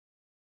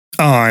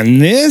On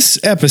this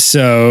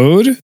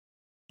episode,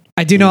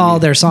 I do know all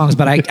their songs,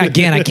 but I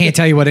can't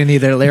tell you what any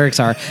of their lyrics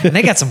are. And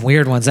they got some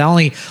weird ones.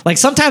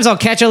 Sometimes I'll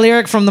catch a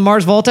lyric from the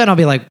Mars Volta and I'll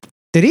be like,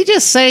 did he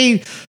just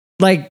say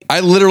I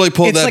literally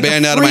pulled that like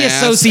band out of my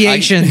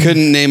association. ass. I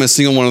couldn't name a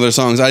single one of their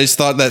songs. I just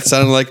thought that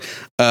sounded like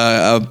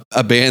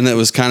a band that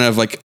was kind of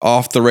like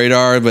off the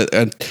radar, but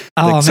some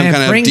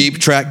kind of deep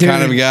track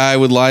kind of guy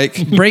would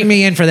like. Bring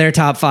me in for their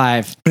top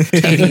 5.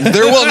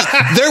 There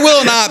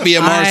will not be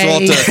a Mars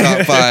Volta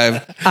top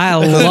 5. I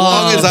love as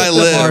long as I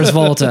live. Mars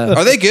Volta.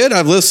 Are they good?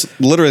 I've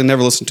literally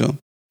never listened to them.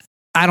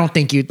 I don't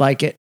think you'd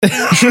like it.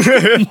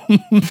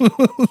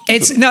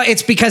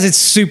 It's because it's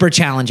super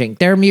challenging.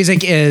 Their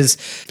music is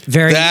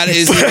very... That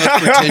is the most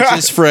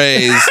pretentious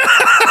phrase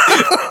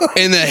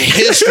in the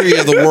history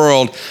of the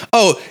world.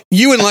 Oh,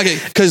 you wouldn't like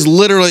it because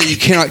literally you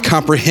cannot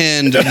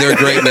comprehend their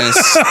greatness.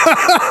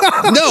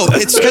 No,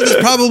 it's because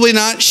it's probably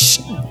not...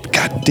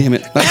 God damn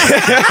it.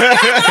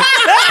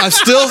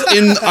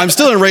 I'm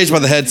still enraged by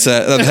the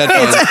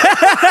headphones.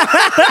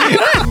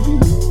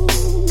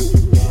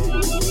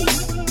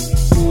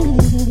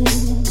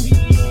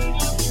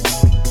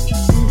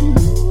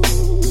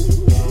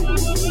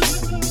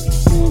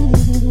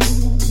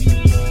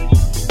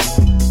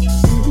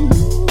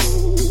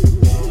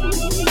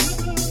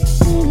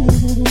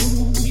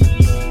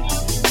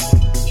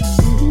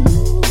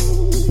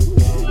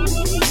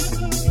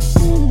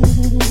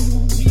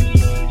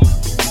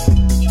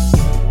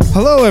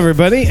 hello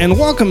everybody, and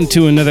welcome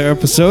to another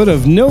episode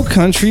of No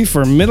Country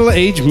for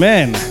Middle-Aged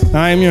Men.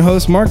 I am your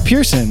host, Mark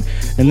Pearson,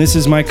 and this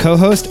is my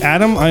co-host,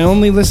 Adam. I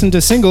only listen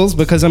to singles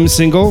because I'm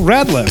single,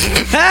 Radler.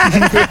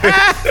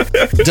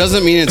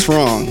 Doesn't mean it's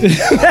wrong.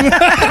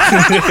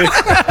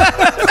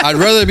 I'd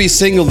rather be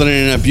single than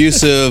in an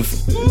abusive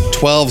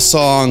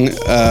 12-song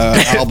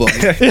album.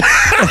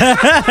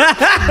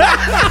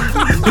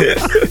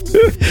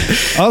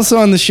 Also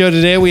on the show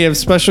today, we have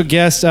special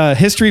guest,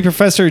 history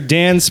professor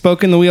Dan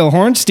Spoke in the Wheel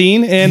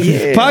Hornstein, and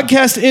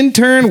podcast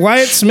intern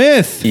Wyatt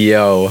Smith.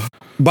 Yo.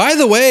 By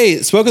the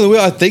way, Spoke in the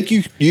Wheel, I think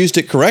you used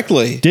it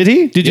correctly. Did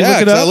he? Did you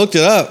look it up? I looked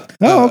it up.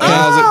 Oh, okay.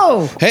 I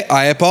was like, hey,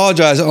 I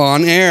apologize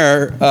on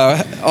air,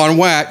 on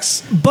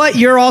wax. But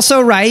you're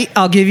also right.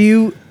 I'll give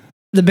you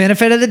the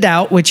benefit of the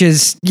doubt, which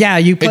is,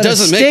 you put a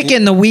stick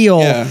in the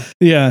wheel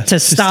to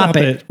stop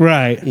it.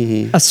 Right.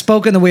 Mm-hmm. A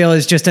spoke in the wheel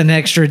is just an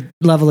extra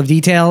level of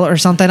detail or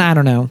something. I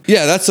don't know.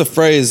 Yeah, that's a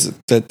phrase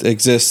that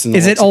exists. In the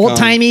Is it lexicon. old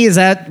timey? Is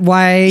that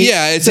why?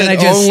 Yeah, it's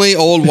that only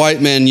old white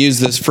men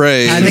use this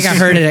phrase. I think I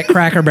heard it at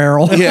Cracker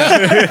Barrel.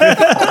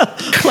 Yeah.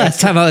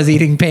 Last time I was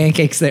eating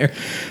pancakes there.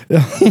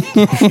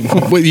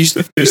 Wait, you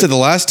said the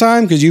last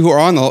time? Because you were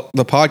on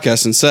the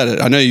podcast and said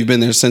it. I know you've been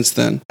there since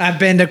then. I've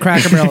been to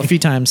Cracker Barrel a few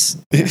times.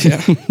 Yeah.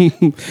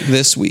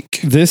 This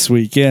week,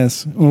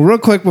 yes. Well, real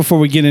quick before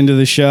we get into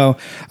the show,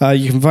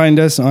 you can find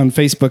us on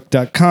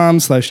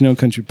Facebook.com/No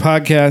Country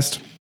Podcast.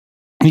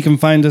 You can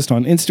find us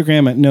on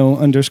Instagram at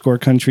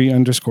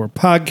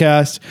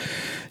no_country_podcast.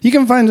 You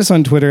can find us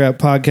on Twitter at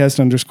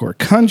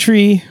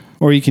podcast_country.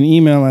 Or you can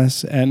email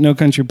us at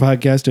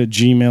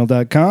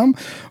nocountrypodcast@gmail.com.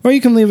 Or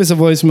you can leave us a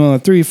voicemail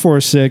at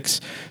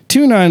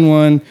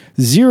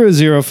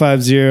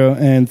 346-291-0050.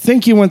 And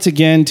thank you once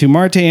again to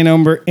Marte and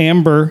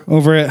Amber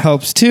over at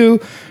Helps 2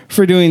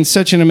 for doing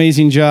such an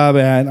amazing job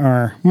at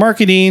our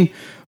marketing.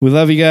 We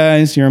love you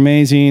guys. You're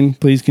amazing.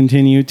 Please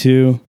continue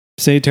to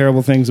say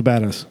terrible things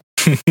about us.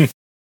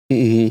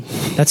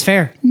 That's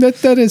fair.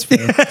 That is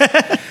fair.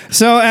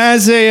 So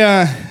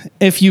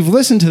if you've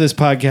listened to this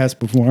podcast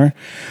before,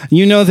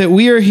 you know that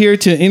we are here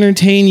to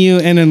entertain you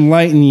and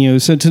enlighten you.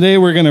 So today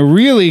we're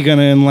really going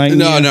to enlighten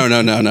you. No.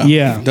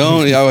 Yeah.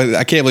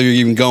 I can't believe you're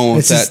even going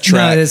with that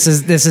track. No, this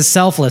is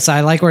selfless. I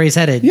like where he's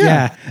headed.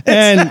 Yeah.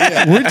 And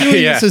we're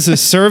doing this as a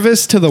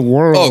service to the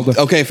world.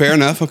 Oh, okay. Fair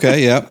enough.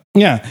 Okay. Yeah.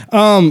 Yeah.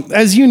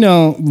 As you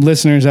know,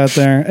 listeners out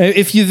there,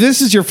 if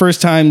this is your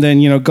first time, then,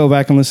 go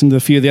back and listen to a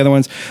few of the other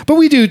ones. But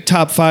we do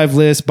top 5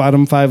 lists,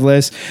 bottom 5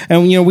 lists.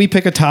 And, we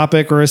pick a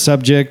topic or a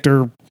subject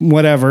or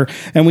whatever,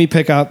 and we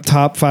pick out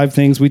top 5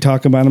 things, we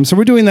talk about them. So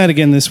we're doing that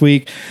again this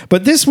week.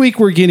 But this week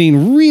we're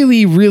getting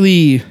really,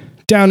 really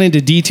down into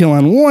detail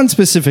on one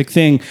specific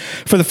thing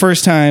for the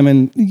first time.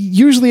 And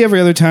usually every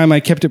other time I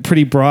kept it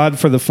pretty broad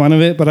for the fun of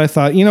it. But I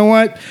thought, you know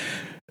what?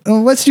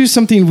 Let's do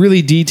something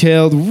really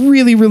detailed,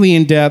 really, really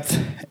in depth.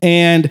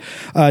 And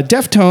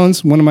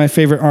Deftones, one of my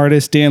favorite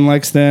artists, Dan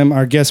likes them.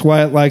 Our guest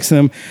Wyatt likes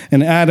them.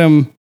 And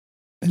Adam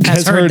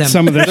has heard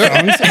some of their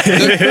songs.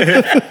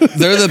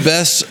 They're the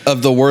best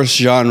of the worst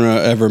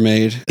genre ever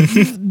made.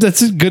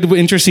 That's a good,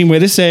 interesting way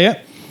to say it.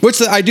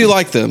 Which I do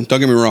like them. Don't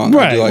get me wrong.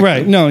 Right, I do like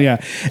right. them. No,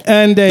 yeah.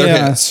 And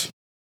they're hits.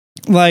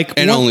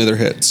 Only their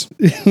hits.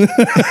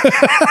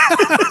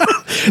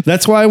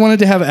 That's why I wanted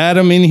to have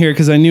Adam in here,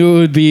 because I knew it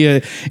would be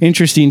an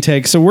interesting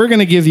take. So we're going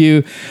to give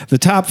you the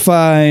top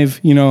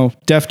 5,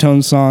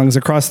 Deftones songs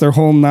across their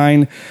whole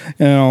 9,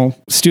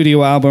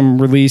 studio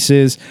album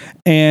releases,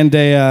 and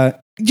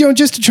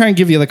just to try and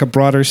give you like a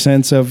broader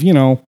sense of,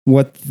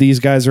 what these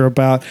guys are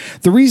about.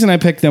 The reason I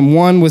picked them,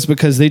 one, was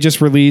because they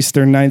just released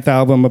their 9th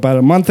album about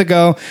a month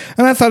ago.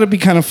 And I thought it'd be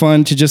kind of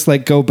fun to just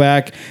like go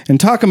back and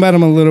talk about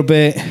them a little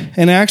bit.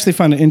 And I actually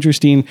found it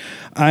interesting.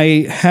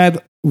 I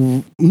had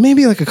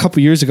maybe like a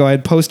couple years ago, I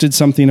had posted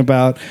something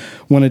about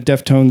one of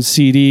Deftones'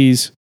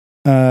 CDs,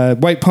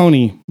 White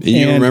Pony.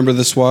 You remember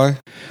this why?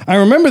 I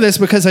remember this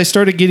because I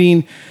started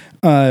getting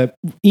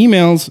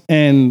emails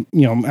and,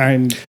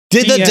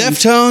 Did the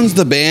Deftones,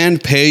 the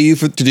band, pay you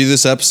to do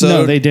this episode?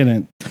 No, they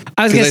didn't.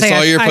 I was going to say, I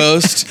saw your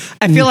post.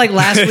 I feel like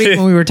last week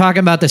when we were talking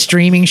about the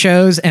streaming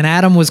shows and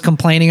Adam was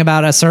complaining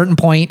about a certain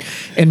point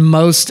in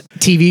most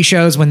TV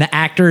shows when the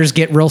actors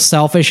get real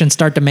selfish and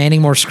start demanding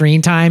more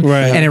screen time,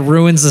 right, and it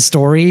ruins the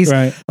stories.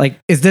 Right. Like,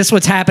 is this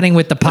what's happening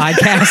with the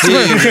podcast?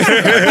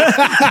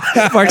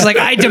 Mark's like,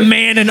 I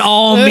demand an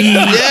all me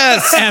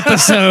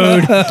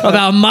episode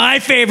about my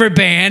favorite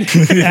band.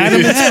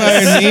 Adam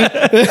inspired me.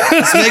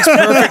 This makes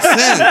perfect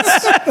sense.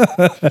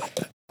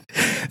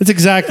 It's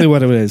exactly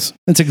what it is.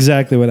 It's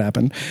exactly what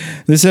happened.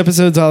 This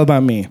episode's all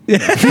about me.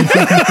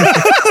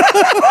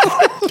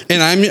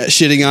 And I'm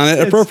shitting on it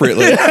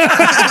appropriately.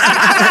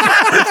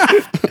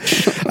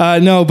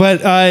 No,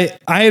 but I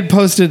had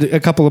posted a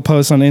couple of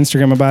posts on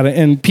Instagram about it,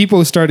 and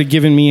people started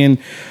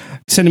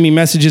sending me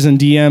messages and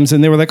DMs,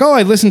 and they were like, oh,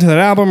 I listened to that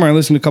album, or I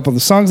listened to a couple of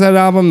the songs of that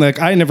album.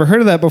 Like, I never heard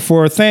of that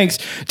before. Thanks.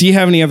 Do you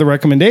have any other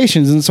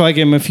recommendations? And so I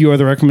gave them a few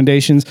other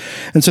recommendations.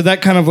 And so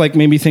that kind of like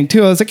made me think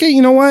too. I was like, hey,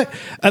 you know what?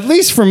 At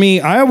least for me,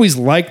 I always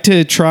like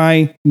to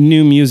try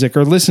new music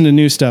or listen to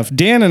new stuff.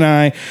 Dan and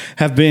I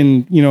have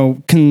been,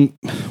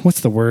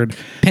 what's the word?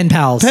 Pen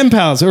pals. Pen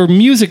pals or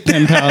music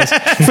pen pals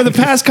for the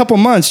past couple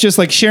months, just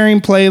like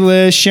sharing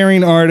playlists,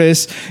 sharing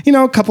artists,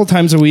 a couple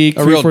times a week,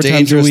 a 3 or real 4 times a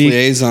dangerous week.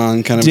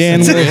 liaison kind of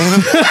Dan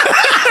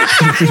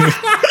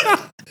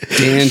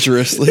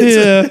dangerously.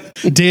 Yeah,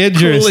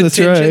 dangerous. Cool That's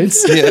right.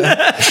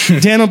 Yeah.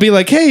 Dan will be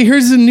like, hey,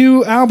 here's a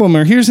new album,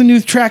 or here's a new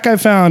track I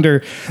found.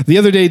 Or the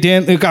other day,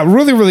 it got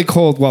really, really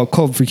cold. Well,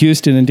 cold for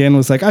Houston. And Dan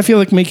was like, I feel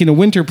like making a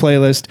winter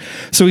playlist.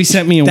 So he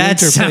sent me a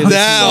winter playlist.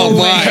 Oh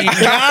my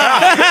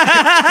God.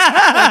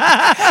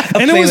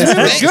 And it was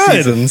really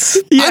good.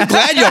 I'm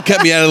glad y'all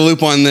kept me out of the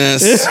loop on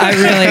this.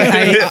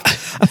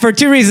 For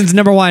 2 reasons.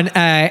 Number one,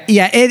 I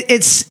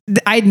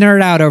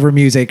nerd out over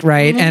music,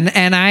 right? Mm-hmm.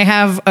 And I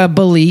have a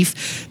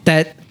belief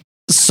that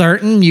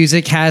certain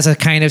music has a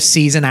kind of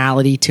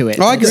seasonality to it.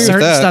 Oh, I agree with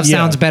certain that. stuff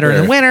sounds better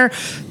in the winter.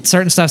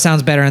 Certain stuff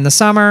sounds better in the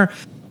summer.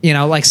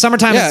 Like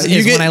summertime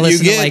is when I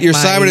listen to like your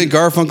Simon and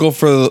Garfunkel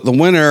for the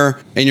winter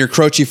and your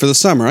Croce for the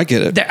summer. I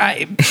get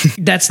it.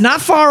 That's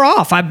not far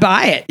off. I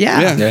buy it.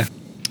 Yeah.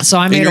 So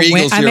I made a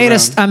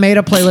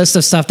playlist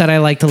of stuff that I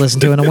like to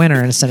listen to in the winter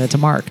and sent it to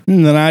Mark.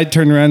 And then I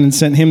turned around and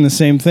sent him the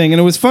same thing.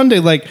 And it was fun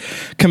to like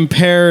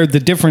compare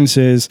the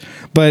differences.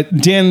 But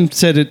Dan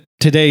said it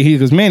today. He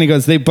goes,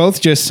 they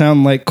both just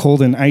sound like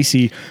cold and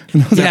icy.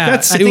 And I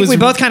was I think we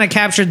both kind of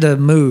captured the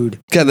mood.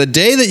 God, the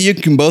day that you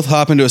can both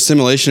hop into a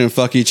simulation and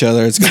fuck each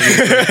other, it's going to be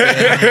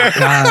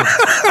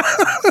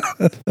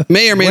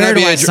may or may not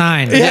be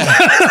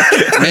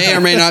may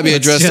or may not be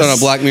addressed on a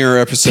Black Mirror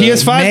episode.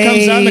 PS5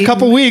 comes out in a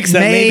couple weeks. That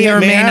may or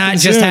may not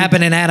just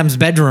happen in Adam's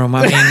bedroom.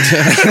 I mean,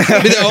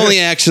 that'd be the only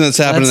action that's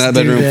happened in that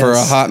bedroom for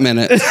a hot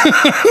minute.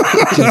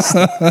 Just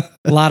a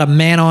lot of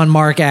man on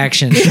Mark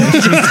action.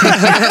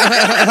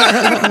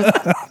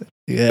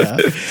 Yeah.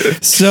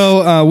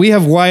 So we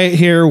have Wyatt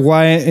here.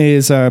 Wyatt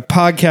is a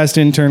podcast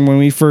intern. When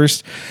we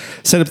first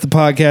set up the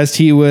podcast,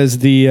 he was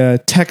the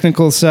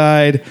technical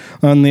side.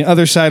 On the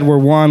other side where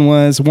Juan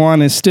was.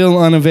 Juan is still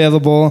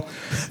unavailable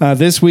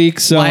this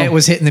week. So Wyatt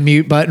was hitting the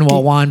mute button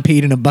while Juan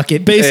peed in a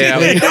bucket.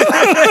 Basically. Yeah.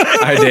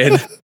 I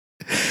did.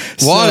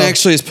 Juan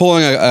actually is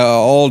pulling an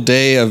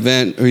all-day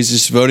event where he's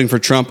just voting for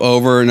Trump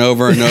over and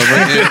over and over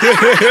again.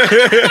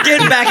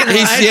 Getting back in the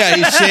line.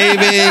 He's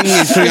shaving.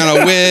 He's putting on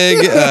a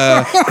wig. He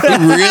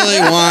really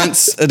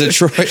wants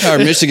Detroit or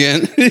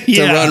Michigan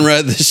to run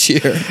red this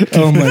year.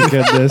 Oh my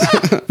goodness!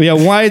 But yeah,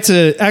 Wyatt's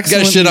an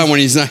excellent. Got shit on when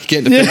he's not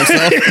getting to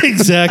himself.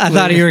 Exactly. I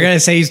thought you were going to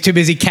say he's too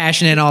busy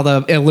cashing in all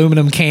the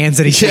aluminum cans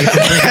that he shaved. Get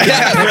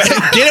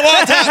it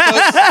while it's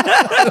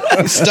hot,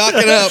 folks. Stock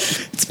it up.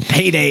 It's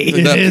payday.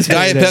 The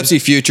Diet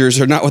Pepsi futures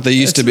are not what they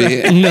used to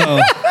be.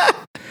 No.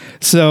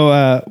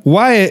 So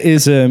Wyatt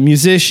is a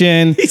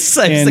musician. He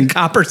sucks the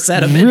copper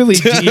sediment. Really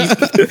deep,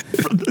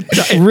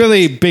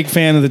 really big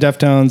fan of the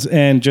Deftones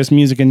and just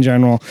music in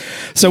general.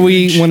 So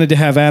we wanted to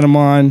have Adam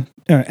on.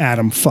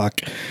 Adam, fuck.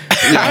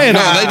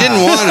 They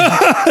didn't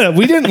want him.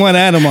 We didn't want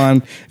Adam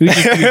on. We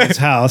just did his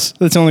house.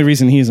 That's the only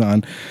reason he's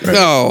on.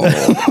 No.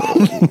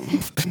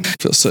 I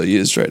feel so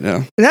used right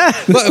now. Yeah.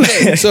 But,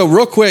 okay, so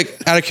real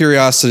quick, out of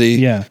curiosity.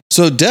 Yeah.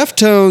 So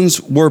Deftones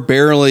were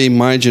barely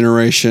my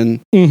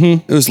generation.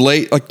 Mm-hmm. It was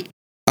late. Like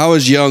I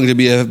was young to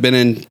have been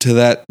into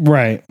that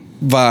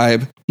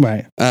vibe.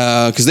 Right.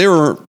 Because they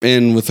were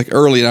in with like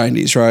early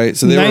 90s, right?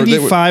 So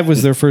 95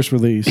 was their first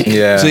release.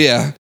 Yeah. So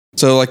yeah.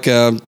 So like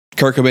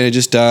Kurt Cobain had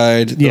just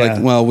died. They're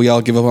like, well, we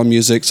all give up on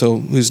music, so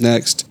who's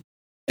next?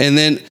 And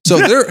then, so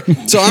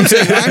I'm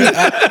saying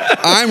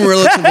I'm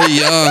relatively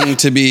young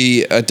to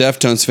be a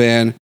Deftones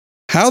fan.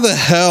 How the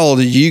hell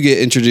did you get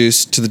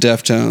introduced to the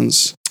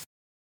Deftones?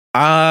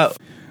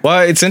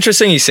 Well, it's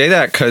interesting you say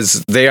that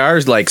because they are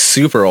like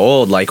super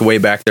old, like way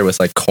back there with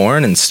like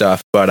Korn and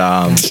stuff. But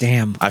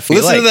damn, I feel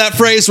Listen like to that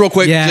phrase real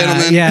quick,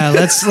 gentlemen. Yeah,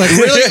 let's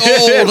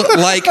Really old,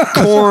 like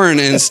Korn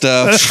and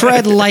stuff.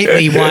 tread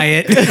lightly,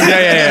 Wyatt.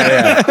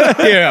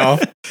 yeah. You know,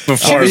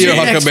 before Choose your me.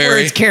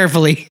 Huckleberry. Next words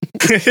carefully.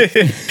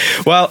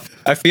 Well,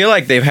 I feel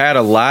like they've had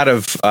a lot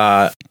of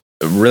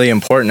really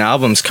important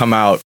albums come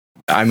out.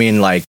 I mean,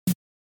 like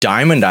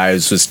Diamond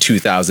Eyes was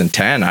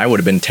 2010. I would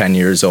have been 10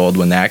 years old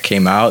when that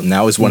came out, and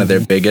that was one of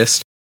their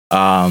biggest.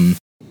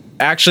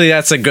 Actually,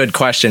 that's a good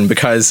question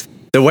because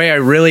the way I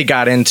really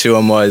got into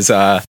them was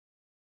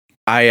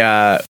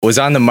I was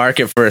on the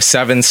market for a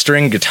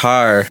 7-string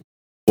guitar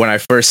when I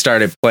first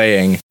started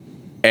playing,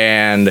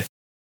 and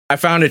I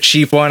found a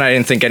cheap one. I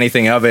didn't think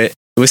anything of it.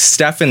 It was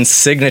Steffen's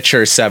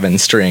signature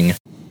 7-string,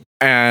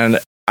 and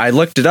I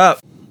looked it up.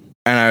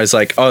 And I was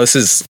like, oh, this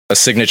is a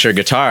signature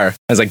guitar. I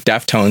was like,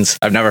 Deftones.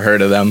 I've never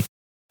heard of them.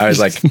 I was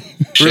like,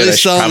 shit, Really I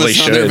selling probably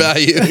us on their should.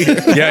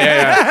 value.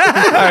 Yeah.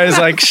 I was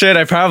like, shit,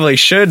 I probably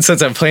should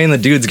since I'm playing the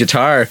dude's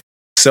guitar.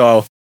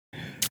 So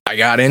I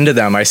got into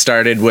them. I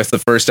started with the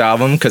first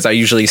album because I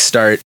usually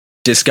start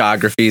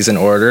discographies in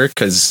order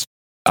because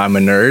I'm a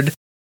nerd.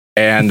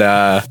 And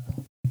I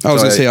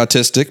was going to say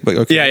autistic, but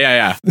okay.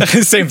 yeah.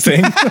 Same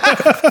thing.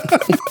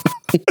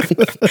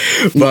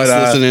 Must But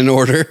listen in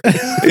order.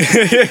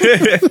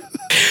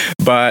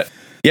 But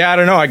yeah, I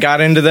don't know. I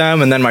got into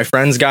them and then my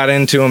friends got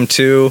into them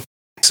too.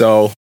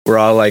 So we're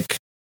all like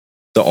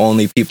the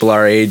only people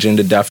our age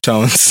into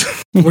Deftones.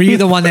 Were you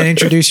the one that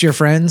introduced your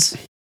friends?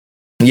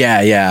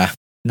 Yeah.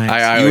 Nice.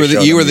 I You always show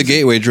were them the music.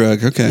 gateway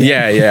drug. Okay.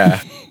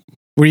 Yeah.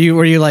 Were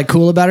you like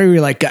cool about it? Or were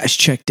you like, guys,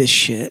 check this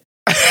shit.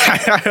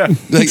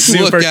 Like,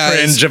 Super look, guys,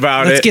 cringe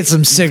about Let's it. get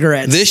some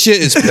cigarettes. This shit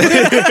is.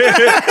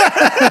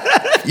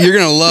 You're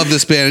gonna love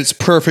this band. It's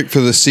perfect for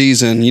the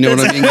season. You know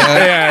what I mean,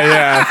 guys?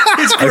 Yeah.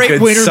 It's A great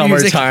good winter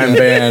music. summertime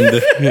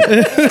band.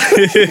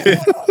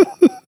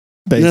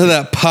 None of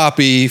that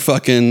poppy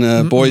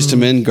fucking Boys to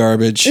Men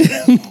garbage.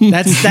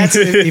 That's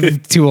even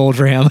too old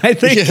for him. I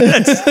think.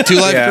 Two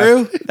Live Yeah.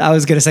 Crew. I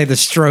was gonna say the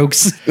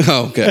Strokes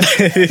Oh, okay.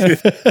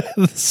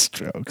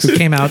 Strokes.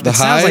 came out. That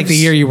sounds like the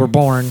Hives? year you were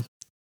born.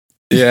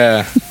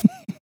 Yeah.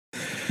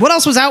 What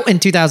else was out in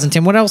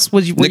 2010? What else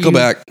was you? were you-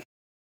 Nickelback.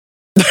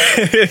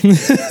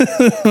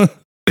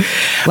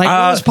 Like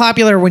what was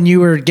popular when you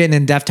were getting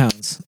in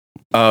Deftones?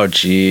 Oh,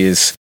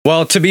 geez.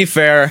 Well, to be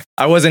fair,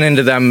 I wasn't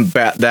into them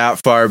that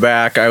far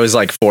back. I was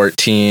like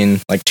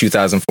 14, like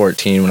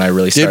 2014 when I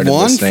really started Did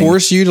one listening.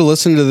 force you to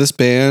listen to this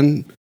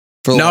band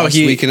for the No, last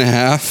he- week and a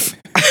half?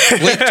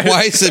 Blink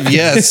twice of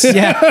yes.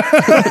 Yeah,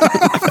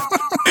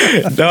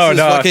 No.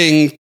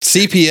 Fucking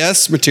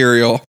CPS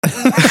material. I'm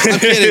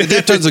kidding. The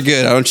Deftones are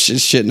good. I don't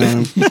shitting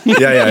on them.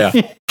 Yeah.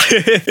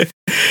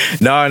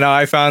 No,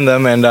 I found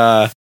them and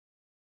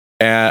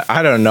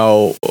I don't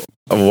know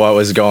what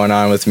was going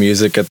on with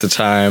music at the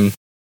time.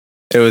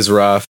 It was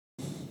rough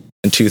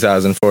in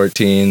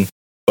 2014,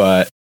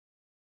 but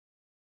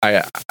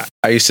I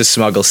used to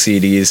smuggle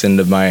CDs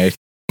into my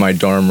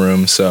dorm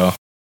room, so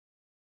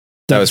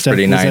that was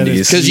pretty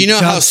 90s. Because you know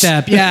how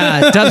dubstep.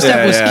 Yeah, dubstep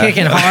Yeah, was yeah.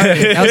 kicking hard.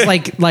 That was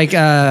like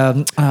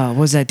what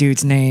was that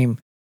dude's name?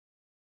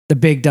 The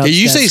big dubstep. Did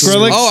you say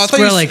Skrillex? Oh, I thought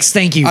Skrillex?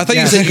 Thank you. I thought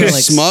Yeah, you said you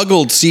Skrillex.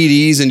 smuggled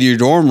CDs into your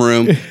dorm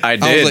room. I I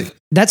did. was like,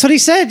 That's what he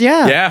said.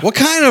 Yeah. Yeah. what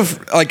kind of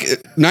like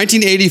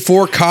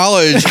 1984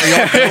 college are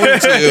y'all going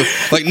to?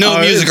 Like, no Oh,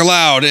 music it's-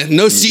 allowed,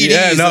 no CDs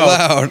Yeah, no.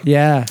 allowed.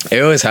 Yeah.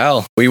 It was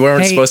hell. We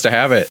weren't Hey. supposed to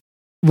have it.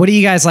 What do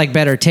you guys like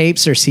better,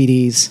 tapes or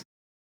CDs?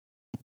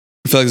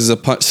 I feel like this is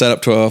a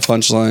setup to a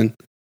punchline.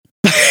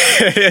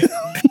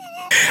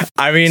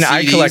 I mean,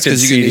 I CDs, collected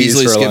 'cause you can CDs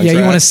easily for a skip long Yeah,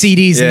 time. you want to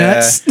CDs Yeah.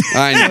 nuts?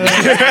 I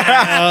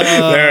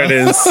know. There it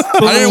is.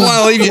 I didn't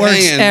want to leave you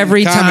Works hanging.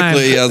 every time.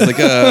 Comically, I was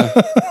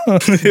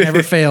like,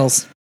 Never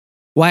fails.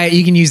 Wyatt,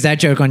 you can use that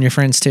joke on your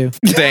friends too.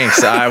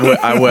 Thanks. I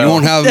you will.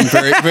 won't have them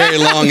very, very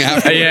long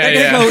after.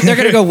 Yeah. They're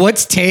gonna go.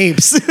 What's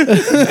tapes?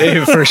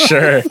 For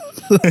sure.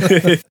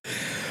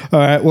 All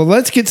right. Well,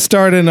 let's get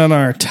started on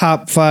our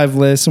top 5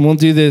 list, and we'll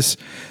do this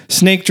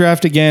snake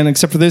draft again.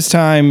 Except for this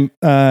time,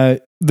 the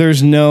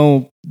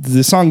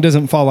song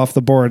doesn't fall off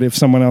the board if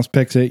someone else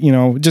picks it. You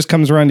know, it just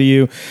comes around to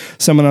you.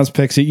 Someone else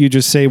picks it. You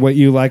just say what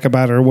you like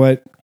about it or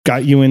what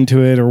got you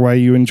into it or why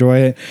you enjoy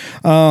it.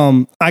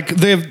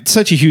 They have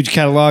such a huge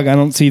catalog. I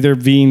don't see there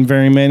being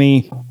very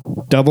many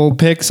double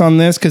picks on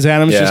this because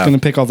Adam's just Yeah. going to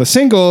pick all the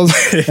singles,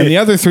 and the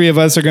other 3 of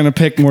us are going to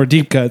pick more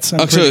deep cuts.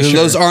 I'm Oh, so pretty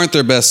sure. those aren't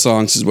their best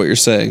songs, is what you're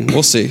saying.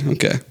 We'll see.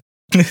 Okay.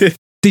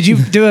 Did you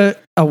do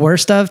a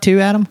worst of too,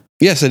 Adam?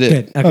 Yes, I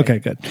did. Good. Okay. Okay,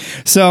 good.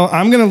 So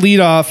I'm going to lead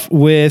off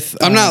with.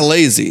 I'm not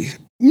lazy.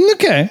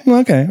 Okay.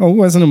 I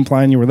wasn't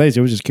implying you were lazy.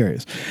 I was just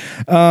curious.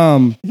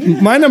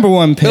 My number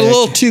one pick. A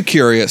little too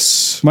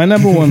curious. My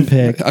number one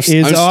pick I'm is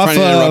just off trying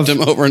to interrupt of.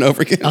 him over and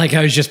over again. I like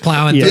how he's just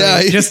plowing through.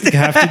 Yeah, Just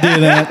have to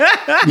do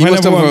that. You My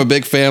must number come from one- a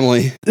big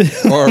family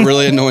or a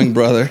really annoying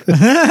brother.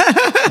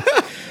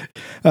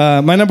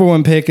 My number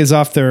one pick is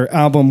off their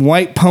album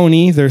White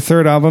Pony, their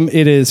third album.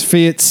 It is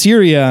Fiat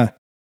Syria.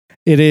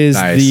 It is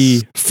Nice.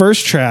 the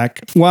first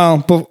track. Well,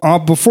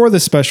 before the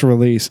special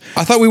release.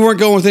 I thought we weren't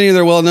going with any of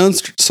their well-known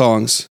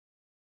songs.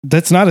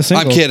 That's not a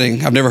single. I'm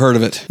kidding. I've never heard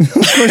of it. Is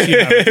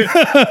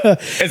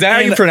that how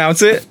you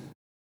pronounce it?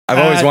 I've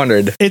always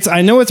wondered.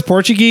 I know it's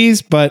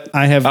Portuguese, but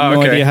I have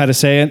no okay. idea how to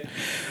say it.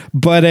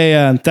 But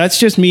that's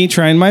just me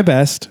trying my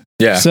best.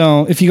 Yeah.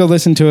 So if you go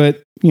listen to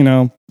it,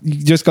 you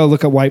just go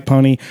look at White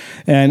Pony,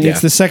 and Yeah.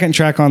 it's the second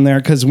track on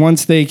there because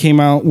once they came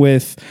out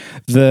with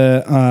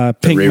the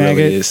Pink Maggot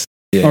Re-release.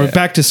 Yeah. or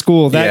Back to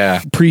School,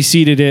 that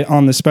preceded it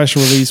on the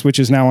special release, which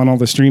is now on all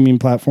the streaming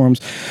platforms.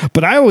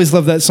 But I always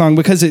love that song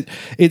because it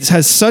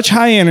has such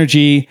high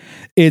energy.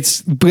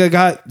 It's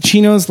got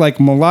Chino's like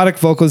melodic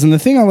vocals, and the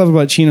thing I love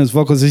about Chino's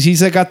vocals is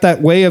he's got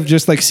that way of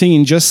just like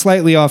singing just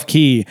slightly off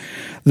key,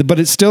 but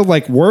it still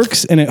like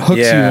works and it hooks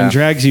you Yeah. and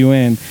drags you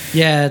in.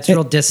 Yeah, it's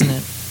real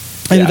dissonant.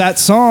 And Yeah. that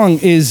song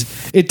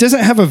it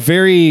doesn't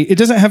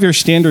have your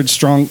standard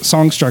strong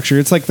song structure.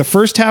 It's like the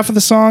first half of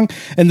the song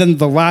and then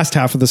the last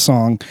half of the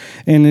song.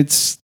 And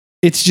it's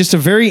just a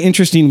very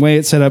interesting way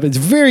it's set up. It's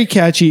very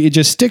catchy. It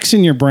just sticks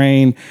in your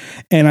brain.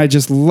 And I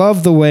just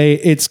love the way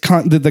it's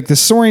like the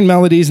soaring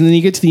melodies. And then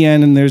you get to the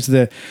end and there's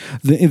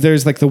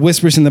there's like the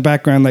whispers in the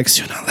background, like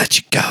soon I'll let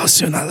you go,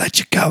 soon I'll let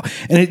you go.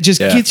 And it just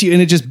gets you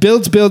and it just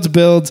builds.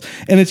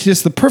 And it's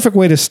just the perfect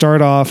way to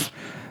start off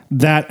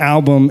that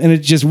album, and it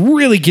just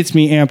really gets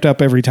me amped up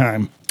every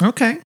time.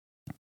 Okay.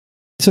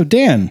 So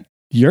Dan,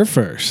 you're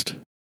first.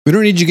 We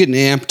don't need you getting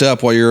amped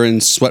up while you're in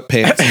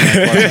sweatpants.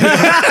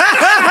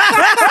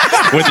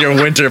 With your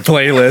winter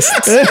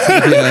playlists.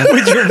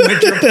 With your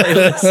winter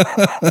playlist.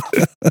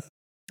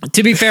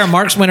 To be fair,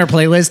 Mark's winter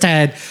playlist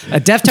had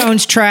a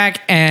Deftones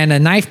track and a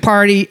Knife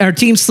Party or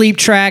Team Sleep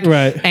track,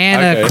 Right.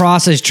 and a Okay.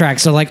 Crosses track.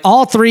 So like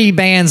all three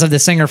bands of the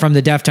singer from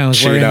the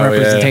Deftones were in Chino, yeah.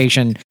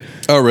 representation.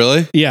 Oh,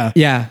 really? Yeah.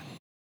 Yeah.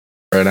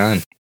 Right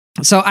on.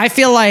 So I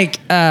feel like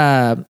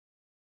when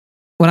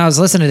I was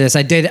listening to this,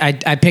 I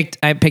picked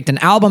an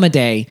album a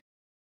day,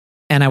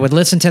 and I would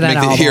listen to that Make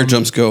album. the ear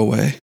jumps go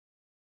away.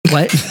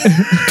 What?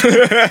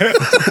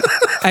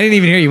 I didn't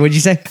even hear you. What'd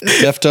you say?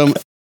 Deftone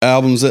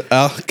albums.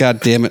 Oh,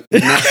 God damn it.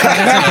 That's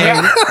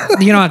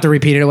okay. You don't have to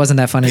repeat it. It wasn't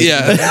that funny.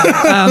 Yeah.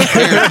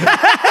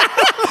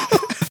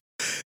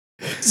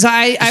 So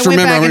I Just went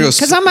remember, I'm back gonna go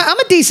because I'm a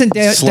decent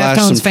Slash some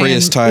Deftones fan,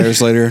 Prius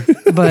tires later.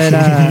 but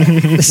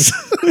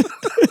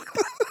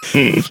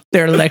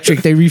they're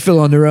electric. They refill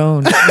on their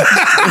own.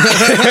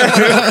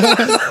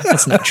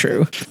 That's not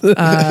true.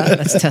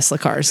 That's Tesla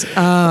cars.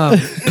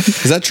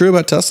 Is that true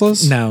about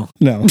Teslas? No.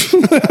 No.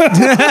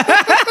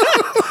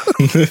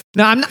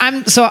 No,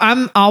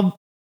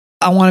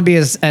 I want to be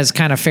as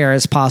kind of fair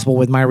as possible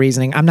with my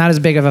reasoning. I'm not as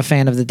big of a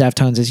fan of the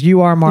Deftones as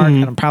you are, Mark,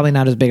 and I'm probably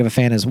not as big of a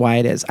fan as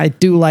Wyatt is. I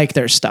do like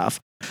their stuff.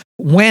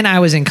 When I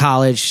was in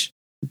college,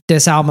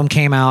 this album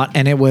came out,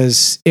 and it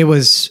was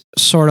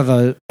sort of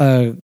a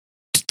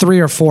 3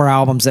 or 4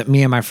 albums that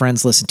me and my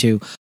friends listened to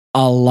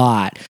a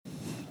lot.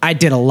 I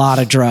did a lot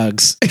of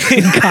drugs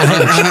in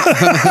college.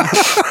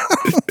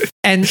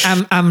 And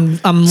I'm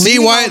See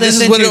leaving why all this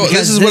is into what it'll,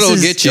 because this is what it'll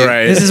get you.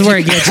 Right. This is where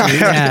it gets you.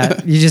 Yeah,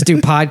 you just do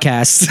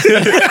podcasts.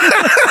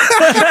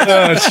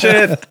 Oh,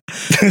 shit.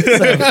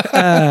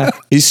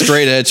 He's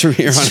straight edge from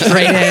here on out.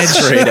 Straight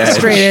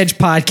edge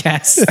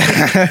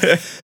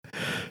podcasts.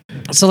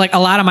 So like a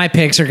lot of my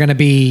picks are going to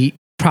be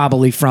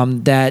probably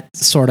from that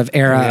sort of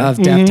era of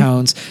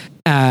Deftones,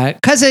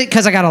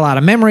 because I got a lot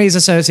of memories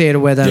associated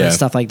with them and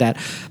stuff like that.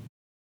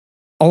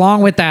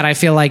 Along with that, I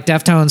feel like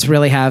Deftones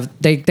really have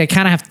they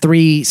kind of have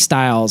 3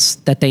 styles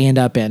that they end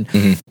up in.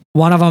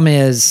 One of them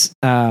is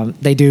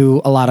they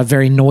do a lot of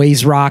very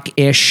noise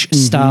rock-ish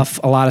stuff,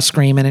 a lot of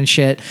screaming and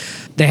shit.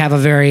 They have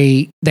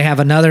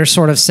another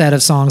sort of set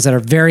of songs that are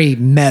very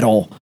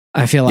metal,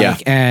 I feel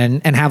like,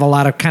 and have a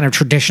lot of kind of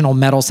traditional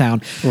metal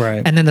sound.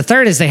 Right. And then the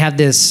third is they have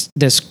this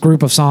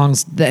group of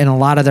songs in a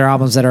lot of their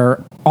albums that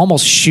are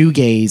almost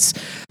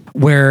shoegaze,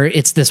 where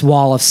it's this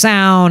wall of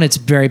sound. It's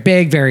very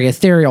big, very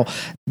ethereal.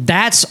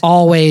 That's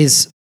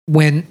always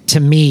when, to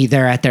me,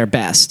 they're at their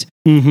best.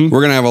 We're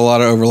going to have a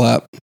lot of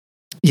overlap.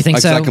 You think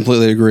so? I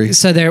completely agree.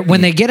 So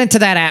when they get into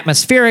that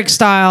atmospheric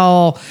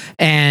style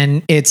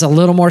and it's a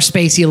little more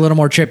spacey, a little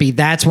more trippy,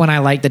 that's when I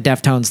like the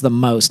Deftones the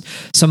most.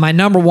 So my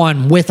number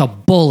one with a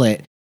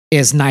bullet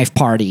is Knife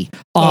Party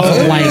off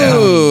of White Pony.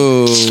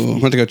 Oh, I'm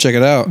going to go check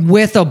it out.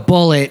 With a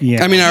bullet.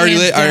 Yeah. I mean, I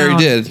already down.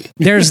 did.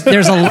 There's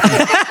a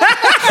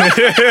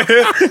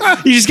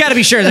you just got to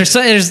be sure.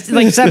 There's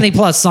like 70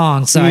 plus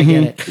songs, so I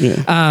get it.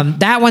 Yeah.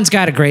 That one's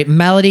got a great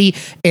melody.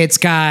 It's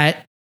got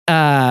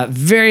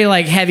very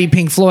like heavy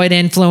Pink Floyd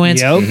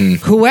influence. Yep.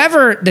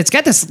 Whoever that's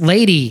got this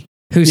lady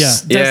who Yeah.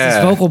 does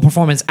this vocal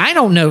performance. I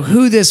don't know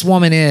who this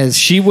woman is.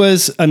 She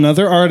was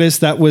another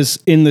artist that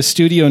was in the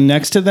studio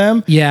next to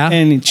them. Yeah.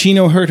 And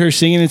Chino heard her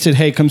singing and said,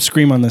 hey, come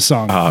scream on this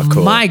song. Oh,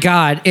 cool. My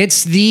God,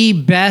 it's the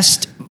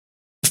best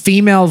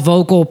female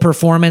vocal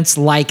performance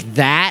like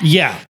that.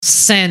 Yeah.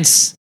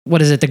 Since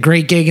what is it? The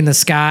Great Gig in the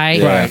Sky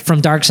Right.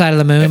 from Dark Side of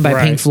the Moon by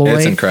Right. Pink Floyd.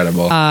 It's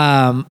incredible.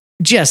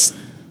 Just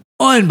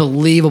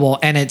unbelievable,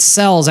 and it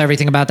sells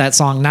everything about that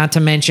song, not to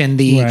mention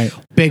the Right.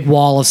 big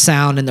wall of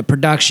sound and the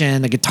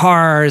production, the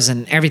guitars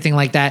and everything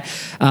like that.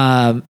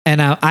 And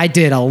I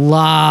did a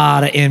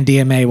lot of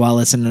MDMA while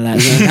listening to that.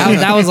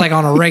 That was like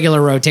on a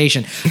regular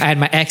rotation. I had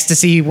my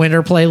Ecstasy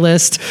winter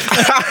playlist.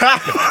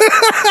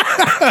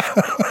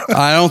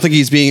 I don't think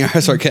he's being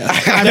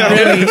sarcastic.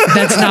 Really,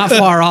 that's not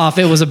far off.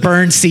 It was a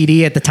burned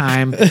CD at the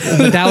time, but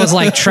that was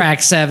like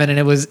track 7, and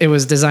it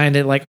was designed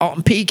at like, oh,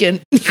 I'm peeking.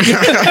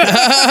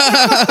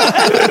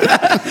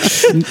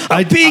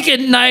 I'm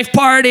peeking, knife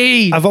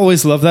party. I've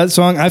always loved that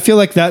song. I feel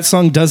like that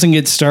song doesn't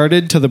get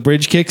started till the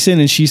bridge kicks in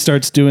and she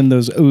starts doing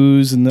those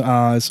oohs and the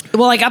ahs.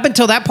 Well, like up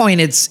until that point,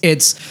 it's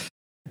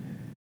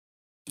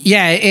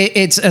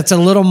a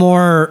little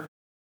more.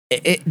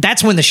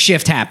 That's when the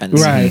shift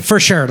happens, Right. For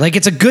sure. Like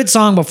it's a good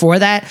song before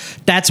that.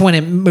 That's when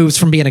it moves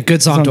from being a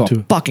good song to a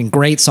to- fucking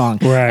great song.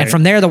 Right. And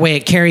from there, the way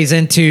it carries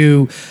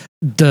into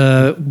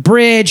the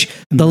bridge,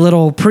 the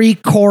little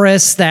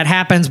pre-chorus that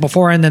happens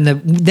before, and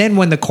then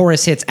when the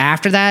chorus hits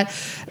after that,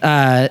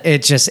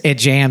 it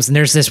jams. And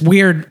there's this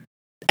weird,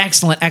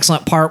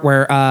 excellent part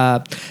where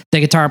the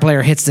guitar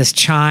player hits this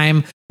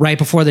chime right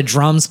before the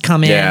drums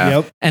come in. Yeah.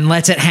 Yep. And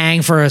lets it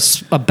hang for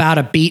about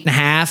a beat and a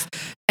half,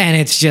 and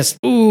it's just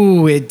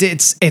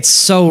it's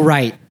so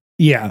right.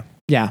 Yeah.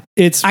 Yeah,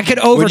 It's I could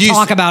over Would you-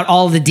 talk about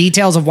all the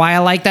details of why I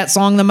like that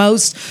song the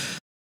most,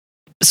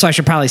 so I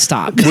should probably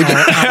stop.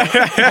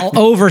 I'll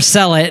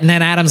oversell it, and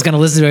then Adam's going to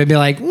listen to it and be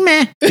like,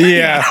 meh.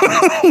 yeah.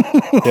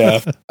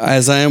 Yeah.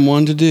 As I am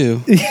one to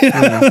do.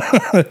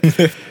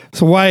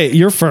 so Wyatt,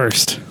 you're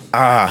first.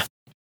 I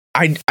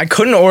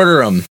couldn't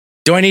order them.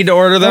 Do I need to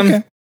order them?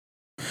 Okay.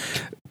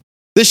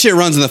 This shit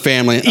runs in the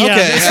family. Okay.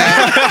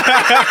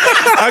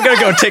 I'm gonna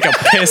go take a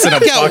piss in a I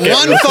got bucket.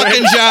 one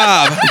fucking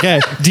job. Okay.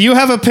 Do you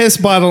have a piss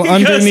bottle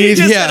underneath?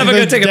 just said I'm the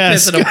gonna take a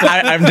piss desk? in a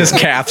I'm just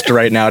cathed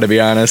right now, to be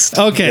honest.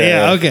 Okay.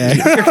 Yeah. Okay.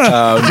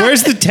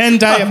 Where's the 10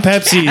 Diet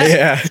Pepsis?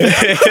 Yeah.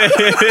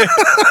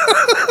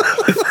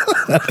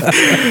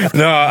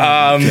 No,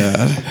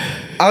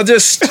 I'll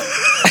just.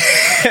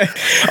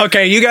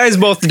 Okay, you guys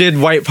both did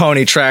White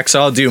Pony tracks,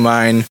 so I'll do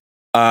mine.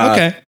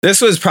 Okay.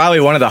 This was probably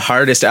one of the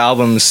hardest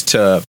albums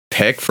to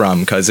pick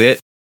from because it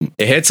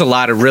hits a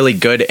lot of really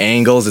good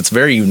angles. It's a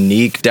very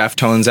unique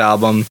Deftones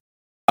album.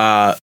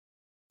 I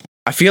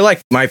feel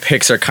like my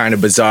picks are kind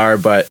of bizarre,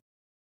 but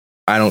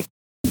I don't.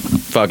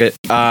 Fuck it.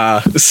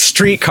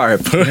 Street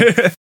Carp.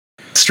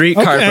 Street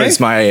Carp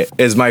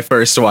is my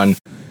first one.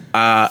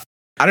 I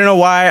don't know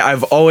why.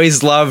 I've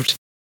always loved,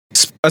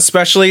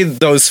 especially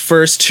those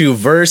first two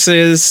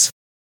verses.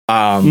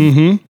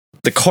 The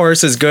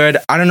chorus is good.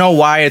 I don't know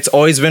why. It's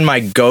always been my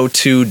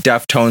go-to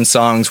Deftones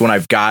songs when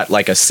I've got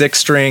like a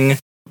 6-string.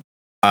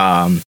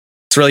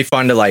 It's really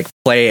fun to like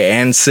play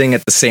and sing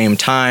at the same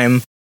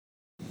time.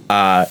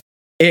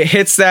 It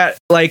hits that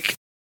like,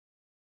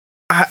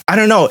 I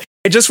don't know.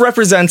 It just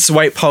represents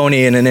White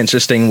Pony in an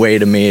interesting way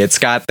to me. It's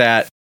got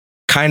that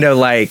kind of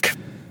like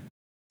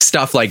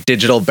stuff like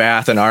Digital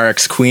Bath and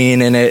RX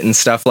Queen in it and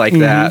stuff like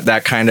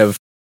that kind of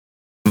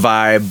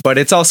vibe, but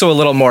it's also a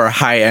little more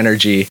high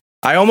energy.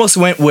 I almost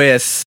went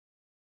with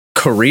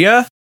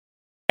Korea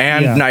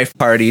and Knife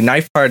Party.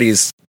 Knife Party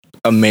is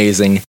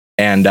amazing.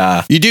 And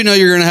You do know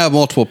you're going to have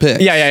multiple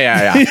picks.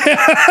 yeah.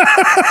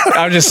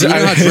 I'm just You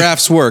know how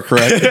drafts work,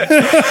 right?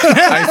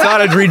 I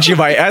thought I'd read you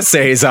my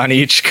essays on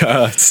each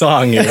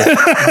song here.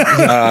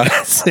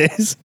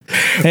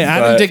 Hey,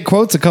 Adam did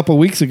quotes a couple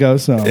weeks ago,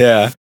 so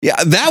Yeah. Yeah,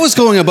 that was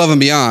going above and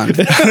beyond.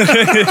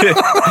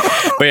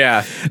 But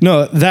yeah,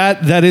 no,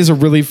 that is a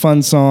really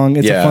fun song.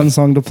 It's a Yeah. fun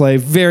song to play.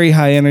 Very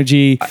high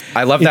energy.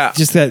 I love It's that.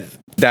 just that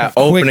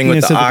Opening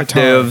with quickness the of the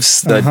guitar.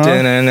 octaves, the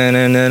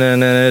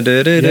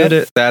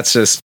that's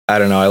just, I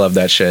don't know. I love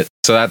that shit.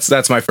 So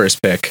that's my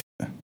first pick.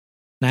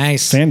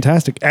 Nice.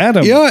 fantastic.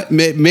 Adam. You know what?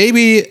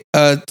 Maybe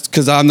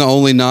because I'm the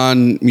only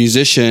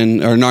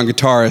non-musician or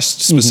non-guitarist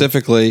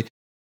specifically,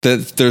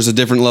 that there's a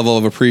different level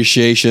of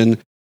appreciation.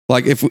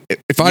 Like if you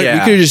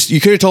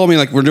could have told me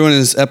like we're doing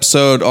this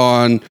episode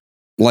on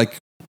like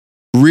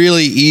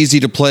really easy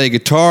to play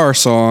guitar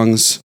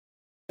songs,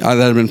 that'd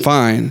have been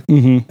fine.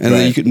 And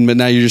then you could, but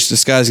now you're just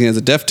disguising it as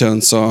a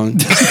Deftones song.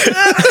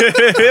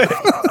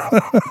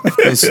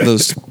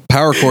 those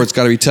power chords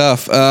got to be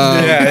tough.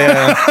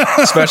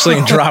 Especially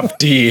in drop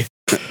D.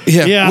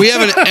 Yeah. We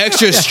have an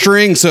extra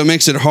string, so it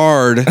makes it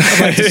hard. You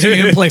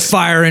can play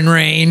Fire and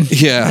Rain.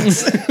 Yeah.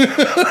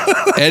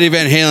 Eddie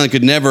Van Halen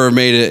could never have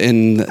made it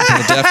in the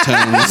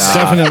Deftones.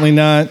 Definitely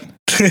not.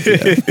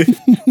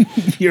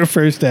 You're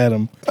first,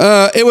 Adam.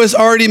 It was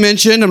already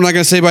mentioned. I'm not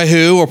going to say by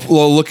who, or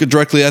we'll look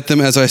directly at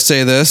them as I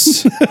say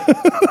this.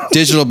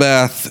 Digital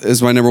Bath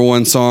is my number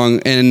one song,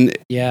 and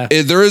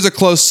there is a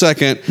close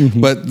second,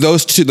 but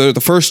those two,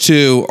 the first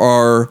two,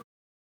 are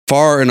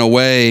far and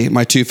away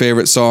my two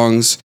favorite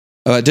songs.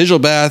 Digital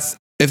Bath.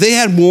 If they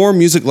had more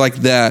music like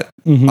that,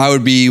 I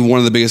would be one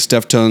of the biggest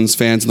Deftones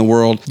fans in the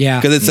world.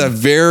 Yeah, because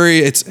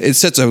it's it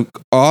sets an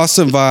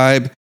awesome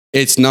vibe.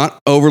 It's not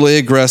overly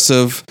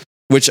aggressive,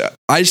 which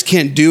I just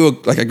can't do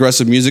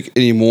aggressive music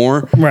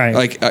anymore.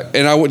 Right.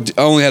 And I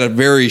only had a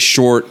very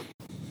short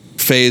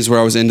phase where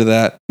I was into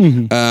that.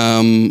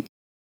 And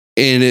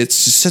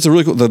it's just such a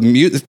really cool.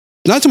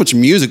 Not so much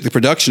music, the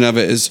production of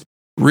it is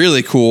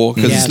really cool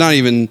because it's not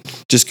even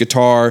just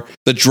guitar.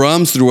 The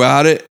drums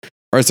throughout it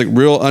are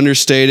real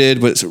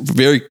understated, but it's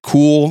very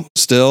cool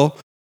still.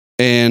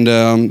 And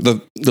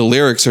the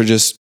lyrics are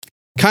just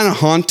kind of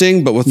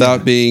haunting, but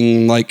without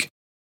being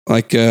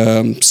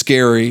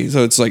scary.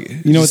 So it's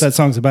you know what that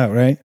song's about,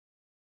 right?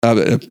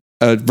 A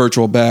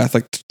virtual bath,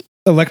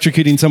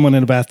 electrocuting someone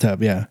in a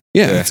bathtub. Yeah,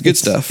 it's good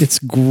stuff. It's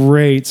a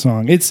great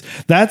song.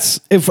 That's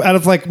if out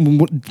of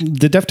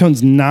the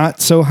Deftones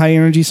not so high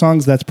energy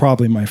songs, that's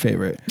probably my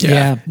favorite.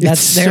 Yeah, they're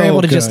so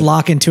able to just good.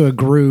 lock into a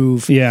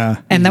groove.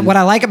 Yeah, and then what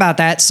I like about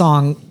that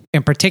song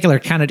in particular,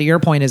 kind of to your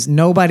point, is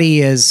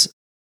nobody is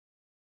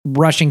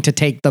rushing to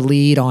take the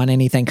lead on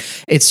anything.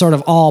 It's sort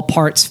of all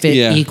parts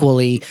fit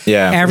equally.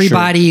 Yeah,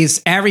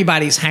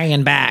 everybody's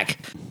hanging back.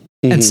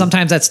 And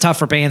sometimes that's tough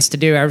for bands to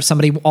do.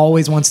 Somebody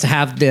always wants to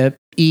have the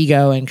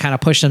ego and kind of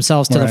push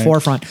themselves to the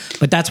forefront.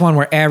 But that's one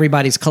where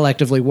everybody's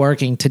collectively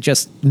working to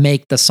just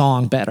make the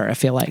song better, I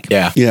feel like.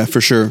 Yeah,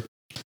 for sure.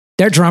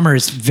 Their drummer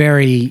is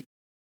very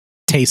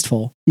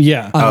tasteful.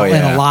 Yeah.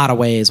 In a lot of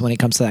ways when it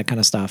comes to that kind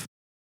of stuff.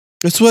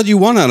 It's what you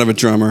want out of a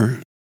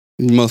drummer,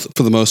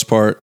 for the most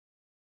part.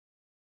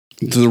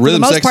 The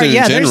rhythm section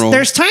in general.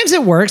 There's times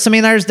it works. I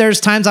mean, there's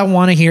times I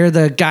want to hear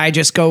the guy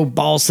just go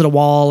balls to the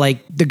wall,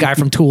 like the guy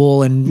from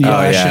Tool and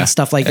Rush and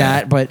stuff like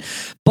that.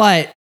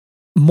 But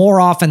more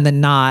often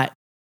than not,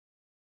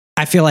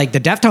 I feel like the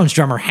Deftones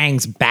drummer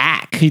hangs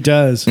back. He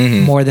does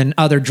more than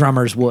other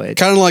drummers would.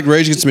 Kind of like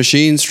Rage Against the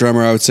Machine's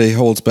drummer, I would say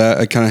holds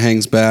back. It kind of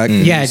hangs back.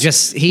 Yeah, he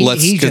just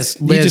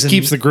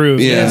keeps the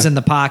groove. Lives in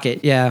the pocket.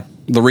 Yeah,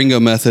 the Ringo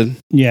method.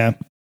 Yeah.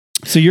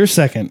 So your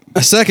second.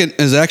 A second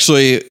is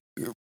actually.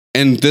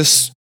 And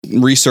this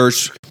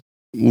research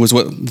was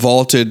what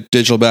vaulted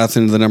Digital Bath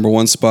into the number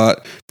one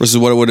spot versus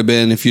what it would have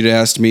been if you'd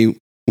asked me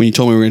when you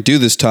told me we were going to do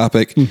this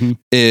topic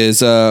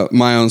is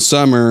My Own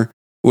Summer,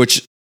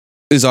 which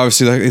is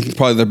obviously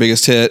probably their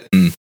biggest hit.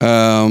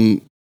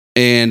 And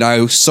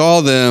I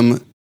saw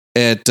them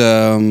at,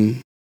 I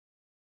think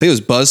it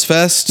was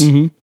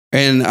BuzzFest.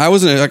 And I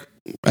wasn't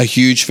a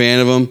huge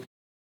fan of them.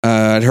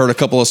 I'd heard a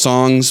couple of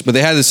songs, but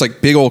they had this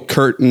big old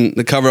curtain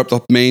to cover up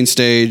the main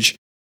stage.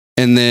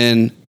 And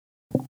then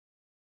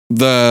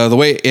the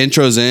way it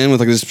intros in with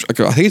this,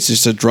 I think it's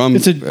just a drum.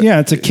 It's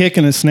a kick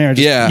and a snare.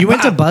 You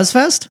went to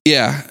BuzzFest?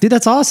 Yeah, dude,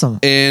 that's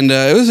awesome. And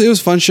it was a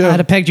fun show. I had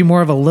have pegged you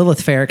more of a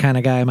Lilith Fair kind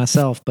of guy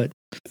myself, but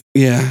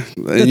yeah,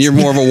 and you're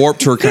more of a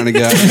Warped Tour kind of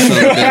guy.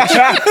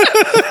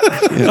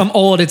 I'm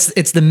old. It's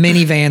the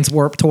minivans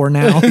Warped Tour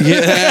now.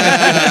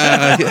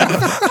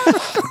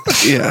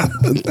 Yeah.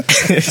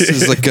 This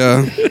is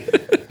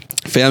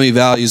family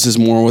values is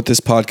more what this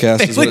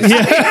podcast is.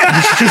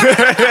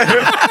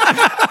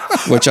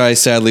 Which I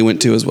sadly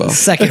went to as well.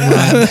 Second run.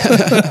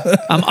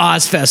 I'm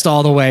Ozfest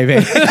all the way,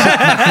 baby.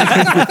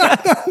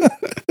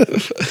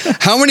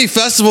 How many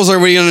festivals are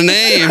we going to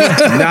name?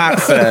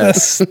 Not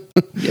Fest.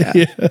 Yeah.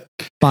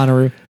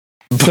 Bonnaroo.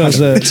 So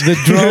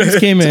the drums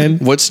came in.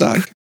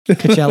 Woodstock.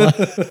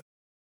 Coachella.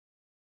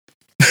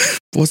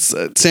 What's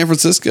that? San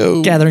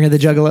Francisco? Gathering of the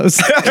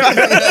Juggalos.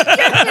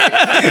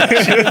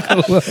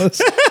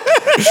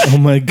 Oh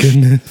my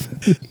goodness.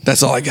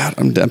 That's all I got.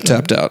 I'm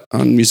tapped out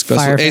on music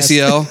festival.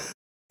 ACL.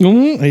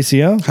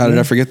 ACL. How did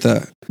I forget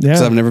that? Yeah.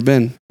 Because I've never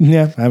been.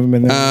 Yeah, I haven't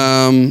been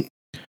there.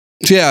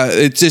 Yeah,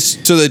 it's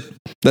just so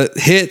that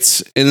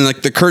hits and then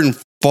the curtain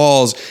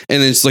falls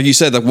and it's like you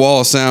said, the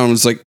wall of sound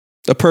is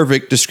a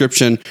perfect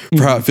description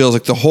for how it feels.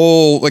 The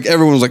whole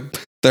everyone was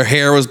their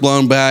hair was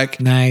blown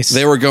back. Nice.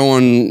 They were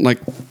going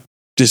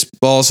just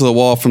balls to the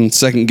wall from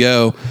second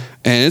go,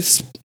 and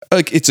it's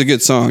a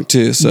good song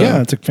too. So yeah,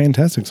 it's a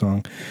fantastic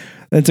song.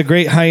 It's a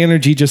great high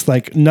energy, just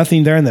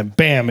nothing there, and then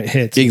bam, it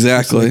hits.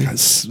 Exactly.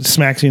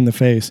 Smacks you in the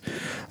face.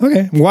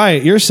 Okay.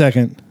 Wyatt, your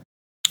second.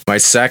 My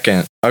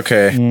second.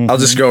 Okay. I'll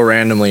just go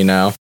randomly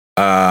now.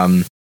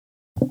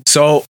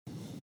 So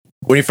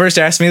when you first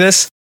asked me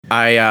this,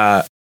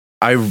 I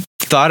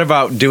thought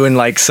about doing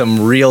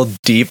some real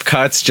deep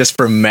cuts just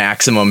for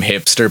maximum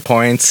hipster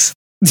points.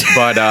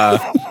 But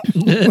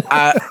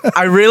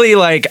I really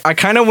I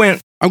kind of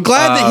went. I'm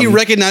glad that he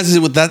recognizes it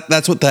with that.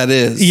 That's what that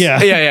is. Yeah.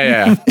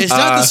 It's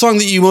not the song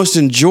that you most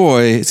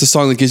enjoy. It's the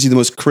song that gives you the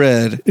most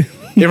cred.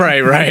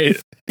 Right.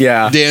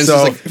 Yeah. Dan's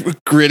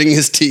just gritting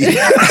his teeth.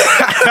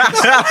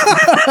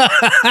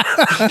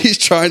 He's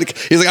trying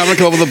to. He's like, I'm gonna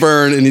come up with a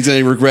burn, and he's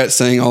gonna regret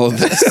saying all of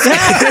this. You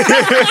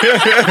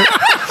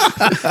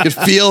could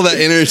feel that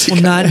energy.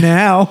 Well, not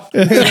now.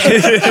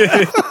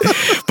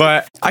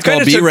 But I Call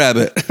kind of B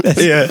Rabbit.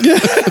 Yeah.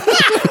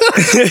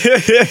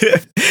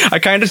 I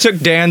kind of took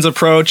Dan's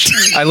approach.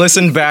 I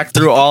listened back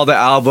through all the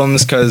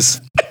albums because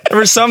there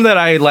were some that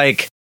I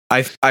like.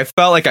 I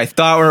felt like I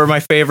thought were my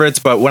favorites,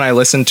 but when I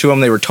listened to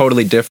them, they were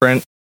totally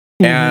different.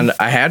 And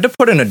I had to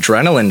put an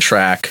Adrenaline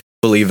track,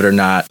 believe it or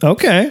not.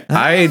 Okay.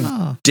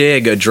 I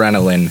dig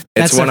Adrenaline.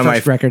 That's It's one of my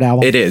record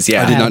album. It is,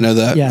 yeah. I did not know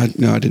that. Yeah. I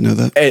didn't know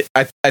that.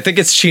 I think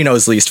it's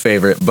Chino's least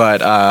favorite,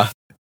 but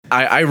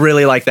I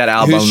really like that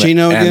album. Who's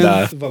Chino again?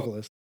 The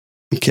vocalist.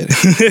 I'm kidding.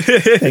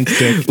 Thanks,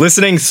 Dick.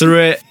 Listening through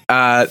it,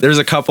 there's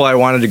a couple I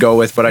wanted to go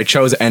with, but I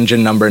chose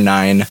Engine Number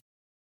 9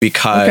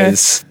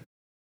 because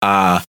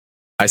I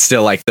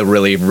still like the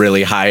really,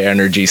 really high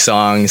energy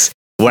songs.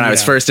 When I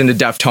was first into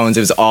Deftones,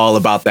 it was all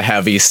about the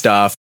heavy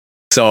stuff.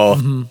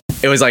 So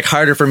it was like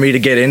harder for me to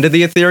get into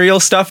the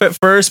ethereal stuff at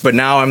first, but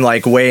now I'm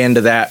like way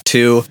into that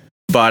too.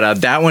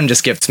 But that one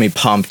just gets me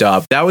pumped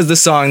up. That was the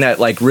song that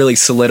like really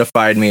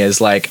solidified me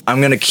as like, I'm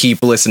going to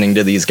keep listening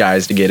to these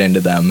guys to get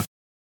into them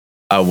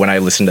when I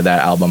listened to that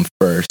album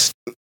first.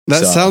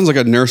 That sounds like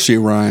a nursery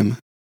rhyme.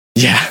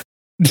 Yeah.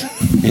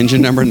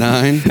 Engine Number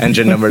 9.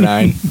 Engine Number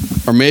 9.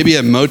 Or maybe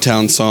a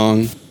Motown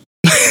song.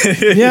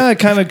 Yeah, it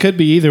kind of could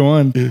be either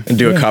one. And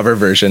do a cover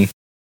version.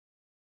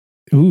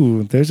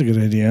 Ooh, there's a good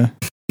idea.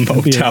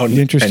 Motown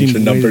Interesting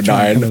Engine way Number to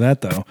try and 9. come to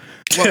that though.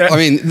 Well, I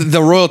mean,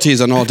 the royalties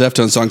on all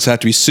Deftones songs have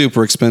to be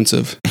super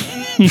expensive.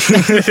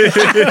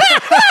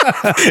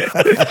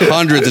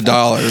 Hundreds of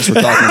dollars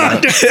we're talking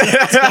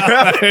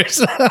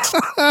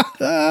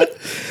about.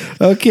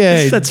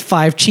 Okay. That's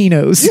 5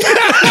 Chinos.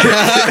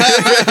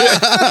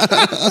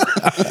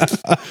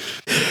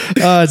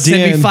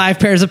 Send me Dan, 5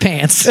 pairs of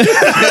pants. if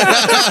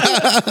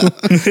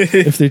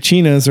they're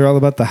chinos, they're all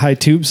about the high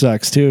tube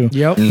socks too.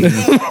 Yep.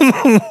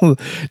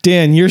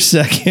 Dan, you're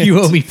second. You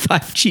owe me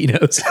 5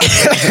 Chinos.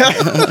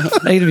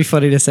 That would be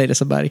funny to say to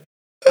somebody.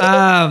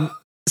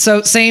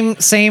 So same.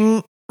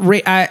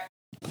 I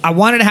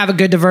wanted to have a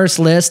good diverse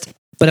list,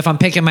 but if I'm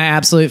picking my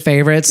absolute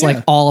favorites,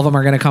 like all of them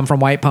are going to come from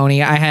White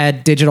Pony. I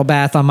had Digital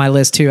Bath on my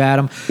list too,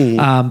 Adam.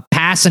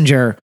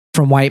 Passenger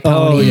from White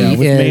Pony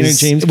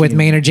with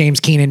Maynard James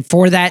Keenan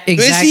for that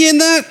exact. Is he in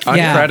that?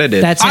 Yeah,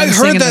 Uncredited. that's him I heard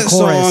singing that the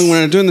chorus. song when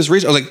I was doing this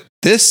research. I was like,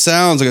 this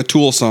sounds like a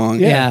Tool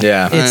song.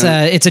 Yeah.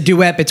 It's a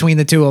duet between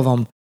the two of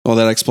them. Well,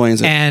 that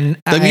explains it. And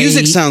the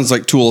music sounds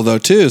like Tool though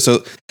too.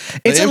 So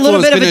it's a little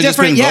bit of a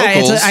different.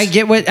 Vocals. I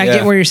get what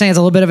you're saying. It's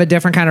a little bit of a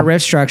different kind of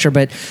riff structure.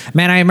 But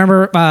man, I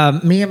remember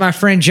me and my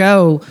friend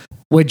Joe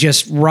would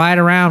just ride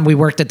around. We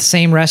worked at the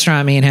same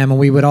restaurant, me and him, and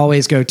we would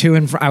always go to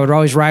and I would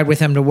always ride with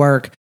him to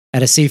work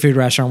at a seafood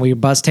restaurant. We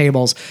would buzz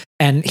tables,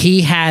 and he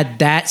had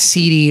that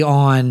CD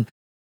on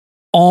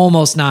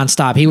almost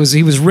nonstop. He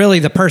was really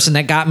the person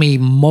that got me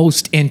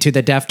most into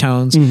the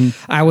Deftones.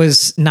 I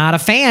was not a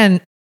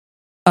fan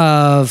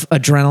of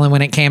Adrenaline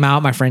when it came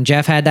out. My friend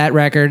Jeff had that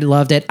record,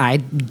 loved it. I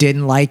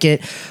didn't like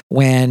it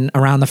when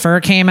Around the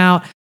Fur came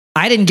out.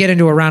 I didn't get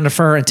into Around the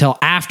Fur until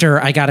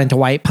after I got into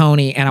White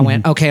Pony, and I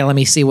went, okay, let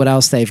me see what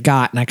else they've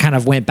got. And I kind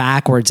of went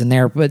backwards in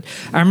there. But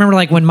I remember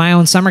like when My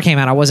Own Summer came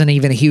out, I wasn't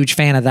even a huge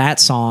fan of that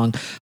song.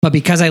 But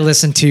because I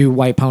listened to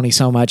White Pony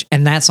so much,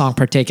 and that song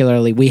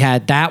particularly, we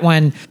had that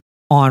one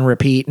on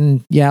repeat,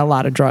 and a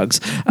lot of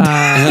drugs.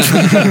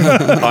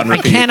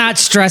 I cannot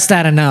stress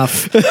that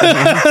enough.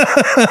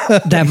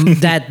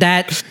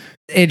 that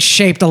it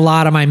shaped a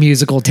lot of my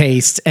musical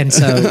taste, and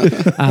so.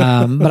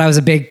 But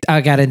I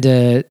got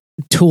into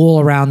Tool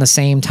around the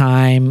same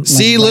time.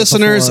 See, right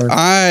listeners, before.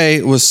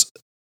 I was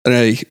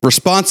a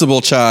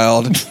responsible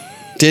child,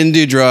 didn't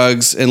do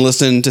drugs, and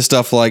listened to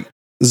stuff like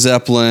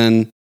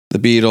Zeppelin, the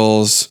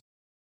Beatles,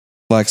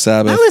 Black I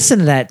Sabbath,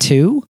 listened to that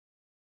too.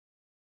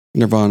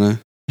 Nirvana.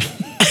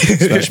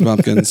 Smashing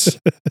Pumpkins.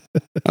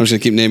 I'm just gonna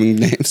keep naming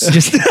names.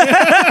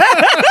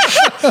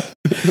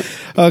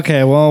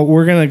 Okay, well,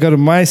 we're gonna go to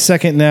my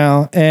second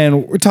now,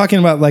 and we're talking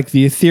about like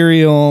the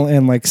ethereal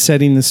and like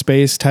setting the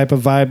space type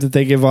of vibe that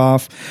they give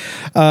off.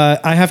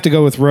 I have to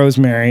go with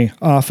Rosemary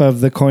off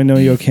of the Koi no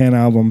Yokan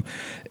album.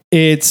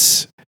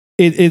 It's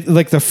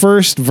like the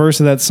first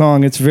verse of that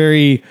song. It's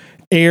very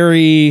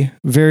airy,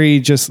 very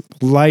just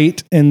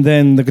light, and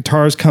then the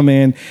guitars come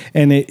in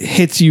and it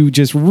hits you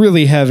just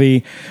really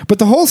heavy. But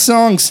the whole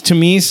song to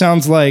me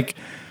sounds like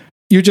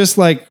you're just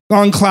like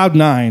on cloud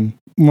 9.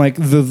 Like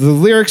the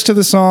lyrics to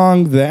the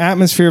song, the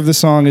atmosphere of the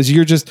song is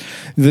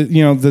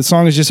the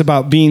song is just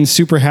about being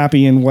super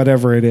happy in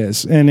whatever it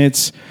is. And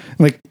it's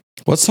like,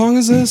 What song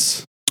is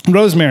this?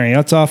 Rosemary.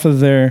 That's off of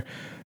their.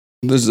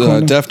 There's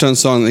a Deftones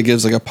song that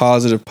gives like a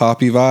positive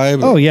poppy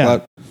vibe. Oh,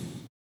 yeah.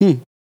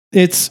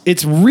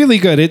 It's really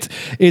good.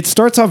 It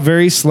starts off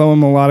very slow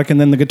and melodic,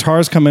 and then the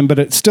guitars come in, but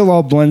it still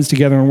all blends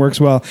together and works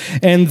well.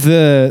 And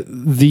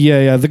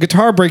the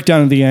guitar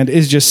breakdown at the end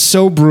is just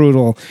so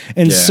brutal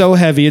and so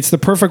heavy. It's the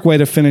perfect way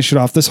to finish it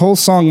off. This whole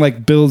song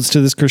like builds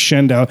to this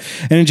crescendo,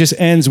 and it just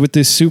ends with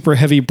this super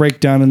heavy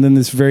breakdown and then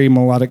this very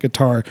melodic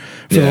guitar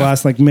for the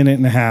last like minute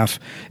and a half.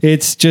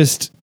 It's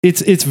just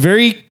it's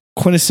very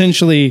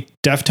quintessentially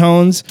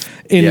Deftones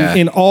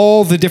in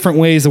all the different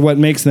ways of what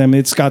makes them.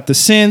 It's got the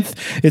synth,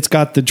 it's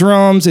got the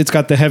drums, it's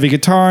got the heavy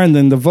guitar, and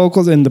then the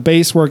vocals and the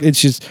bass work.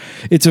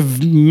 It's a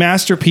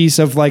masterpiece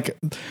of like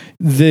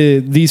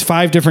these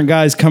 5 different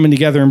guys coming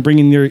together and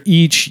bringing their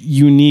each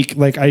unique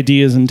like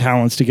ideas and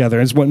talents together.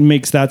 Is what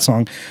makes that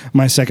song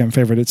my second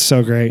favorite. It's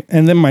so great.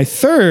 And then my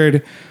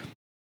third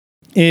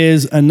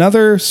is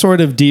another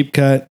sort of deep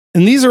cut.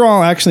 And these are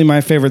all actually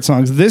my favorite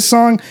songs. This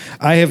song,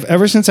 I have,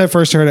 ever since I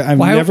first heard it,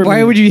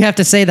 Why would you have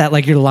to say that?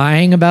 Like you're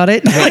lying about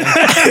it?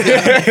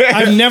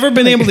 I've never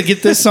been able to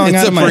get this song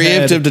out of my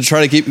head. It's a preemptive to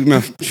try to keep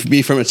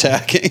me from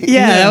attacking.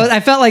 Yeah.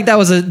 I felt like that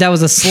was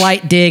a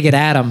slight dig at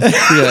Adam.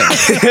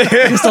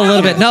 Just a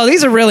little bit. No,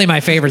 these are really my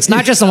favorites,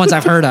 not just the ones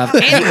I've heard of.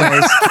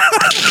 Anyways.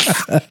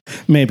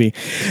 Maybe.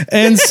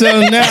 And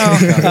so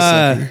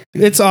now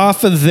it's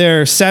off of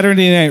their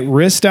Saturday Night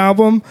Wrist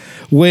album,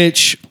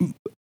 which,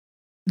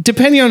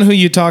 depending on who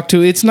you talk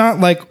to, it's not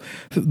like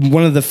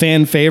one of the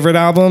fan favorite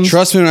albums.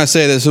 Trust me when I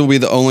say this will be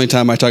the only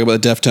time I talk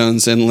about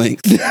Deftones in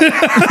length.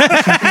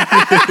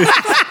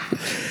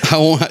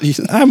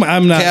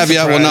 I'm not. Caveat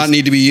surprised. Will not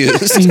need to be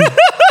used.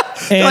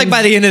 And like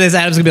by the end of this,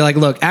 Adam's gonna be like,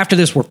 "Look, after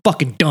this, we're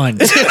fucking done."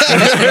 2 new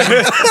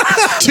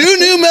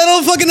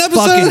metal fucking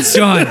episodes.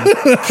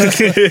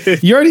 Fucking done.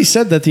 You already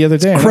said that the other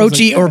day.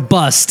 Croce or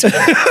bust.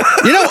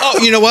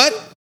 You know what?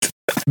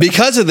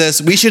 Because of this,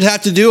 we should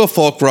have to do a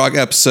folk rock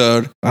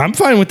episode. I'm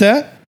fine with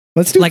that.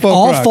 Let's do like folk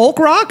all rock. Folk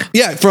rock.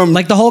 Yeah, from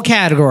like the whole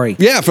category.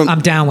 Yeah, I'm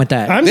down with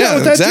that. I'm down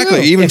with that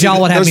exactly. Too. Even if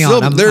y'all would have me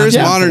on, there is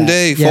modern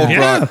day folk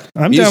rock.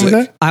 I'm down with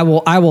that. I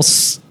will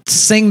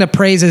sing the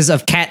praises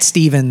of Cat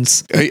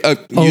Stevens.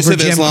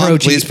 Yusuf Islam.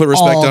 Croce please put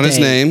respect on his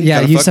name.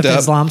 Yeah, Yusuf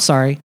Islam.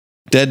 Sorry.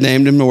 Dead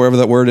named him or wherever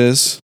that word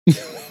is.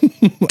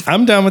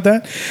 I'm down with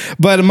that.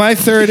 But my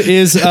third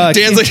is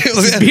Dan's like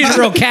being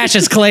real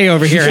Cassius Clay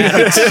over here.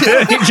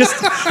 Just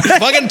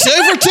fucking 2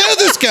 for 2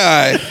 this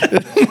guy.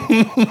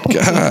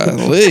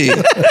 Golly.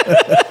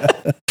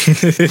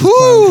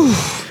 Whew.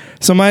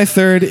 So my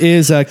third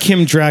is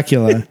Kim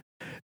Dracula.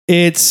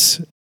 It's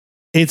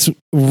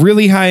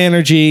really high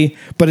energy,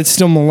 but it's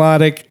still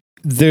melodic.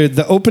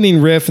 The opening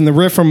riff and the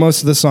riff for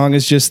most of the song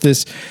is just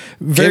this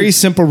very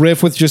simple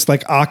riff with just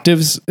like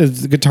octaves,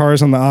 the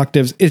guitars on the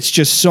octaves. It's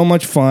just so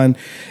much fun.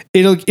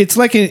 It's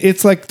like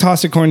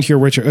toss a coin to your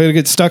witcher. It'll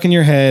get stuck in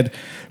your head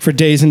for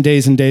days and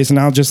days and days, and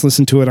I'll just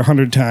listen to it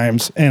 100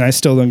 times, and I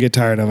still don't get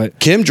tired of it.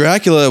 Kim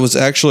Dracula was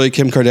actually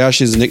Kim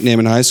Kardashian's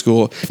nickname in high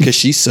school because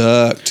she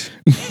sucked.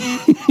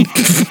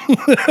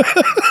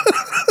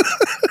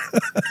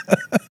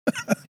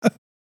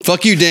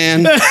 Fuck you,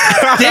 Dan. Give me the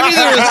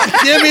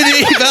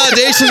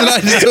validation that I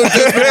just don't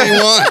desperately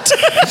want.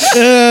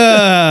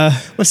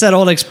 What's that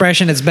old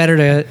expression? It's better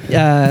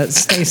to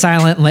stay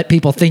silent and let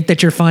people think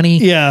that you're funny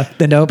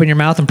than to open your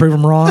mouth and prove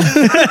them wrong.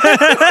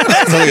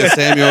 It's like a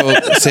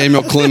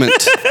Samuel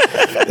Clement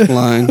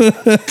line.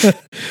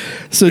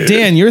 So,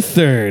 Dan, your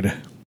third.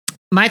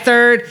 My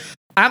third,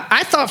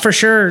 I thought for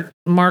sure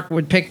Mark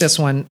would pick this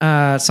one.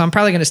 So I'm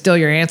probably going to steal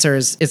your answer.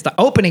 Is the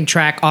opening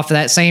track off of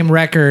that same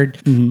record.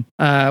 Mm-hmm.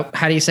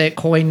 How do you say it?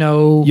 Koi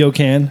no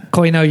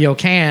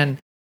Yokan.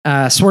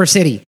 Swerve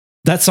City.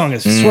 That song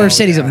is Swerve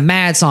City's a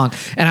mad song.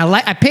 And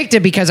I picked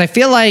it because I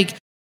feel like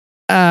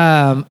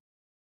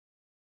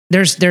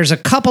there's a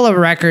couple of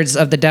records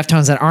of the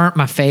Deftones that aren't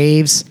my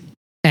faves.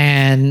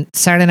 And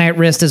Saturday Night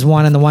Wrist is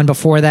one, and the one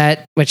before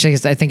that, which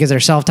I think is their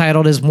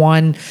self-titled, is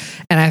one.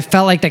 And I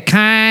felt like they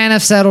kind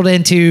of settled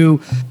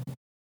into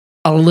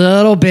a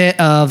little bit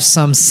of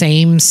some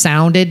same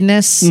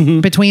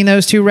soundedness between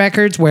those 2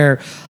 records, where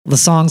the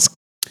songs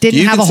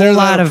didn't have a whole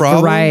lot of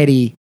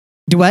variety.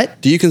 Do what?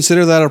 Do you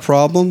consider that a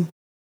problem?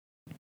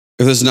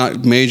 If it's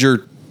not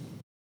major?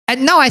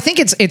 No, I think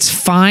it's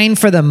fine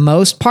for the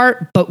most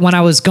part. But when I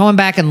was going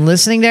back and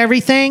listening to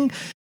everything,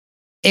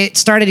 it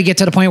started to get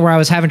to the point where I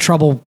was having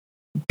trouble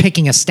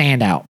picking a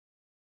standout.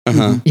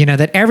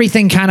 That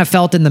everything kind of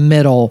felt in the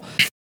middle,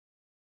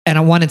 and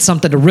I wanted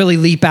something to really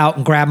leap out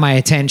and grab my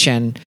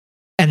attention.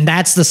 And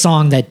that's the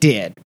song that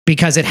did,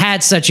 because it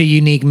had such a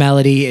unique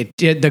melody.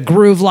 The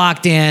groove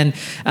locked in.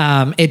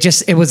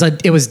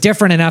 It was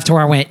different enough to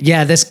where I went,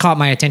 yeah, this caught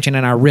my attention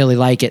and I really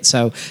like it.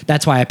 So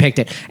that's why I picked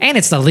it. And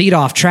it's the lead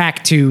off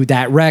track to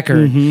that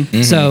record.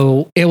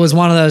 So it was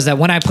one of those that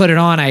when I put it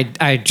on,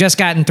 I just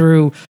gotten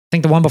through, I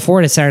think the one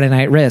before it is Saturday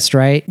Night Wrist,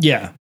 right?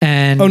 Yeah.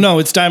 And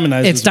it's Diamond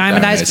Eyes. It's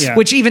Diamond Eyes,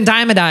 which even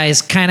Diamond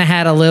Eyes kind of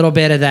had a little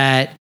bit of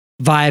that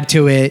vibe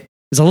to it.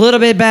 It's a little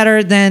bit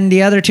better than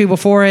the other 2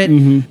 before it,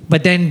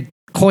 but then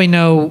Koi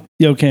no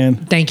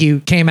Yokan, thank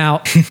you, came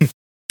out,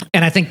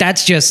 And I think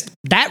that's just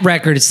that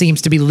record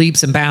seems to be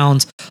leaps and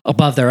bounds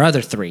above their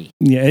other three.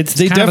 Yeah,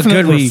 they Kind of a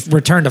definitely good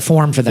return to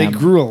form for they them.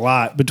 grew a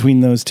lot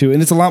between those two,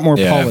 and it's a lot more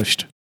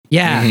polished.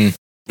 Yeah. Mhm.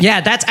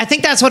 Yeah, I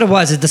think that's what it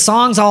was. Is the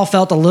songs all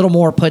felt a little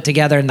more put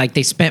together, and like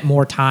they spent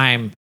more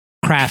time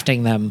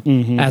crafting them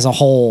as a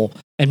whole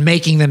and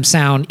making them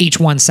each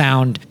one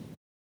sound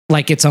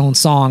like its own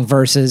song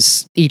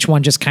versus each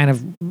one just kind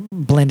of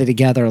blended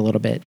together a little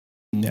bit.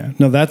 Yeah,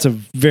 no, that's a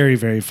very,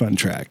 very fun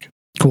track.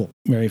 Cool.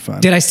 Very fun.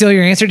 Did I steal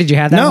your answer? Did you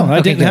have that? No, one? I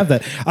Okay, didn't good. have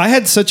that. I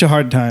had such a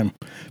hard time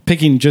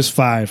picking just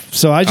 5.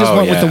 So I just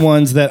went with the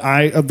ones that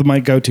my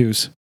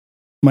go-tos.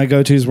 My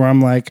go-tos where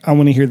I'm like, I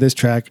want to hear this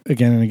track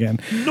again and again.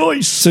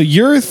 Nice. So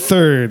your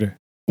third,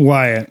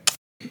 Wyatt.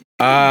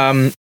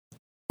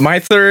 My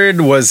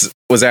third was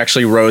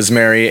actually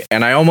Rosemary,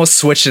 and I almost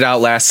switched it out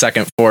last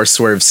second for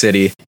Swerve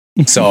City.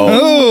 So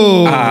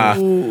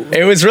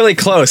it was really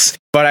close,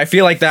 but I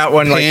feel like that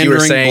one, like you were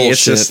saying,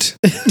 bullshit.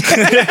 it's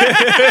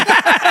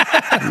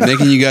just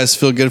making you guys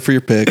feel good for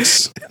your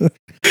picks.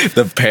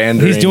 the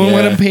pandering. He's doing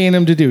what I'm paying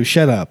him to do.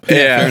 Shut up.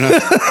 Fair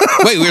enough.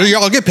 Wait,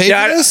 y'all get paid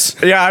for this?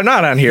 Yeah, I'm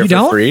not on here for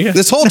don't? free.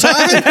 This whole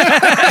time?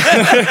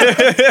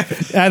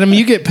 Adam,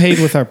 you get paid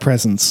with our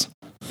presence.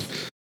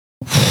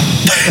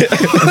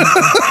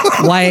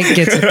 Wyatt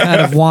gets a cut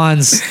of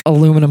Juan's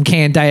aluminum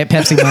can Diet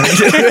Pepsi money.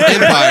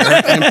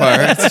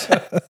 Empire.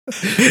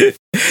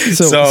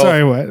 So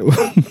sorry, what?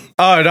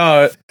 Oh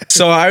no!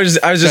 So I was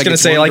just gonna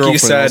say, like you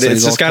said,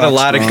 it's just got a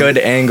lot of good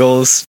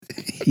angles.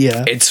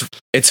 Yeah,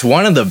 it's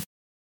one of the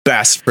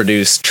best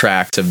produced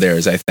tracks of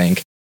theirs. I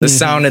think the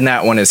sound in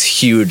that one is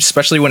huge,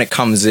 especially when it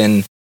comes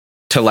in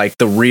to like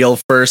the real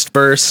first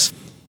verse.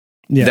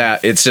 Yeah.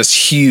 That it's just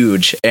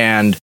huge,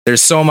 and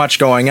there's so much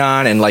going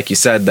on, and like you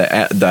said,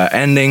 the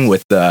ending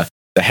with the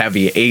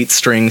heavy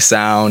 8-string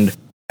sound,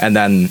 and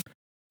then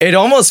it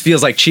almost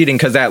feels like cheating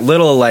because that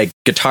little like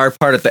guitar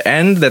part at the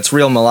end that's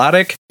real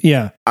melodic.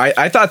 Yeah,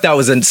 I thought that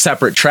was a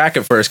separate track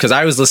at first because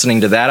I was listening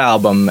to that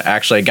album.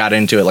 Actually, I got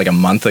into it like a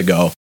month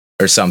ago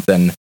or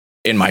something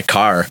in my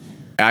car.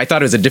 And I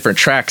thought it was a different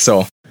track,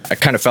 so I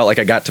kind of felt like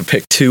I got to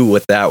pick 2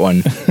 with that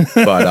one,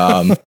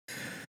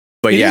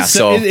 But yeah,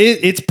 so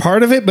it's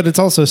part of it, but it's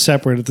also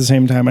separate at the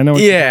same time. I know.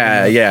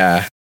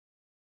 Yeah.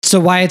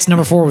 So Wyatt's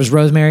number 4 was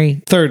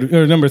Rosemary. Third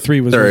or number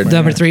 3 was Third. Rosemary.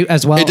 Number 3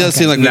 as well. It does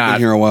seem like we've been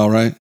here a while,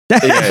 right?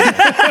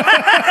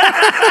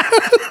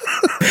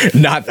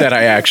 Not that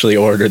I actually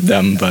ordered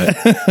them, but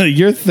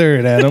You're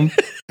third, Adam.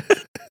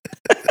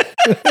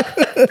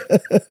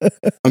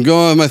 I'm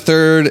going with my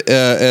third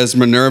as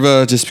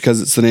Minerva, just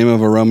because it's the name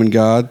of a Roman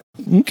god.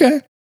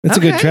 Okay, that's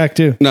a good track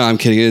too. No, I'm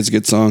kidding. It is a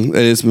good song.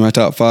 It is my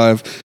top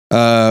 5.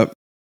 I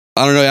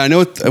don't know. I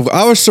know.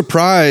 I was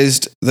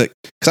surprised that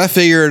because I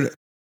figured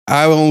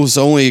I was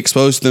only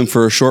exposed to them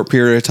for a short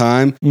period of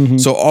time,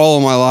 so all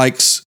of my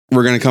likes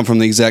were going to come from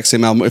the exact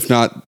same album, if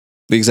not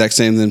the exact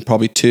same, then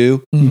probably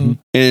 2.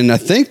 And I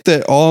think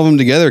that all of them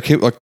together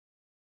came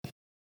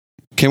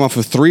off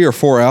of 3 or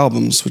 4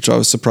 albums, which I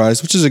was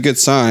surprised, which is a good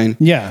sign.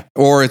 Yeah,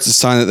 or it's a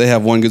sign that they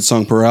have one good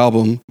song per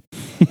album,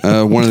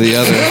 one or the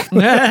other.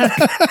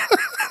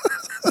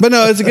 But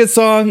no, it's a good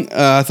song.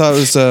 I thought it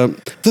was so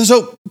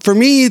for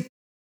me.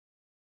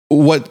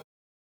 The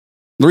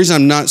reason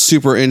I'm not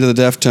super into the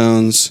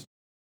Deftones,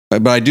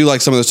 but I do like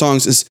some of their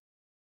songs, is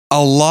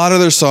a lot of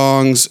their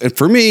songs. And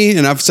for me,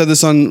 and I've said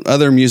this on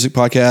other music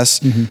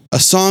podcasts, a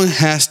song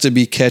has to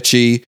be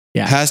catchy.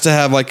 Yeah. Has to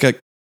have like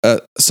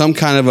some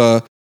kind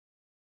of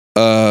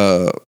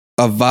a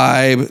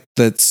vibe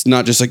that's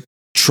not just like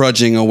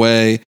trudging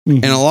away.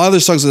 And a lot of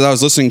the songs that I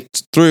was listening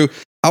through,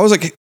 I was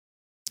like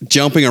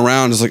jumping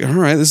around. It's like, all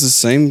right, this is the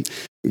same,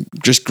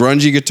 just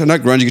grungy guitar, not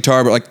grungy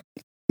guitar, but like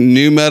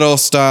new metal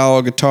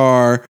style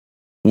guitar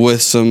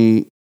with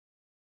some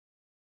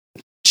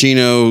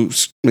Chino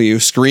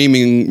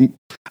screaming.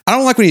 I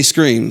don't like when he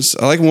screams.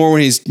 I like more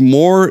when he's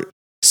more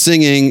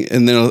singing,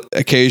 and then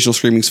occasional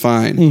screaming's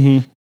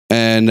fine.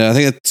 And I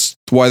think that's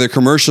why their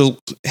commercial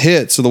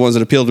hits are the ones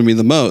that appeal to me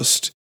the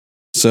most.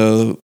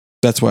 So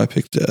that's why I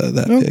picked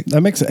that pick.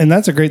 That makes sense. And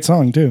that's a great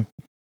song too.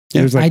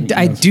 Yeah.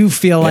 I do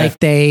feel like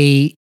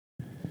they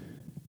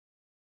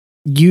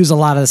use a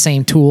lot of the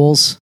same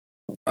tools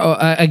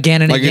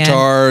again and like again.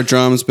 Guitar,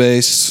 drums,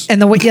 bass.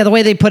 And the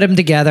way they put them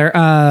together,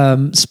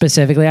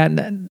 specifically,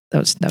 that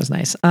was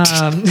nice.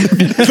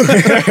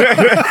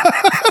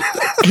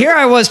 Here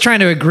I was trying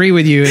to agree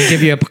with you and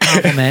give you a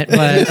compliment,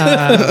 but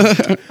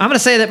I'm going to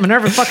say that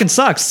Minerva fucking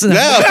sucks. No.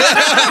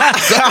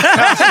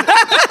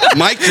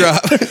 Mic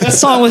drop. The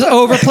song was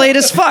overplayed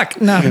as fuck.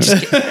 No, I'm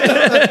just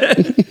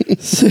kidding.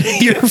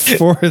 You're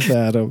fourth,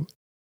 Adam.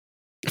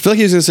 I feel like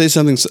he was going to say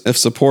something of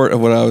support of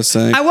what I was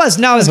saying. I was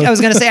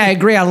going to say I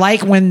agree. I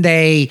like when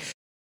they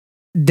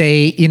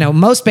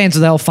most bands,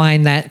 they'll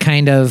find that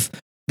kind of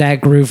that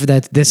groove,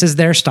 that this is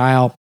their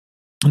style,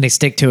 and they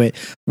stick to it.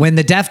 When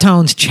the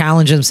Deftones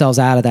challenge themselves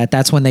out of that,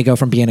 that's when they go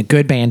from being a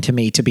good band to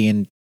me to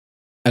being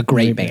a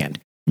great band.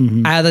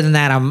 Other than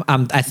that,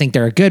 I think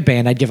they're a good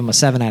band. I'd give them a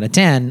 7 out of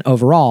 10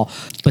 overall.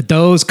 But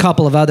those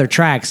couple of other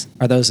tracks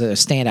are those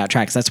standout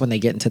tracks. That's when they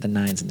get into the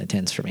 9s and the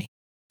 10s for me.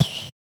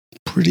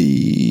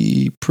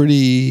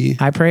 pretty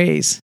high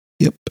praise.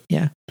 Yep.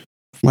 Yeah.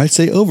 Might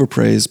say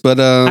overpraise, but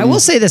I will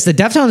say this: the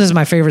Deftones is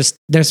my favorite.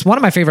 There's one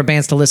of my favorite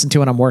bands to listen to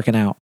when I'm working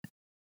out.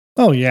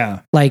 Oh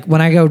yeah. Like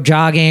when I go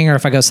jogging or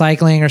if I go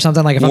cycling or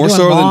something. Like if more I'm doing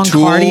so long than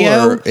Tool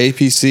cardio, or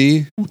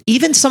APC.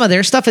 even some of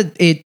their stuff,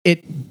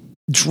 it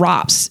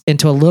drops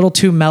into a little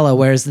too mellow.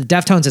 Whereas the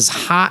Deftones is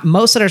hot.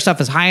 Most of their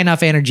stuff is high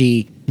enough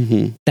energy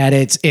that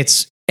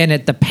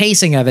the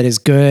pacing of it is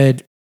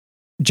good.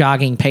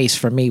 Jogging pace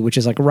for me, which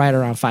is like right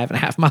around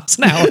 5.5 miles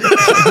an hour.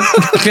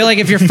 I feel like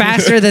if you're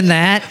faster than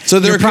that, so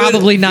you're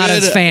probably not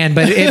as fan,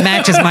 but it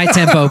matches my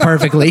tempo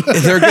perfectly.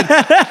 They're good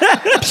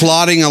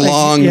plodding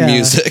along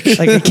music.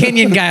 Like a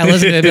Kenyan guy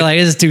listening to it be like,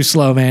 this is too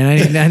slow,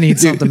 man. I need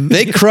something.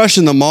 They crush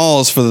in the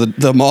malls for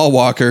the mall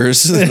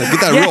walkers. Like,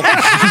 get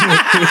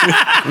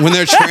that real when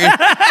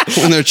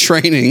they're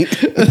training.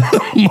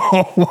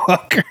 Mall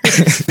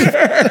walkers.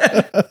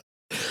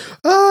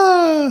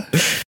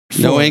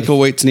 No ankle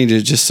weights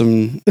needed, just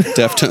some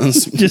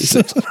Deftones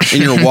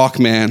in your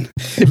Walkman.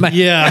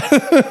 Yeah.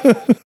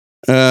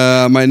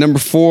 My number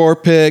 4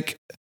 pick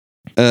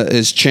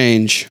is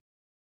Change.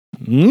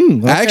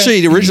 Okay. I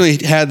actually originally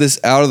had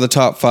this out of the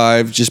top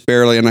 5, just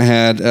barely, and I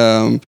had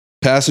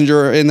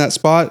Passenger in that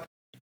spot.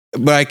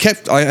 But I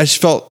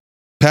just felt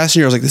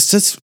Passenger. I was like,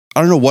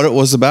 I don't know what it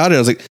was about it. I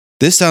was like,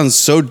 this sounds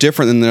so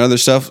different than the other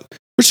stuff,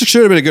 which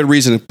should have been a good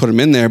reason to put him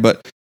in there.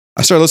 But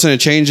I started listening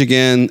to Change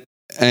again,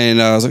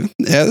 and I was like,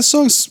 yeah, this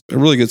song's a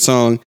really good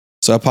song.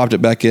 So I popped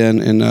it back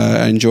in, and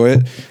I enjoy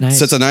it. Nice.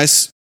 So it's a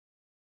nice,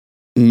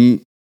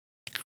 like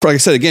I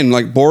said, again,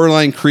 like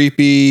borderline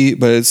creepy,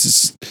 but it's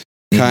just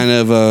kind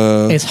of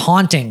it's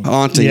haunting.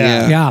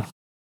 Yeah.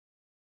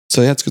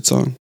 So yeah, it's a good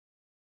song.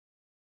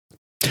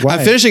 Why?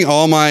 I'm finishing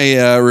all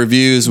my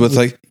reviews with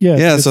like,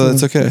 so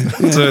that's okay.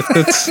 So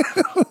it's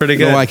pretty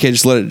good. No, I can't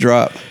just let it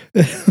drop.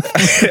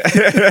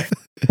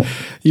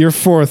 Your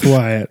 4th,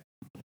 Wyatt.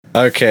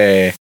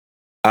 Okay.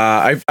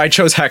 I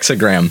chose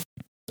Hexagram.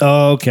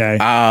 Oh, okay.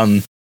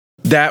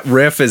 That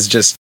riff is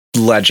just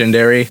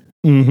legendary.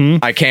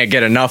 I can't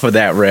get enough of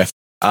that riff.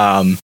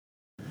 And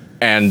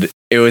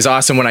it was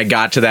awesome when I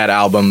got to that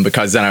album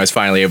because then I was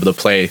finally able to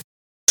play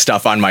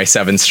stuff on my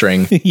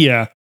 7-string.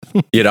 Yeah.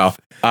 You know.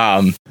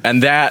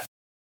 And that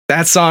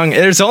song,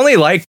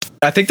 I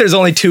think there's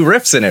only 2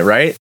 riffs in it,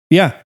 right?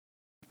 Yeah.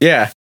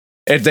 Yeah.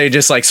 If they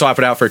just like swap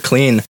it out for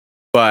clean.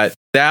 But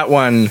that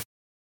one,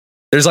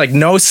 there's like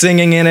no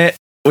singing in it,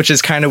 which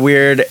is kind of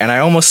weird. And I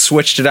almost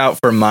switched it out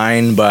for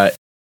mine, but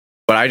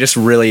I just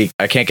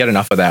I can't get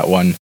enough of that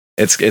one.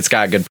 It's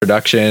got good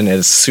production.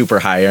 It's super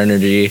high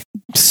energy,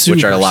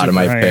 which are a lot of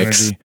my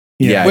picks. Energy.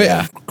 Yeah.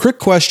 Wait, quick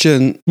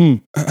question.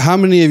 How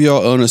many of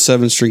y'all own a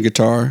 7-string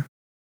guitar?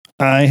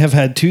 I have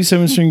had 2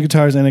 7-string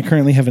guitars, and I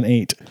currently have an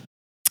 8.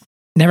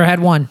 Never had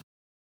one.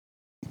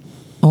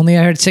 Only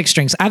I heard 6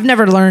 strings. I've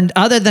never learned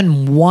other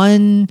than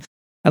one.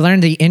 I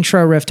learned the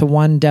intro riff to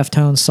one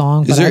Deftones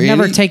song, but I've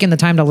never taken the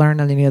time to learn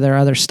any of their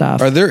other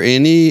stuff. Are there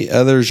any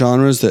other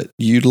genres that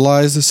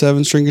utilize the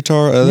 7-string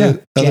guitar?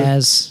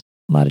 Jazz.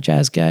 A lot of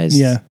jazz guys.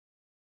 Yeah.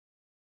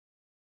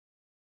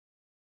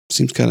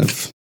 Seems kind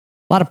of...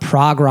 A lot of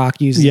prog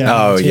rock uses it.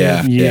 Oh, too.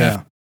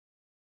 Yeah.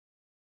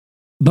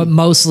 But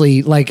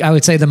mostly, like, I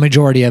would say the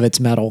majority of it's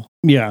metal.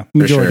 Yeah.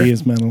 Majority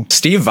is metal.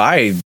 Steve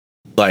Vai,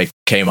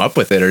 came up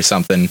with it or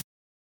something.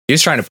 He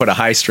was trying to put a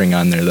high string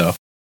on there, though.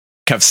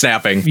 Kept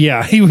snapping.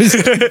 Yeah, he was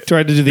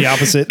trying to do the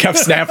opposite. Kept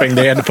snapping.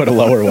 They had to put a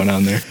lower one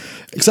on there.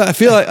 So I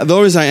feel like the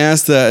only reason I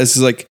asked that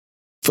is like,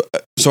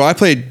 so I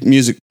played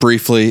music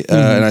briefly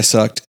and I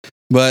sucked.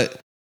 But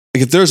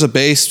like, if there's a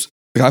bass,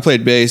 I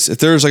played bass. If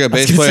there's like a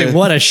bass player, say,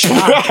 what a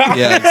shot!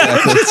 Yeah,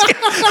 exactly.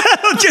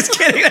 I'm just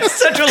kidding. That's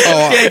such a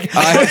little gig.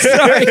 I'm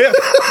sorry.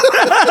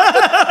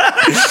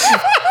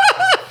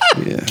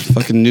 Yeah,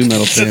 fucking new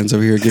metal fans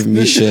over here giving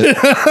me shit.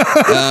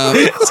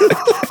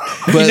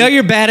 But, you know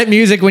you're bad at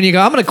music when you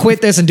go, I'm going to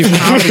quit this and do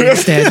comedy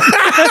instead.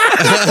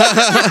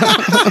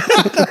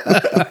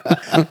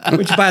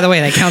 Which, by the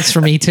way, that counts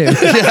for me too.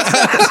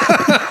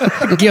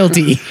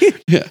 Guilty.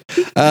 Yeah.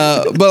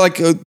 But like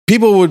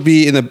people would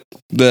be in the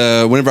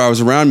whenever I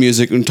was around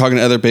music and talking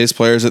to other bass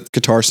players at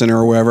Guitar Center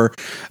or wherever,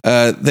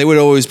 they would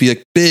always be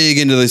like big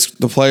into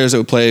the players that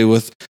would play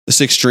with the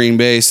 6-string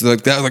bass.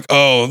 Like that, like,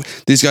 oh,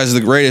 these guys are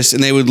the greatest,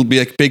 and they would be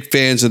like big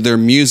fans of their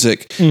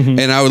music.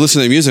 And I would listen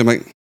to their music. I'm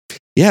like,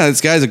 yeah,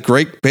 this guy's a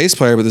great bass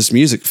player, but this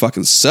music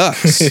fucking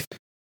sucks.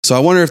 So I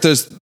wonder if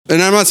there's,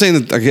 and I'm not saying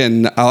that,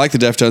 again, I like the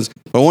Deftones,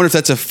 but I wonder if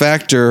that's a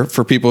factor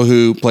for people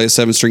who play a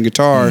 7-string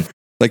guitar.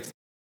 Like,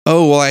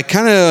 oh, well, I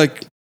kind of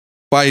like,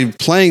 by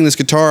playing this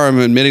guitar, I'm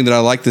admitting that I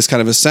like this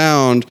kind of a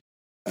sound.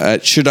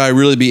 Should I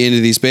really be into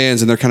these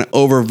bands? And they're kind of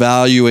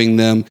overvaluing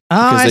them. Oh,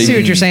 I see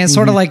what you're saying.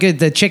 Sort of like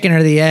the chicken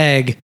or the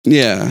egg.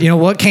 Yeah. You know,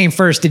 what came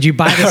first? Did you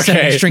buy the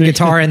 7-string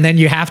guitar and then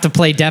you have to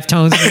play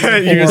Deftones?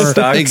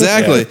 Or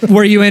exactly.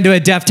 Were you into a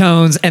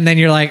Deftones and then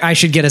you're like, I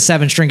should get a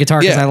 7-string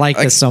guitar because I like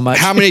this so much?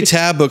 How many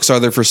tab books are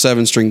there for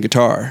 7-string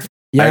guitar?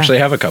 I actually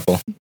have a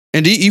couple.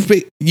 And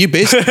you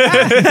basically,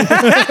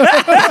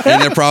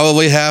 and they're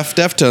probably half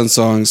Deftones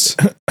songs.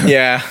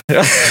 Yeah.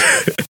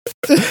 I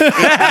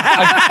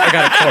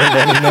got a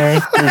chord in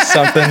there or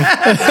something.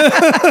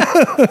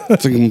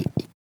 So we can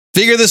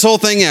figure this whole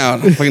thing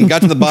out. If we can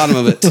got to the bottom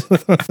of it.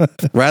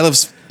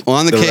 Radliff's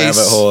on the case.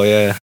 Rabbit hole,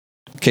 yeah.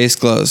 Case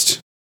closed.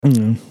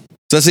 So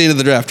that's the end of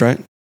the draft, right?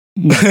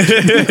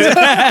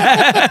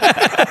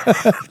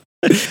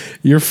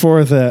 Your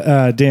fourth,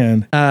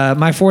 Dan.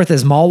 My fourth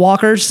is Mall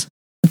Walkers,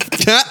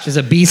 which is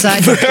a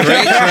B-side. Great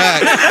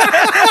track.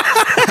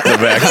 The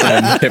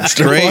Vaccine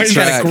hipster. Great It's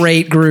got track. a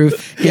great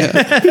groove.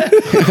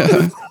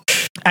 Yeah.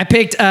 I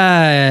picked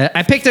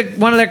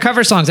one of their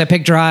cover songs. I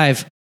picked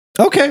Drive.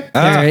 Okay.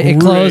 It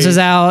closes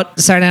out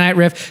Saturday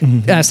Night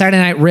Saturday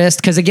Night Wrist,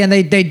 because again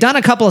they'd done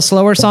a couple of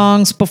slower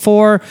songs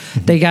before.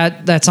 They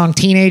got that song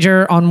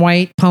Teenager on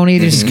White Pony,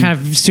 just kind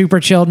of super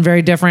chilled and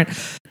very different.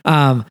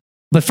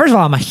 But first of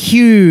all, I'm a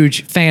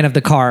huge fan of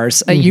the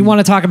Cars. You want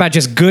to talk about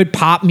just good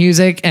pop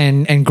music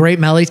and great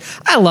melodies.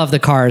 I love the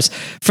Cars.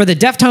 For the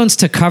Deftones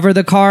to cover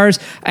the Cars,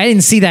 I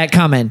didn't see that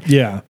coming.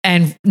 Yeah.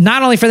 And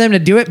not only for them to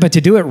do it, but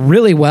to do it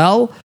really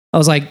well. I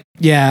was like,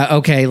 yeah,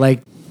 okay,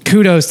 like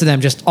kudos to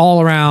them just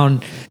all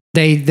around.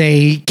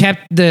 They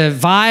kept the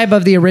vibe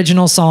of the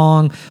original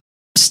song,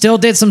 still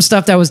did some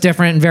stuff that was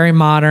different and very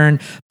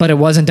modern, but it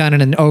wasn't done in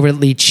an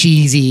overly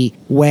cheesy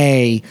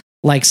way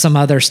like some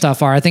other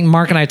stuff are. I think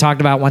Mark and I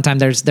talked about one time,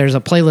 there's a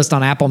playlist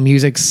on Apple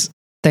Music's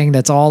thing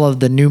that's all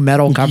of the new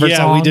metal cover songs.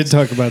 Yeah, we did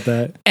talk about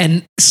that.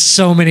 And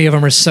so many of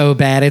them are so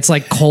bad. It's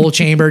like Coal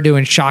Chamber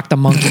doing Shock the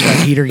Monkey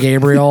by Peter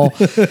Gabriel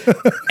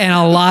and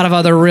a lot of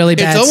other really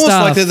bad It's almost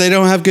stuff. like that they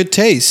don't have good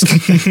taste.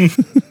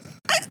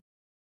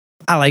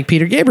 I like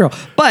Peter Gabriel,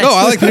 but No,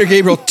 I like Peter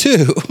Gabriel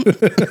too.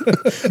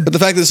 But the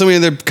fact that so many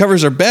of their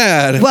covers are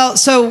bad, well,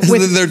 so is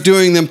that they're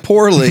doing them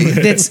poorly.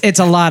 it's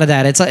a lot of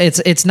that.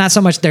 It's not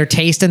so much their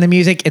taste in the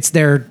music. It's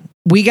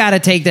we got to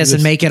take this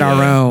and make it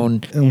our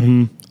own.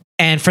 Mm-hmm.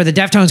 And for the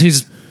Deftones,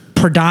 who's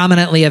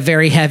predominantly a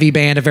very heavy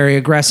band, a very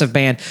aggressive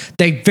band,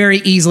 they very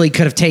easily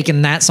could have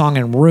taken that song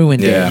and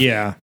ruined it.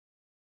 Yeah.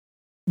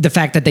 The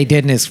fact that they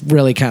didn't is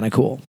really kind of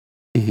cool.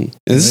 Is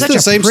this Such the a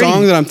same pretty-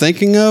 song that I'm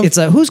thinking of? It's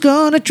who's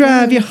gonna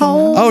drive you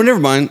home? Oh, never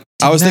mind.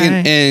 I was thinking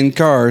Tonight. in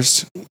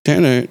Cars.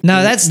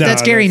 No,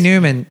 that's Gary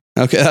Newman.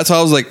 Okay, that's why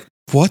I was like,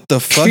 what the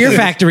fuck? Fear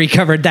Factory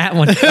covered that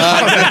one. That's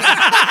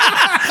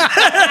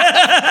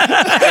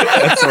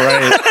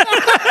right.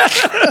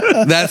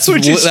 That's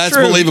Which is that's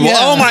true, believable. yeah.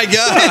 Oh my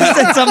god!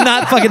 Since I'm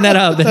not fucking that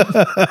up.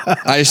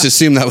 I just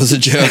assumed that was a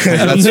joke.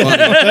 Man. That's funny.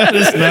 That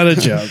is not a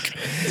joke.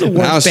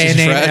 Now it's Band just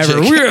name tragic.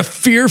 ever. We're a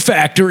Fear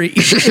Factory.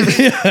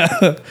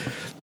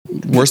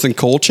 Worse than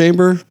Coal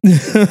Chamber.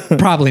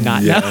 Probably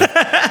not.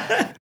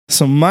 No.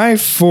 So my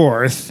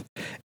fourth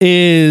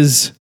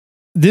is,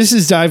 this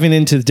is diving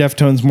into the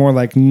Deftones more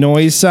like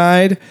noise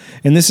side,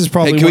 and this is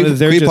probably Hey, can one we, of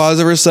their can we just- pause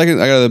it for a second?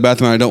 I got to the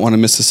bathroom. And I don't want to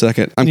miss a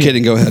second. I'm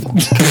kidding. Go ahead.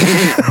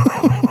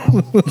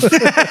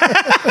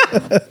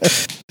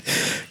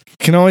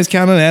 Can always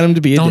count on Adam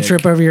to be a Don't dick.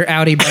 trip over your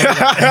Audi bike.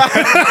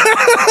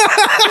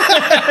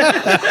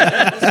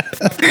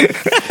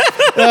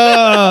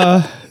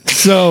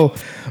 So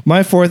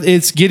my fourth,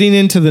 it's getting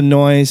into the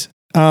noise.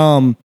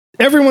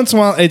 Every once in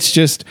a while, it's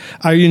just,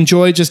 I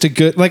enjoy just a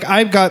good, like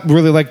I've got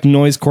really like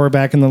noisecore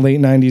back in the late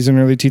 90s and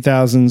early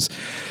 2000s.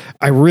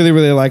 I really,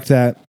 really like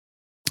that.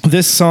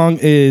 This song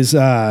is,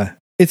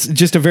 it's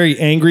just a very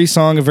angry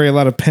song, a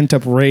lot of pent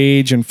up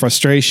rage and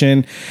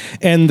frustration.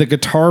 And the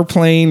guitar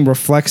playing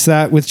reflects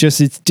that with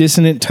just its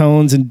dissonant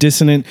tones and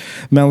dissonant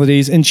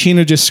melodies. And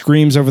Chino just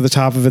screams over the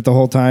top of it the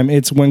whole time.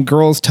 It's When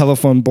Girls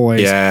Telephone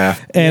Boys. Yeah.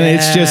 And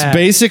it's just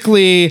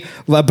basically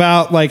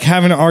about like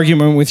having an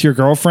argument with your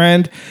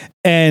girlfriend.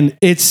 And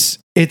it's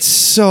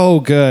so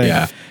good.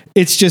 Yeah.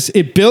 It's just,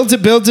 it builds,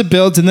 and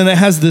then it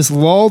has this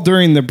lull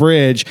during the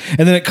bridge,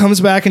 and then it comes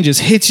back and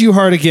just hits you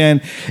hard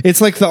again. It's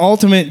like the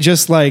ultimate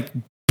just like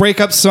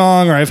breakup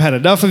song, or I've had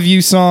enough of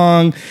you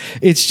song.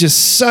 It's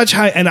just such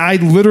high, and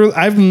I've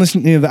been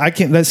listening to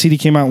that CD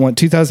came out in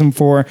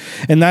 2004,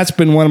 and that's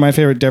been one of my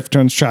favorite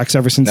Deftones tracks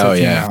ever since it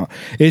came out.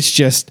 It's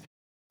just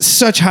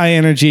such high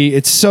energy.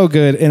 It's so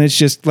good, and it's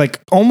just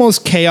like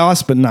almost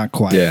chaos, but not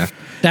quite. Yeah.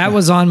 That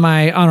was on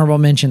my honorable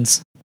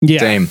mentions. Yeah.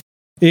 Same.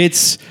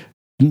 It's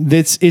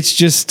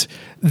just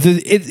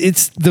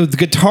the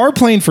guitar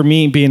playing, for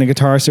me being a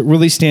guitarist, it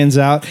really stands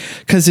out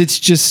because it's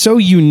just so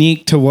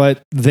unique to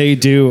what they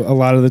do a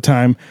lot of the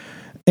time.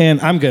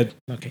 And I'm good.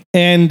 Okay.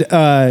 And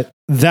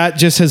that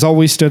just has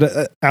always stood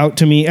out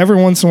to me. Every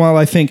once in a while,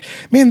 I think,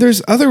 man,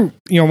 there's other,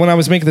 when I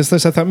was making this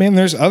list, I thought, man,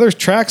 there's other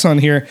tracks on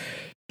here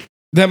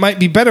that might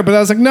be better. But I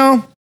was like,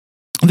 no,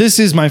 this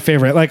is my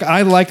favorite. Like,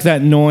 I like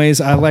that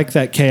noise. I like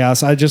that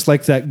chaos. I just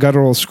like that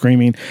guttural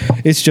screaming.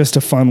 It's just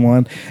a fun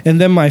one.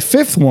 And then my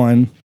fifth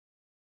one,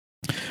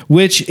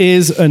 which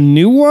is a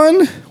new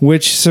one,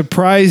 which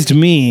surprised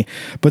me,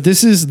 but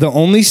this is the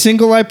only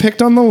single I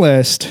picked on the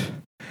list,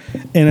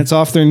 and it's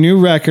off their new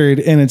record,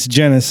 and it's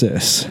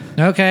Genesis.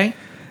 Okay.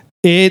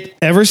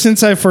 Ever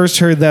since I first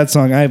heard that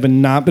song, I have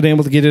not been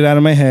able to get it out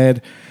of my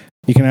head.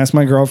 You can ask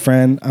my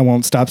girlfriend. I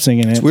won't stop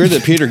singing it. It's weird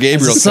that Peter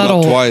Gabriel come Subtle.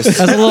 up twice. That's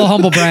a little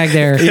humble brag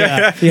there.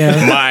 Yeah.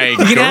 Yeah. My You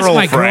can ask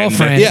my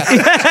girlfriend. Yeah,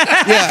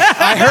 yeah.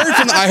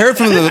 I heard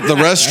from the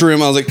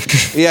restroom. I was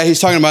like, yeah, he's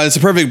talking about it's a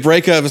perfect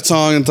breakup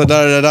song and da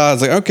da da da. I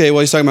was like, okay,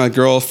 well, he's talking about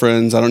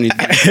girlfriends. I don't need to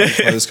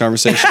play this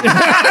conversation.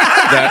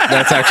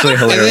 That's actually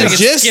And then hilarious.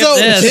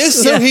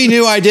 just so he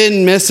knew I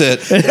didn't miss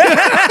it,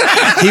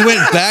 he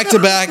went back to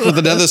back with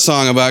another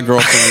song about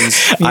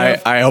girlfriends.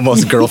 I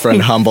almost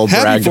girlfriend humble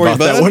Happy bragged for you,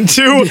 about that bud. one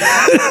too.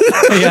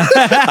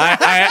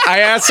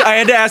 I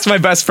had to ask my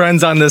best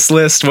friends on this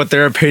list what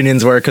their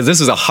opinions were because this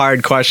was a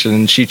hard question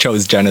and she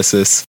chose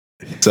Genesis.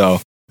 So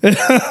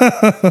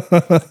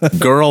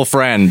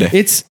girlfriend.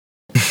 It's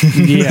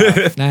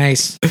yeah.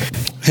 Nice.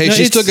 Hey, No,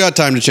 she's it's- still got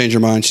time to change her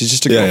mind. She's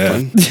just a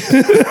Yeah, girlfriend.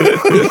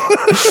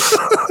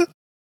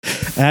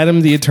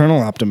 Adam, the eternal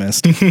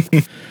optimist.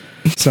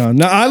 So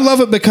no, I love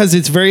it because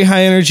it's very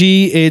high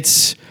energy.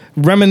 It's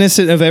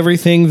reminiscent of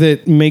everything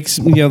that makes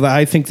that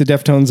I think the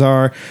Deftones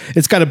are.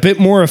 It's got a bit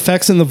more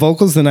effects in the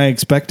vocals than I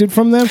expected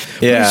from them.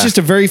 But Yeah. it's just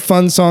a very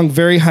fun song,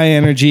 very high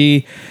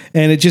energy,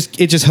 and it just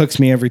hooks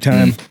me every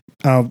time.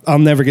 I'll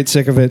never get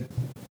sick of it.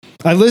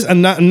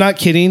 I'm not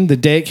kidding. The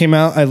day it came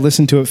out, I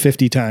listened to it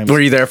 50 times. Were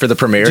you there for the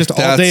premiere? Just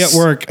all day at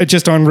work,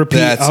 just on repeat.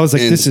 that's I was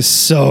like, this is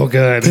so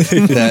good.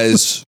 That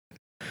is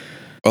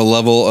a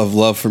level of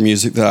love for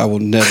music that I will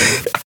never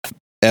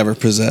ever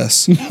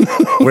possess.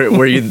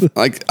 were you?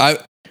 Like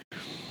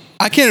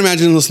I can't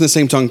imagine listening to the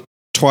same song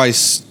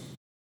twice.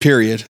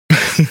 Period.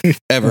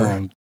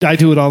 Ever. I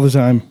do it all the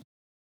time.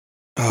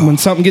 Oh. When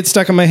something gets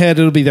stuck in my head,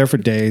 it'll be there for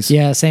days.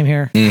 Yeah, same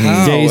here.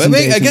 Mhm. Days I and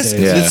mean, days I and guess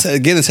days.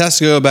 this has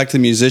to go back to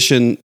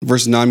musician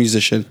versus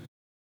non-musician.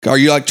 Are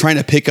you like trying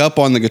to pick up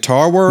on the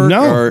guitar work?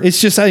 No, or it's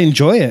just I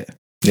enjoy it.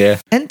 Yeah.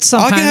 And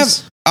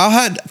sometimes I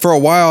had for a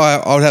while.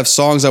 I would have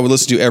songs I would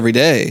listen to every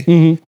day.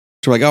 Mm-hmm.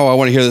 So like, oh, I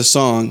want to hear this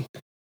song,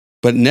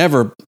 but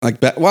never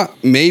like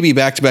maybe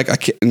back to back.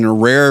 In a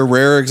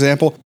rare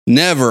example,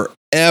 never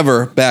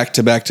ever back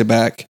to back to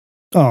back.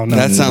 Oh no,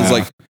 That sounds No.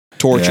 like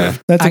torture. Yeah.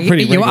 that's a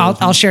pretty. regular I'll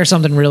thing. share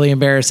something really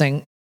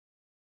embarrassing.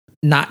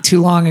 Not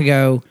too long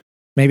ago,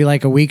 maybe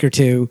like a week or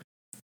two,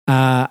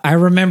 I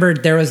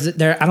remembered there.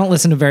 I don't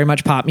listen to very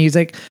much pop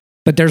music,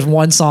 but there's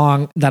one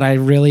song that I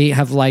really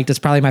have liked. It's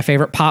probably my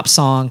favorite pop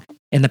song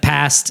in the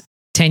past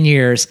 10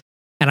 years.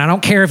 And I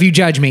don't care if you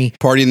judge me.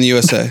 Party in the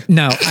USA.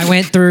 No, I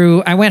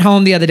went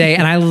home the other day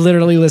and I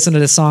literally listened to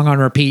this song on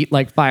repeat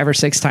like 5 or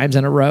 6 times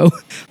in a row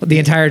the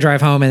entire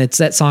drive home. And it's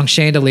that song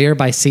Chandelier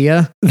by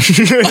Sia.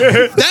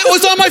 That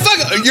was on my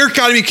fucking. You're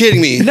gotta be kidding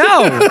me.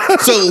 No.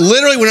 So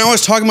literally, when I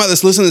was talking about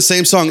this, listening to the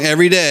same song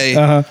every day.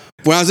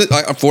 When I was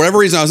for whatever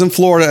reason, I was in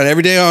Florida, and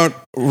every day I would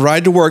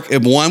ride to work.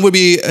 If one would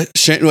be,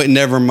 wait,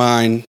 never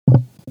mind.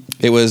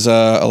 It was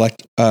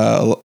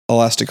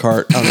Elastic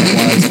Heart. I don't know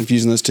why I was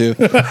confusing those two.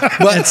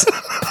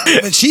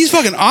 But she's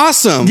fucking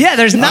awesome. Yeah,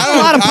 there's not a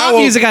lot of pop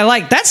music I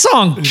like. That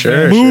song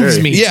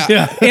moves me.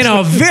 Yeah. In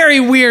a very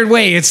weird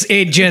way.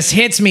 It just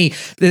hits me.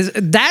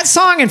 That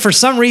song, and for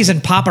some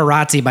reason,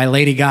 Paparazzi by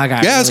Lady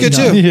Gaga. Yeah, it's really good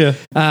does. too.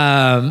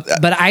 Yeah.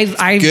 But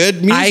I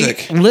good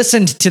music. I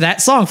listened to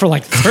that song for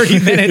like 30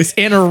 minutes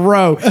in a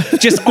row,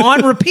 just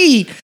on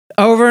repeat,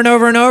 over and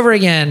over and over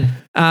again,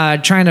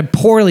 trying to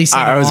poorly sing.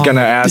 I was along. going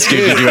to ask you,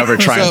 did you ever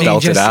try and So-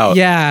 belt it out?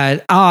 Yeah.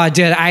 Oh, I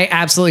did. I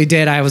absolutely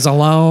did. I was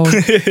alone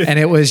and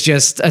it was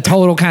just a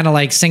total kind of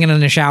like singing in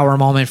the shower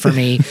moment for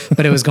me,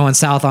 but it was going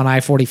south on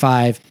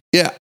I-45.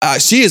 Yeah,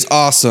 she is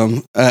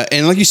awesome.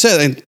 And like you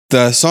said,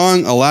 the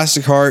song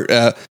Elastic Heart,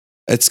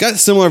 it's got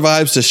similar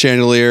vibes to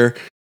Chandelier.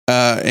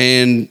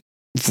 And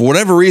for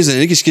whatever reason,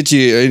 it just gets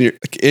you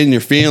in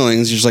your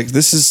feelings. You're just like,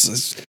 this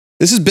is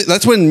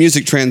that's when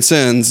music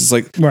transcends. It's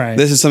like, Right.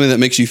 this is something that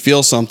makes you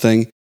feel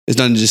something. It's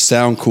not just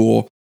sound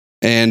cool.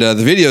 And the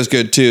video is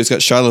good too. It's got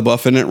Shia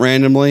LaBeouf in it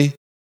randomly.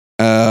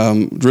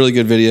 Really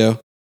good video.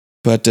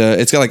 But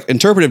it's got like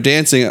interpretive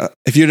dancing.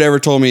 If you'd ever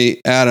told me,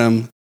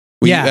 Adam,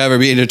 would you ever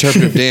be into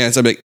interpretive dance?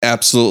 I'd be like,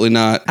 absolutely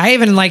not. I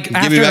even like Give me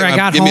after back I my-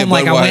 got give me a home,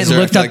 like I went and Budweiser,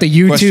 looked up like, the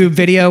YouTube question.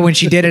 video when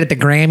she did it at the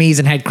Grammys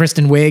and had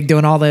Kristen Wiig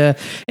doing all the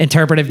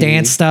interpretive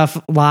dance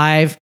stuff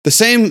live. The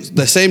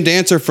same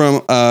dancer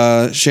from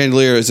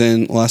Chandelier is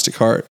in Elastic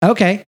Heart.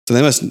 Okay. So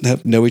they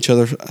must know each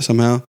other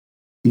somehow.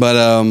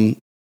 But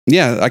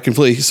yeah, I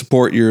completely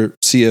support your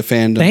Sia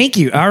fandom. Thank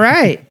you. All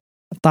right.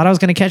 I thought I was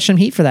going to catch some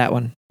heat for that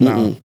one.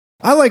 Mm-mm.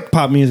 I like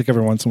pop music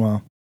every once in a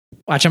while.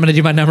 Watch, I'm going to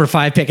do my number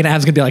 5 pick and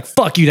Ab's going to be like,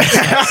 fuck you. That's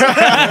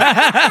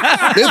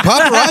Dude,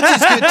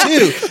 Paparazzi's good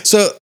too.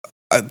 So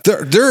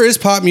there is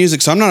pop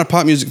music. So I'm not a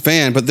pop music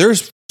fan, but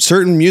there's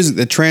certain music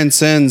that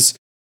transcends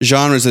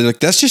genres. And like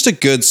that's just a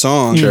good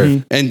song.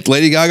 Sure. And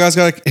Lady Gaga's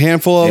got a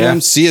handful of Yeah.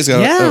 them. Sia's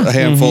got Yeah. a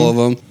handful of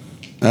them.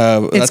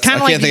 it's kind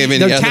of I like can't think of the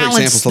any other talents.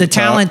 examples. The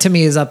talent to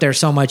me is up there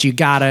so much. You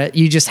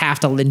just have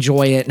to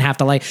enjoy it and have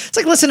to like. It's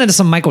like listening to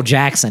some Michael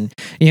Jackson.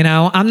 You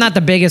know, I'm not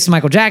the biggest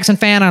Michael Jackson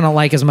fan. I don't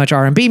like as much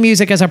R&B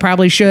music as I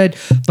probably should.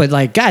 But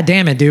like, god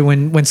damn it, dude,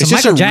 when some It's just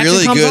Michael a Jackson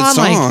really comes good on,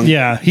 song. like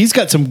Yeah, he's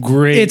got some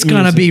great. it's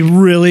gonna music. be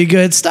really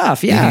good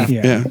stuff. Yeah.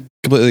 Yeah. Yeah,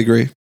 completely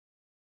agree.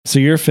 So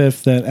you're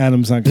fifth that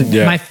Adam's not going to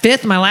Yeah. My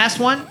fifth, my last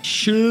one.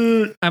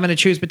 Shoot, I'm going to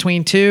choose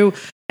between two,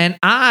 and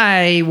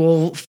I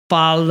will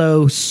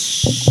follow.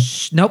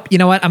 Nope. You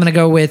know what? I'm going to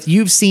go with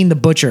 "You've Seen the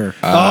Butcher"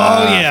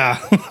 Oh, yeah.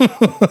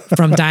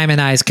 from Diamond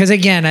Eyes, because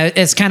again,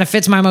 it's kind of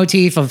fits my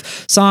motif of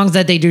songs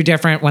that they do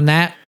different. When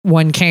that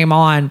one came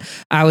on,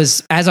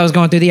 as I was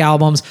going through the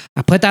albums,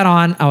 I put that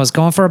on. I was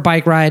going for a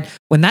bike ride.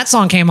 When that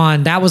song came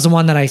on, that was the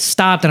one that I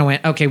stopped and I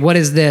went, okay, what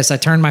is this? I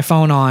turned my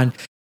phone on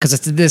because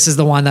this is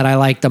the one that I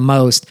like the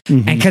most,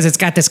 and because it's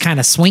got this kind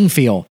of swing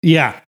feel.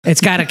 Yeah.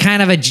 It's got a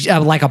kind of a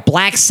like a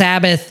Black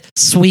Sabbath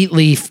Sweet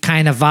Leaf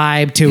kind of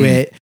vibe to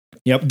it.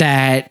 Yep.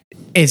 That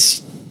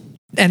is,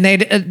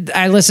 and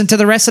I listened to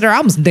the rest of their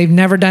albums. They've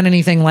never done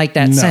anything like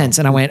that since,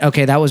 and I went,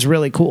 okay, that was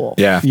really cool.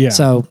 Yeah. Yeah.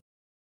 So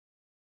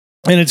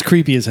And it's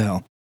creepy as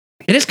hell.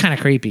 it is kind of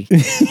creepy,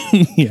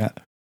 Yeah.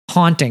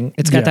 haunting.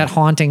 It's got Yeah. that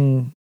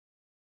haunting.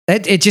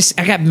 It just,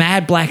 I got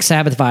mad Black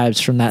Sabbath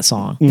vibes from that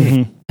song,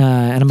 Mhm.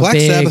 and I'm Black a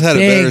big, Sabbath had a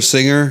big better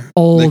singer. They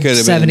old could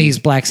have been- '70s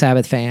Black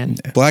Sabbath fan.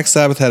 Black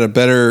Sabbath had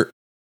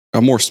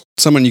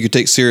someone you could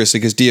take seriously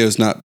because Dio's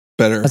not I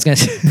better. was gonna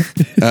say,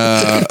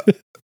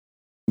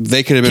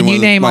 They could have been can one you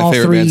of name my all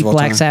favorite three bands of all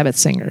Black time. Sabbath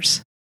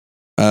singers?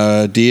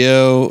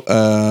 Dio,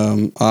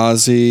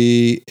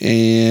 Ozzy,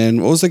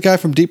 and what was the guy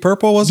from Deep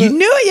Purple? Was You it?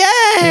 knew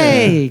it!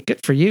 Yay! Good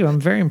for you. I'm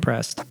very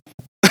impressed.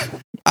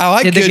 I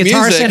like Did the good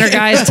Guitar music. Center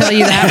guys tell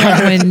you that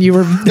one when you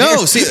were?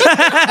 No, see,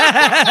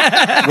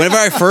 whenever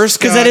I first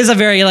Because got, that is a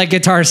very like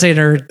Guitar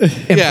Center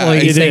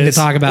employee it thing is.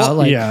 to talk about. Well,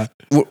 like, yeah.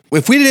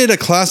 if we did a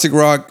classic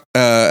rock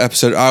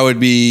episode, I would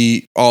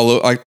be all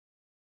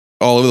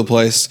over the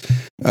place.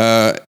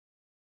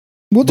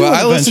 We'll do But it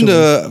I listened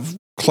eventually. to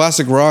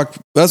classic rock.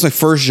 That's my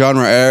first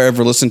genre I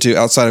ever listened to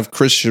outside of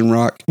Christian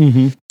rock.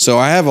 Mhm. So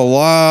I have a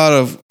lot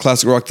of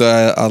classic rock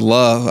that I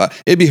love.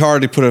 It'd be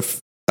hard to put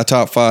a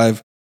top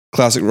 5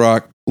 classic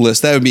rock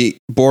list. That would be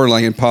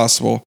borderline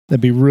impossible That'd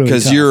be really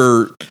because tough.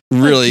 you're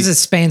really because it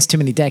spans too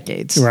many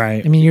decades.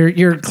 Right. I mean,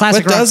 your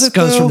classic But rock does it,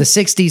 goes though? from the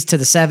 '60s to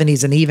the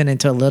 '70s and even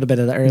into a little bit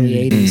of the early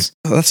 '80s.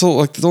 that's all,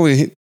 like the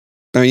only.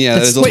 I mean, yeah,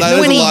 That's there's a, that is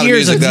a 20 lot of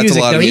years music. That's a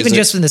lot though, of music. even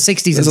just from the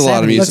 '60s There's and a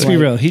lot of '70s. music. Let's be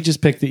real. He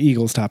just picked the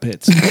Eagles' top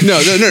hits.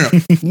 No.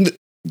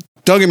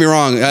 Don't get me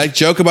wrong. I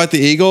joke about the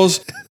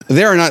Eagles.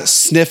 They are not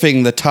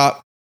sniffing the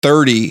top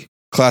 30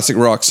 classic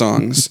rock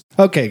songs.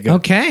 Okay, good.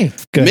 Okay.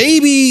 Good.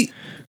 Maybe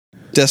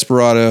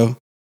Desperado.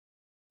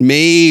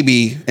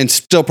 Maybe, and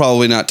still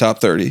probably not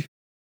top 30.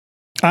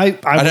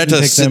 I'd I'd have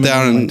to sit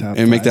down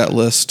and make that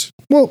list.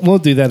 We'll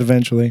do that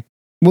eventually.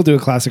 We'll do a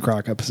classic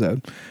rock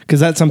episode because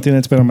that's something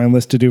that's been on my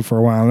list to do for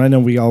a while, and I know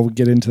we all would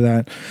get into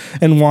that.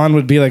 And Juan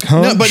would be like,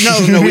 "Huh?" No, but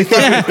no.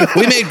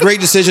 We made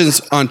great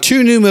decisions on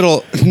 2 new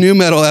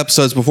metal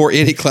episodes before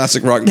any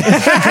classic rock.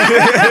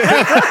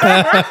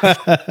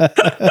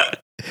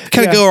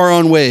 Kind of go our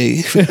own way.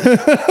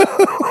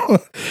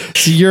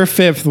 So you're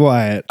fifth,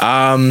 Wyatt.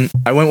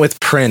 I went with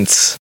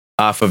Prince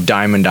off of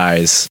Diamond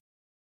Eyes.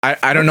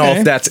 I don't know Okay.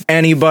 if that's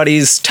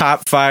anybody's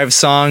top 5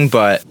 song,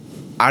 but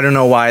I don't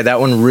know why that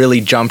one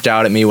really jumped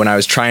out at me when I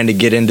was trying to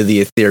get into the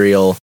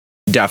ethereal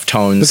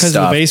Deftones Because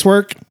stuff. of the bass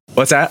work?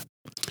 What's that?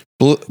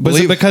 Was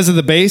it because of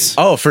the bass?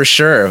 Oh, for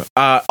sure.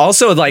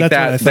 Also, like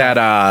That's what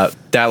I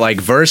that like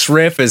verse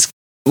riff is.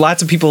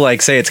 Lots of people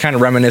like say it's kind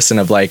of reminiscent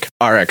of like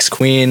RX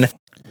Queen.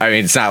 I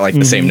mean, it's not like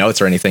the same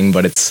notes or anything,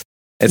 but it's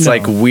No.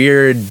 like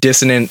weird,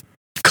 dissonant,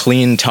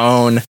 clean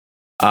tone.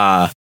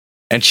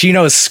 And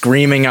Chino's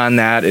screaming on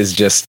that is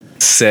just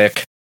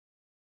sick.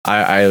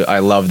 I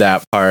love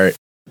that part.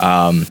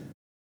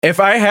 If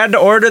I had to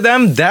order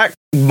them, that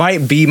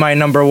might be my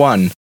number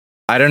 1.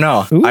 I don't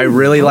know. Ooh, I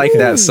really like okay.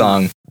 that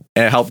song.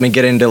 And it helped me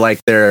get into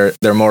like their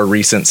more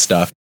recent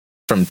stuff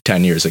from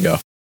 10 years ago.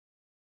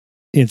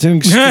 It's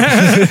an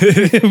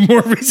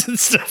more recent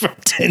stuff from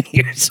 10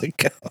 years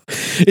ago.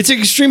 It's an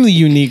extremely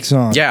unique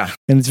song. Yeah.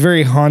 And it's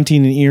very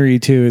haunting and eerie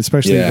too,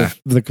 especially Yeah.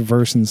 the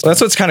verse and stuff. Well,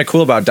 that's what's kind of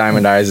cool about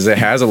Diamond Eyes is it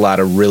has a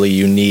lot of really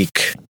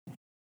unique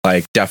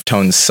like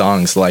Deftones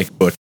songs like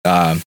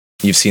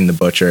You've Seen the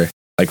Butcher,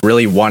 like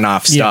really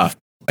one-off Yeah. stuff,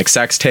 like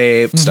Sex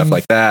Tape, stuff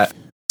like that.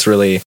 It's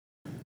really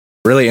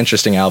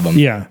interesting album.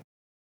 Yeah.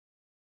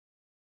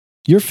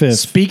 You're fifth.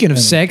 Speaking of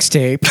sex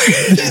tape,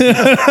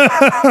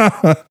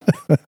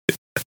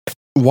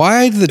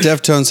 Why do the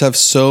Deftones have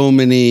so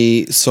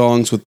many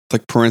songs with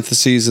like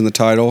parentheses in the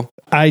title?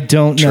 I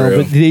don't know, True.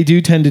 but they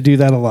do tend to do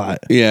that a lot.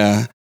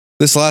 Yeah.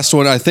 This last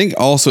one, I think,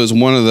 also is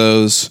one of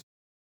those.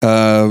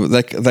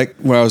 That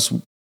when I was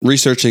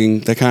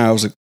researching, I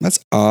was like, that's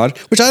odd.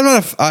 Which I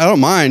don't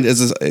mind,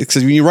 because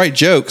when you write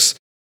jokes,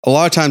 a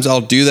lot of times I'll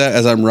do that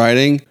as I'm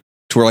writing,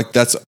 to where like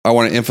I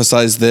want to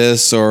emphasize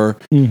this, or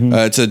Mhm.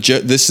 it's a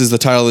this is the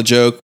title of the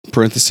joke,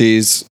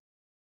 parentheses,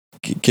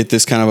 get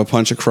this kind of a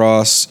punch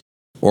across,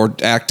 or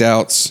act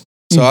outs.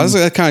 So I was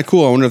like, that's kind of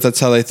cool. I wonder if that's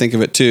how they think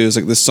of it too. It's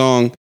like this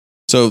song.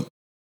 So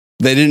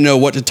they didn't know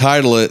what to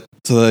title it.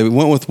 So they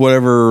went with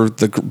whatever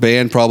the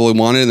band probably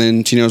wanted. And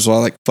then Chino was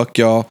like, fuck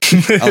y'all.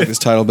 I like this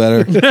title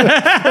better.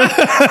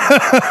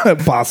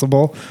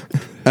 Possible.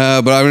 But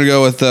I'm going to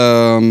go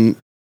with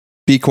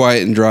Be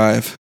Quiet and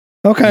Drive.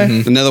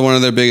 Okay. Another one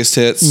of their biggest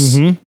hits.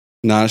 Mm-hmm.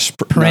 Not a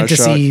shock.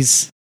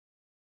 Parentheses.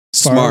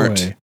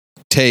 Smart. Away.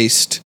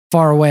 Taste.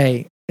 Far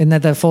away. Isn't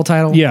that the full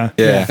title? Yeah.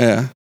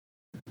 Yeah.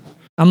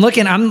 I'm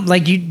looking. I'm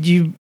like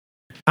you.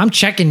 I'm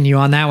checking you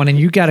on that one, and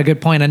you got a good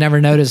point. I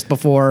never noticed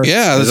before.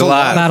 Yeah, there's a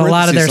lot about a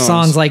lot of their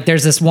songs. Like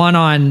there's this one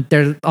on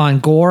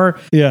Gore.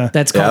 Yeah.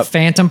 That's called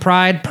Phantom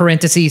Pride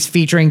 (parentheses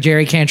featuring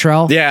Jerry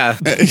Cantrell). Yeah,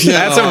 that's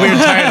a weird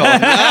title.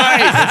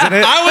 Nice, isn't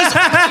it?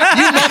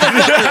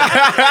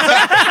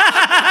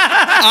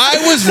 I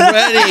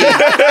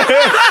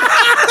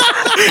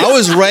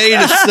was ready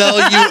to sell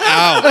you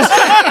out.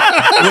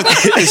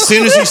 As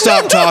soon as you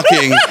stopped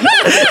talking,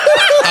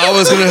 I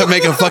was going to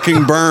make a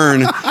fucking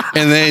burn,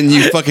 and then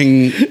you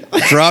fucking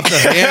dropped the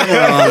hammer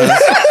on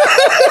us.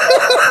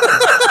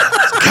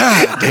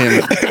 God damn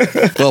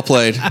it. Well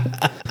played.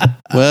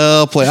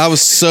 Well played. I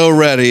was so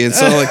ready and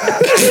so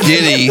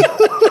giddy.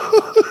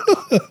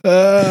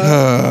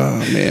 Oh,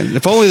 man.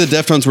 If only the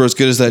Deftones were as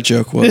good as that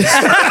joke was.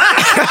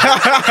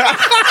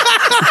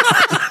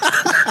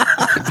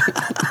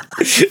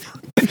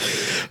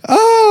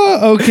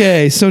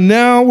 Okay. So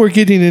now we're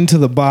getting into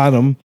the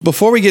bottom.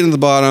 Before we get into the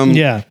bottom,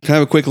 Yeah. can I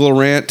have a quick little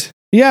rant?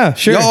 Yeah,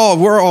 sure.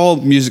 We're all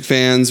music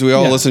fans. We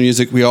all listen to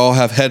music. We all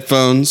have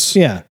headphones.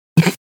 Yeah.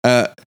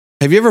 Have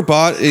you ever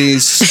bought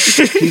these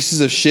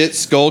pieces of shit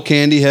Skull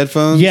Candy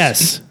headphones?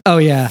 Yes. Oh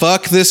yeah.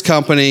 Fuck this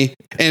company.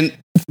 And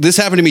this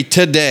happened to me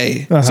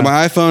today. Uh-huh. So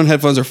my iPhone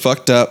headphones are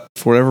fucked up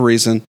for whatever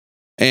reason.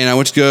 And I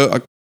went to go,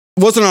 it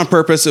wasn't on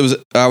purpose.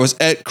 I was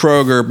at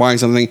Kroger buying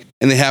something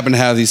and they happened to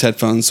have these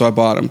headphones. So I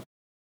bought them.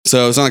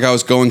 So it's not like I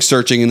was going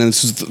searching and then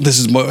this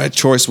is what my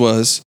choice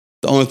was.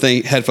 The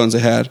only headphones I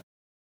had.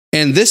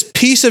 And this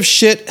piece of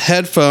shit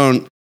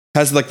headphone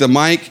has like the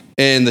mic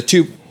and the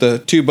two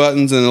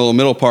buttons and the little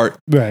middle part.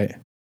 Right.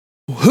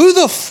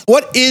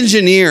 What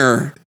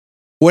engineer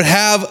would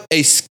have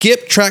a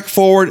skip track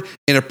forward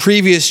and a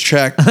previous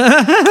track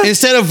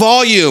instead of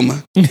volume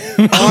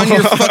on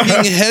your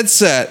fucking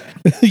headset?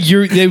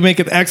 They make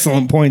an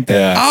excellent point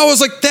there. Yeah. I was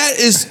like, that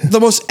is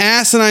the most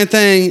asinine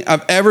thing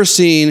I've ever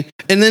seen.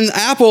 And then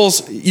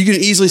Apple's, you can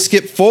easily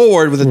skip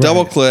forward with a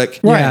double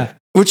click, Yeah.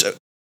 which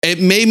it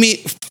made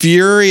me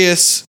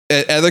furious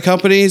at other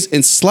companies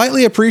and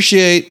slightly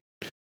appreciate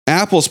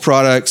Apple's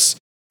products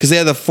because they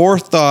had the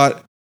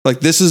forethought,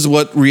 like this is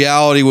what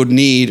reality would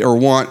need or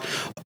want.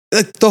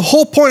 The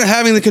whole point of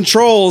having the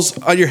controls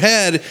on your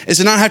head is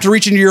to not have to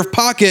reach into your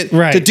pocket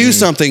to do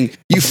something.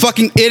 You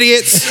fucking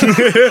idiots.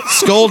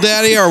 Skull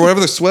Daddy or whatever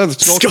the Skull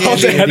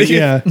Daddy.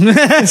 Yeah.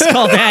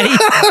 Skull Daddy.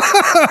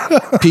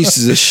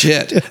 Pieces of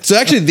shit. So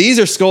actually, these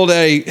are Skull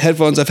Daddy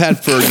headphones I've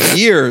had for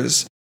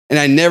years, and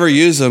I never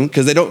use them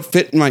because they don't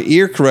fit in my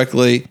ear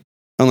correctly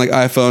on like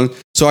iPhone.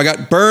 So I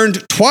got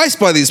burned twice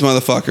by these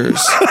motherfuckers.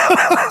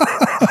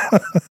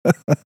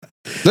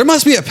 There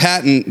must be a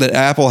patent that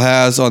Apple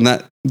has on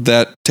that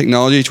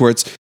technology to where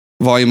it's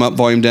volume up,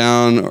 volume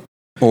down,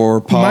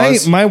 or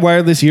pause. My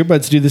wireless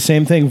earbuds do the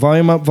same thing.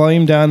 Volume up,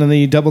 volume down, and then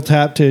you double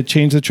tap to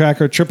change the track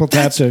or triple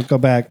tap to go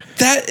back.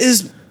 That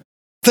is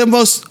the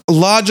most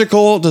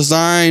logical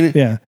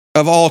design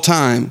of all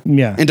time.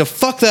 Yeah. And to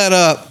fuck that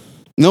up,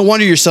 no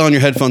wonder you're selling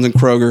your headphones in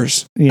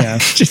Kroger's. Yeah.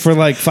 For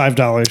like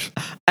 $5.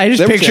 I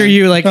just picture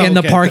you like in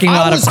the parking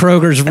lot of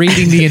Kroger's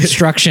reading the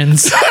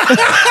instructions.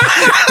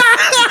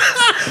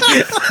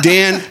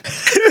 Dan,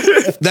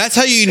 that's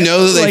how you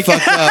know that they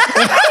fucked up.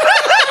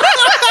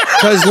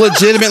 Because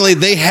legitimately,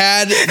 they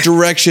had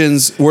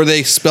directions where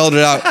they spelled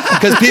it out.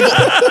 Because people,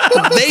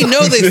 they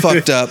know they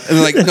fucked up. And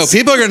they're like, no,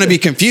 people are going to be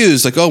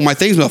confused. Like, oh, my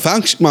thing's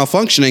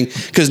malfunctioning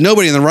because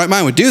nobody in the right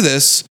mind would do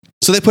this.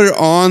 So they put it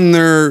on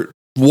their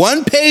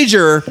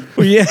one-pager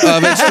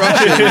of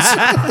instructions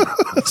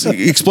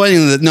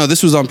explaining that, no,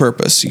 this was on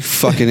purpose, you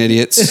fucking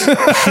idiots.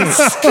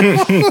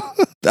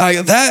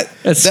 That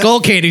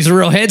Skull Candy's a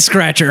real head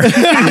scratcher.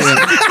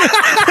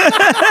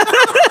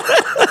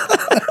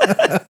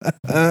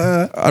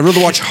 I'd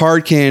rather watch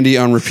Hard Candy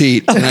on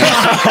repeat.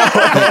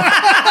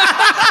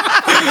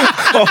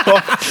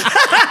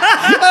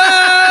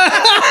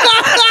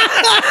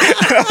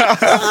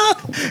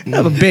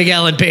 I'm a big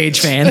Ellen Page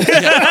fan.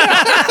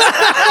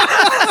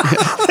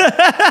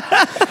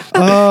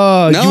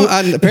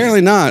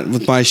 Apparently not,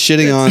 with my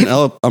shitting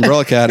on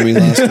Umbrella Academy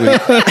last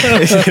week.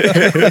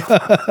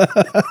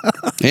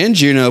 And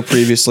Juno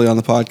previously on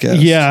the podcast.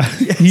 Yeah,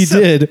 he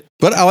did.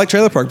 But I like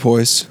Trailer Park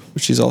Boys,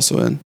 which she's also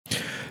in.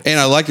 And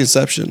I like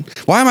Inception.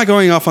 Why am I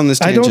going off on this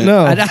tangent?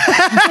 I don't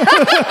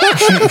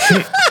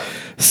know.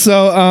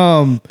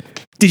 So,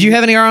 did you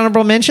have any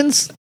honorable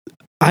mentions?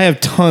 I have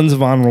tons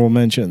of honorable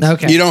mentions.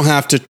 Okay. You don't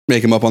have to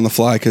make them up on the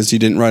fly because you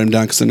didn't write them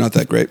down because they're not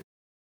that great.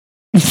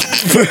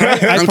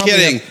 I'm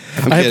kidding.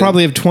 I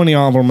probably have 20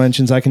 honorable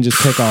mentions I can just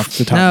pick off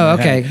the top of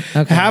my head.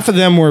 Okay. Half of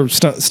them were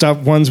stuff,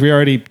 ones we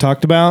already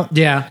talked about.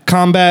 Yeah.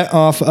 Combat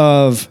off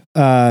of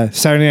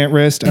Saturday Night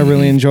Wrist, I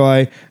really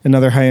enjoy.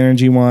 Another high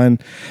energy one.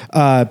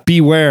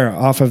 Beware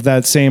off of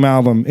that same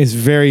album is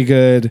very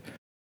good.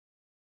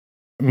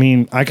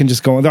 mean, I can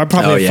just go. I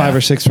probably have 5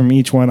 or 6 from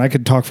each one. I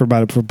could talk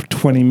about it for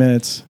 20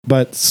 minutes.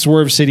 But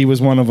Swerve City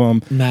was one of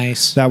them.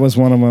 Nice. That was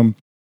one of them.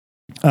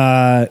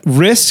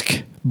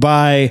 Risk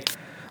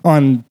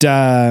on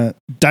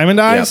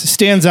Diamond Eyes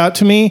stands out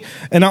to me,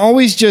 and it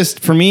always just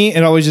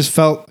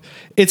felt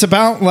it's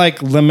about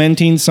like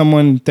lamenting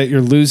someone that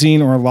you're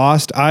losing or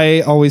lost.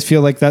 I always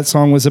feel like that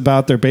song was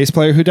about their bass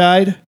player who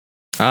died.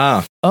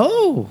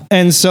 Oh.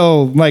 And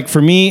so, like,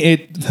 for me,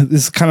 it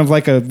is kind of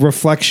like a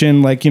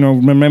reflection, like, you know,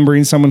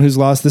 remembering someone who's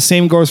lost. The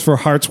same goes for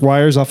Heart's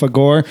Wires off of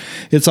Gore.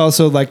 It's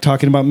also like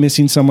talking about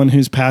missing someone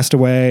who's passed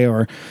away,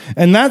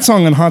 and that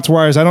song on Heart's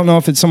Wires, I don't know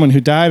if it's someone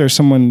who died or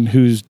someone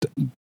who's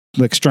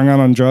like strung out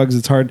on drugs.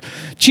 It's hard.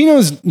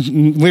 Chino's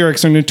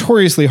lyrics are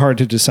notoriously hard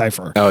to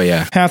decipher. Oh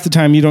yeah. Half the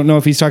time you don't know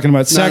if he's talking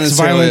about sex,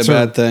 violence, a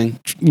bad thing.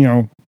 You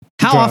know,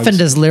 how drugs. often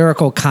does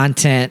lyrical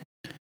content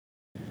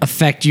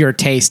affect your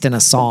taste in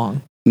a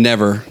song?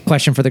 Never.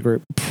 Question for the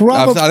group.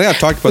 I think I've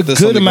talked about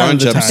this on the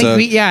grunge episode.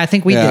 I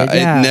think we did.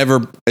 Yeah.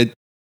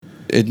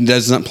 It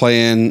does not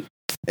play in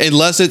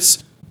unless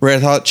it's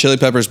Red Hot Chili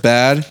Peppers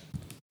bad,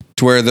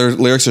 to where their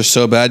lyrics are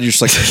so bad you're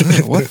just like,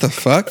 what the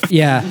fuck?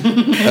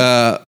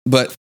 Yeah.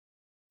 But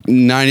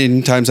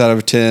 90 times out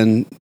of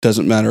 10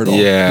 doesn't matter at all.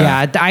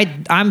 Yeah.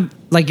 I'm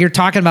like, you're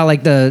talking about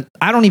like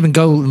I don't even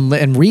go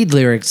and read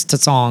lyrics to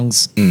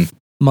songs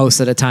most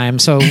of the time.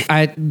 So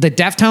the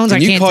Deftones, I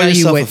can't tell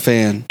you what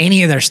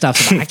any of their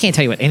stuff's about. I can't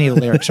tell you what any of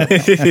the lyrics are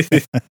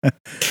about.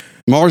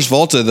 Mars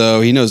Volta,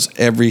 though, he knows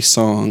every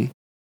song.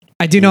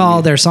 I do know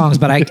all their songs,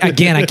 but I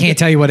can't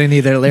tell you what any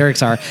of their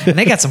lyrics are. And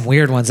they got some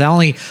weird ones.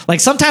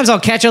 Sometimes I'll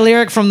catch a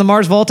lyric from the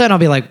Mars Volta and I'll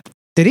be like,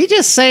 did he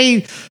just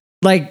say,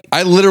 like,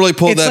 I literally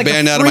pulled that like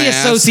band out of my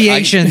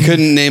association. ass. I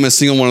couldn't name a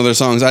single one of their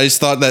songs. I just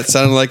thought that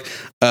sounded like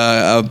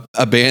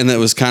a band that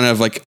was kind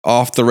of like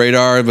off the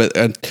radar, but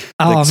some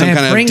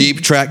kind of deep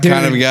track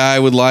kind of guy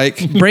would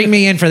like. Bring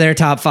me in for their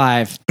top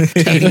 5.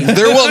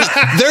 There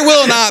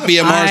will not be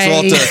a Mars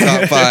Volta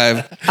top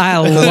 5. I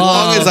love as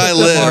long as I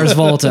live. Mars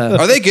Volta.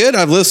 Are they good?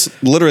 I've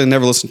literally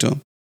never listened to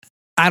them.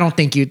 I don't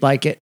think you'd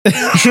like it.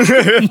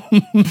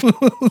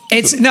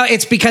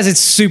 It's because it's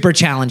super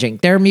challenging.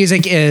 Their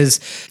music is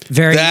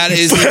very. That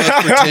is the most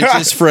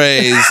pretentious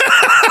phrase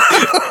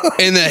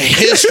in the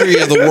history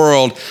of the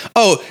world.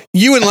 Oh,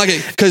 you wouldn't like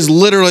it because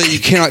literally you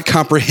cannot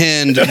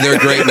comprehend their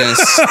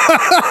greatness.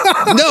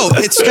 No,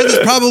 it's because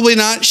it's probably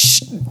not.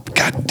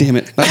 God damn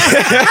it!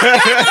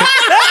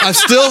 I'm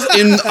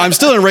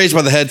still enraged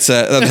by the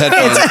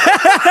headphones.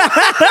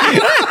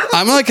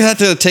 I'm like have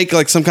to take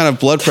like some kind of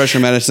blood pressure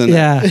medicine.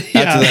 Yeah.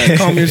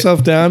 Calm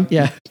yourself down.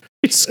 Yeah.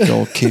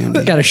 Skull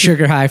candy. Got a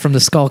sugar high from the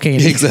skull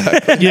candy.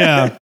 Exactly.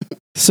 Yeah.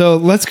 So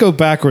let's go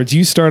backwards.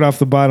 You start off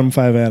the bottom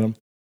 5, Adam.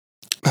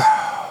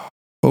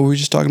 What were we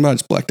just talking about?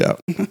 It's blacked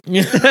out.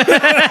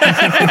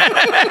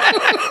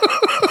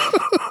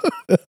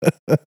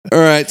 All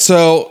right.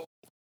 So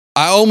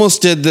I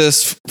almost did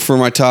this for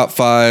my top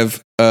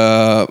 5,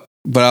 but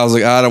I was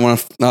like, I don't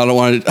want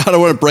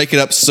to break it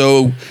up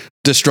so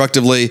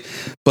destructively.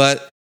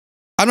 But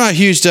I'm not a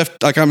huge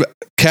I'm a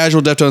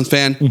casual Deftones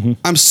fan. Mm-hmm.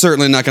 I'm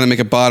certainly not going to make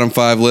a bottom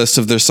 5 list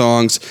of their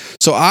songs.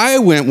 So I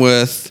went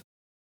with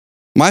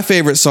my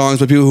favorite songs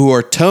by people who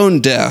are tone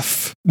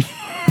deaf.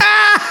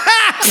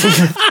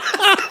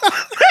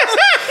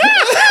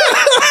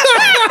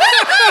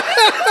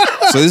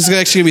 So this is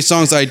actually going to be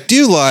songs I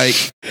do like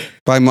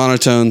by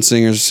monotone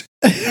singers.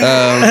 This is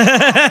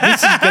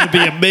going to be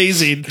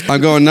amazing.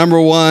 I'm going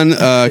number 1,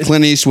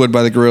 Clint Eastwood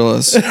by the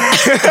Gorillaz. Okay.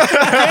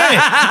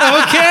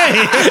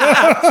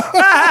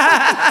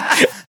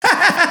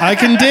 I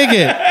can dig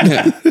it.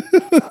 Yeah.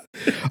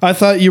 I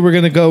thought you were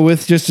going to go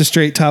with just a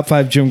straight top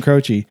 5 Jim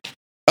Croce.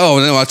 Oh,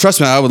 no,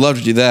 trust me, I would love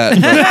to do that.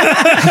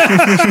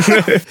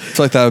 I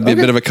feel like that would be a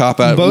bit of a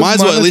cop-out. Might as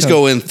well at least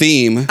go in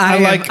theme.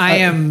 I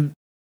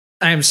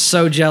am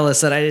so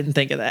jealous that I didn't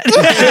think of that.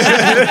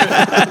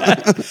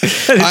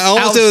 I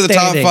almost did the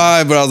top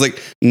 5, but I was like,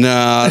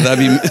 nah, that'd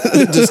be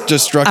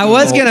just struck. I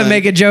was going to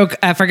make a joke.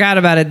 I forgot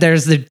about it.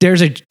 There's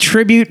a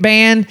tribute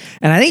band,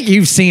 and I think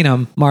you've seen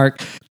them,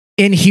 Mark.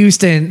 In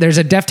Houston, there's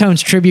a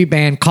Deftones tribute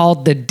band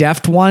called the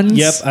Deft Ones.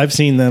 Yep, I've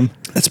seen them.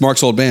 That's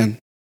Mark's old band.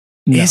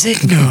 No. Is it?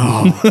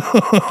 No.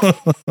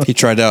 He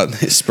tried out and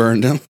they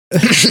spurned him.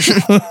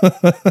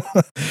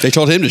 They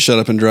told him to shut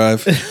up and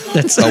drive.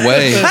 That's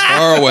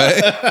far away.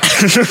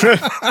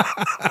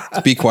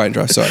 Be quiet and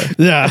drive. Sorry.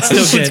 Yeah,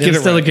 it's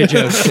still a good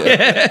joke.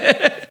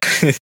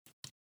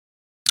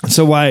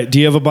 So Wyatt, do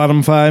you have a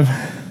bottom 5?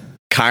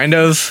 Kind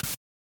of.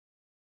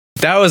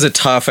 That was a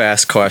tough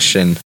ass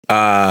question.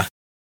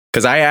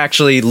 Because I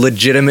actually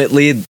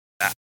legitimately,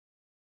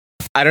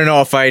 I don't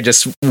know if I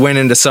just went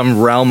into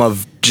some realm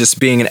of just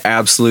being an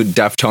absolute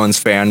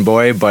Deftones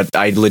fanboy, but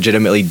I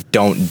legitimately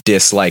don't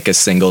dislike a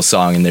single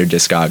song in their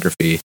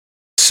discography.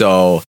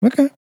 So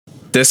okay,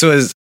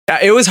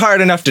 it was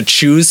hard enough to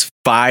choose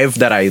 5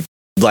 that I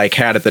like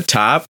had at the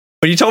top,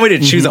 but you told me to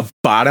choose a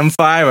bottom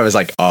 5. I was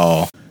like,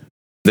 oh,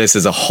 this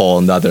is a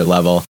whole nother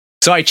level.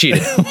 So I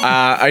cheated.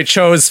 I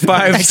chose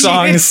 5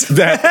 songs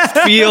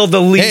that feel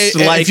the least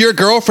Hey, like. if your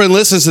girlfriend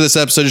listens to this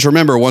episode, just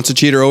remember, once a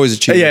cheater, always a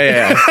cheater.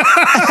 Yeah.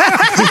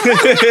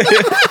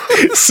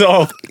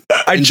 So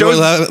I Enjoy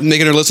chose.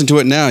 making her listen to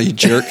it now, you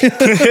jerk.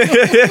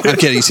 I'm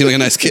kidding. You seem like a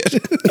nice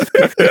kid.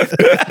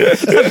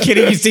 I'm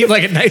kidding. You seem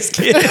like a nice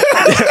kid.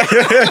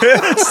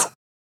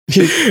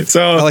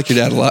 So I like your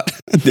dad a lot.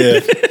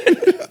 yeah.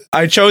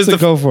 I chose So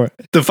go for it.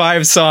 the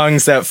 5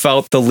 songs that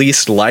felt the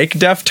least like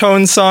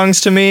Deftones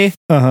songs to me.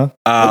 Uh-huh.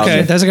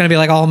 Okay, those are going to be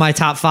like all my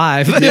top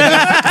 5. Well,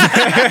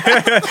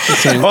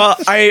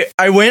 I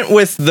went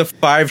with the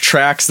 5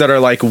 tracks that are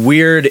like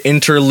weird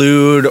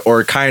interlude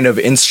or kind of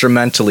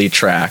instrumentally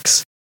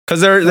tracks,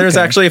 because there's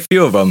actually a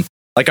few of them.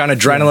 Like on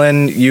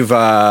Adrenaline, you've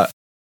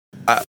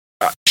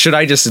should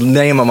I just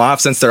name them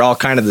off since they're all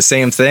kind of the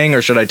same thing,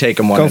 or should I take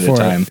them one at a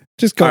time?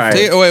 Just go All for right.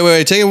 it.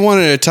 Wait. Take it one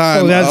at a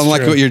time. Oh, that's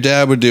Unlike true. what your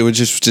dad would do, would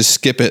just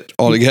skip it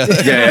altogether.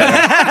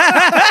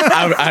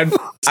 I'm So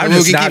we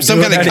just can not keep some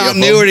doing kind of any them.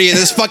 continuity in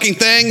this fucking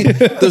thing.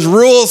 There's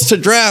rules to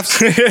drafts.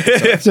 So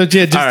yeah,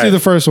 just All right. do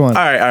the first one.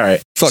 All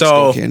right. Fuck So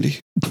Skull Candy.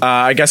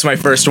 I guess my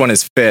first one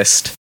is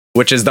Fist,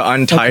 which is the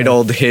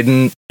untitled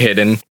hidden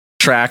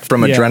track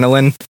from Yeah.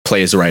 Adrenaline.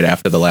 Plays right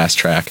after the last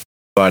track,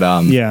 but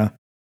Yeah.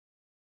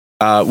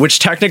 which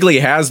technically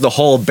has the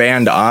whole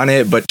band on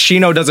it, but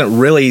Chino doesn't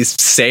really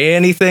say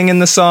anything in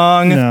the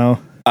song. No.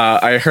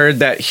 I heard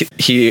that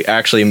he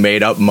actually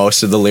made up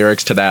most of the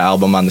lyrics to that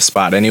album on the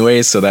spot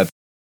anyways, so that's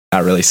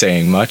not really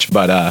saying much,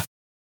 but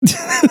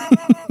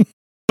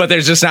but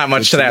there's just not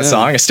much to that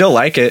song. I still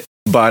like it,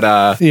 but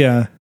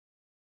Yeah.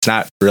 it's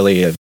not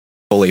really a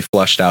fully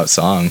flushed out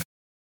song.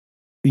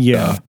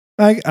 Yeah.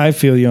 I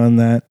feel you on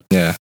that.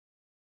 Yeah.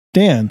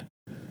 Dan.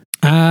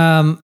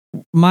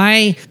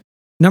 My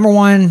number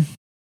 1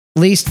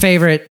 least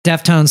favorite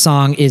Deftones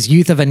song is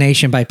 "Youth of a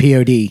Nation" by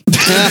POD.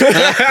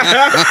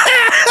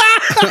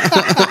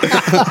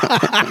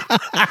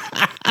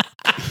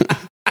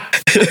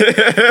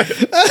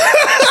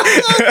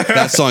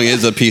 That song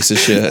is a piece of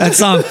shit. That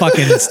song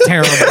fucking is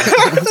terrible.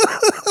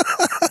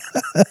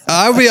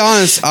 I'll be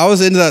honest. I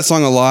was into that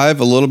song Alive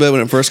a little bit when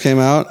it first came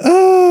out.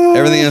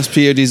 Everything else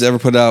POD's ever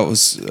put out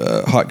was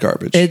hot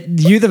garbage.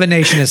 Youth of a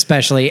Nation,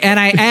 especially, and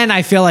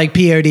I feel like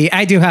POD.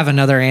 I do have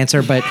another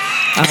answer, but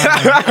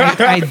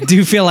I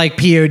do feel like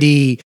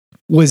POD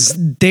was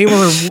they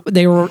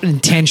were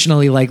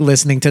intentionally like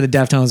listening to the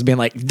Deftones, being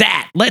like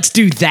that. Let's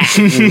do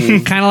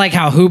that. Kind of like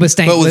how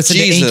Hoobastank But with listened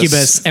Jesus. to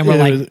Incubus, and we're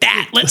Yeah. like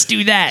that. Let's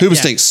do that.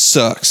 Hoobastank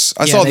sucks.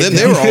 I Yeah, saw they them. do.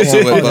 They were also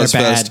Oh, at they're BuzzFest.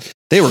 bad.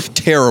 They were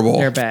terrible.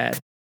 They're bad.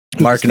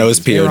 Mark knows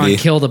They were on POD.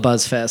 Kill the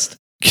Buzzfest.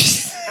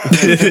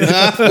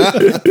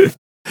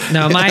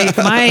 No,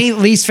 my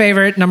least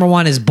favorite number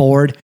 1 is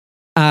Bored.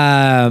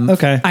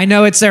 Okay. I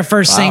know it's their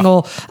first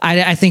single.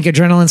 I think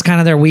Adrenaline's kind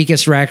of their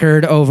weakest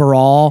record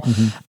overall.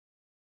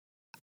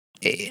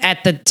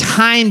 At the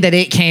time that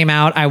it came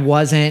out, I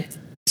wasn't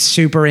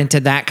super into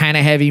that kind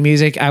of heavy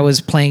music. I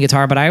was playing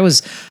guitar, but I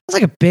was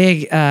like a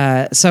big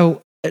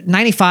so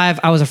 95,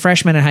 I was a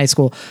freshman in high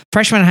school.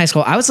 Freshman in high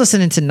school, I was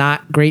listening to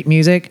not great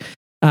music.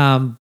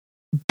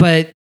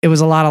 But it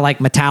was a lot of like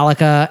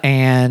Metallica,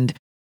 and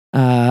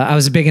I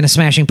was big into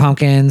Smashing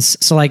Pumpkins.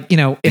 So like, you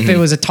know, if it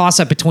was a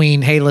toss up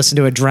between, hey, listen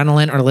to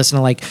Adrenaline or listen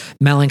to like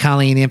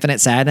Melancholy and the Infinite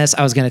Sadness,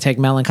 I was going to take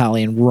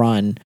Melancholy and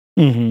run.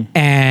 Mm-hmm.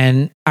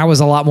 And I was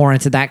a lot more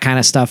into that kind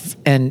of stuff.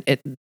 And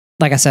it,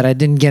 like I said, I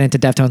didn't get into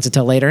Deftones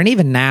until later. And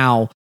even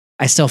now,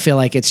 I still feel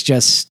like it's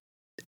just,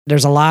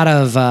 there's a lot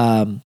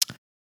of,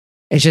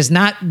 it's just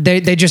not,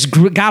 they just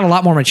got a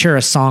lot more mature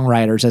as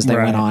songwriters as they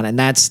went on. And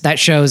that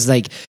shows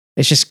like,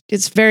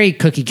 it's very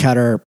cookie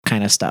cutter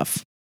kind of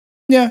stuff.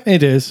 Yeah,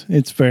 it is.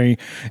 It's one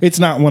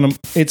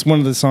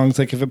of the songs,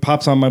 like if it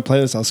pops on my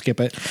playlist, I'll skip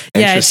it.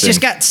 Yeah, it's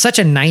just got such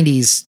a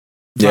 90s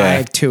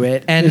vibe to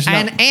it. And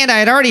I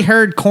had already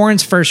heard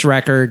Korn's first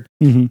record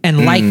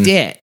and liked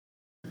it.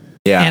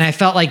 Yeah. And I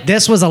felt like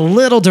this was a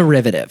little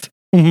derivative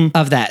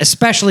of that,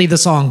 especially the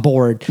song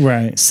Bored.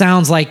 Right.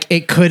 Sounds like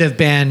it could have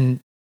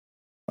been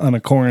on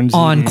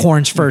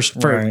Korn's first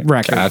record.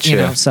 Gotcha. You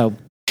know, so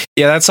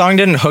yeah, that song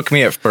didn't hook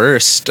me at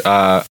first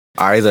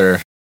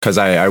either, because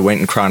I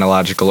went in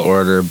chronological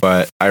order,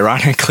 but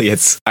ironically,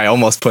 I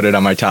almost put it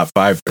on my top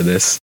 5 for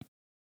this.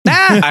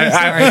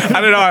 I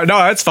don't know. No,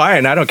 that's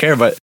fine. I don't care,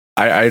 but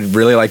I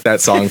really like that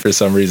song for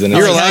some reason.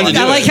 You're allowed to do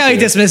I like how he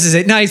dismisses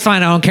it. No, he's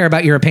fine. I don't care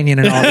about your opinion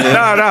at all. No,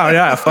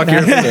 yeah, fuck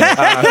your opinion.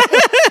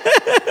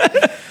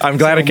 I'm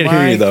glad I can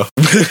hear you though.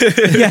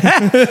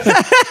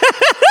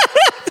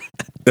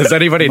 Does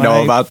anybody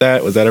know about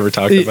that? Was that ever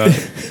talked about?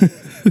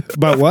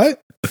 About what?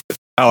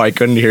 Oh, I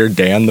couldn't hear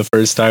Dan the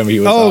first time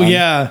he was on.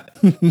 Yeah.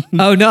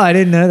 Oh no, I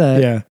didn't know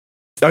that. Yeah.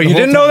 Oh, you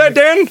didn't know that,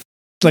 Dan?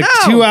 Like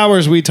 2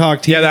 hours we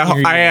talked. Yeah,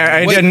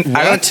 I Wait, didn't.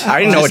 what? I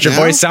didn't know what your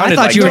voice sounded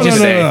I thought like. you were till just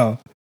today. No.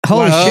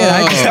 Holy shit,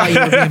 I just thought you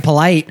were being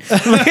polite.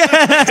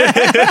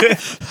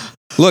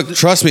 Look,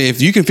 trust me. If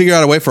you can figure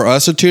out a way for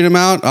us to tune him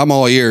out, I'm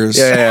all ears.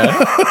 Yeah.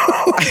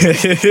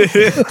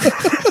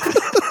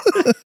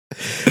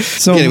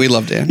 So Yeah, we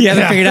love Dan. You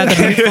haven't figured out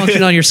the mute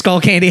function on your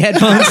Skull Candy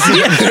headphones?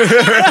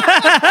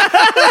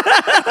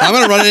 I'm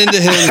gonna run into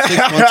him 6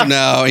 months from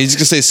now. He's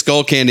gonna say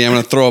skull candy. I'm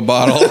gonna throw a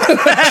bottle.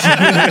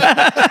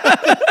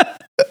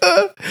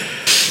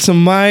 So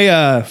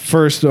my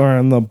first or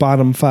on the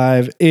bottom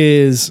 5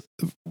 is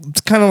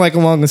it's kind of like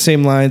along the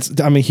same lines.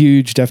 I'm a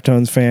huge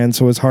Deftones fan,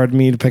 so it's hard for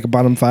me to pick a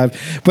bottom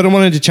 5. But I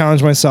wanted to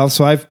challenge myself,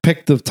 so I've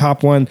picked the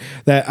top one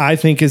that I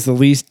think is the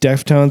least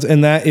Deftones,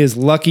 and that is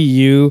 "Lucky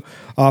You"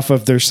 off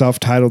of their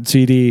self-titled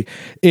CD.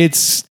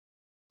 It's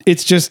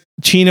just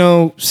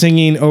Chino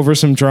singing over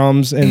some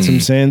drums and some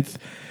synth.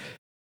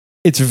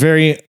 It's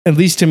very, at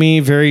least to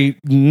me, very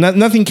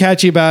nothing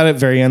catchy about it.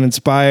 Very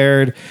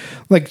uninspired.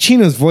 Like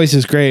Chino's voice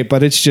is great,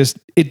 but it's just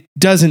it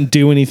doesn't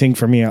do anything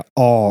for me at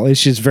all.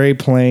 It's just very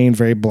plain,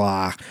 very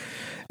blah.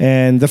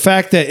 And the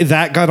fact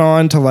that got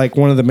on to like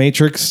one of the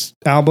Matrix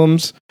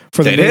albums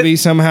for the movie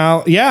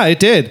somehow, yeah, it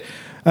did.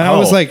 And I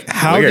was like,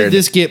 how did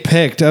this get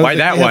picked? Why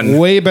that one?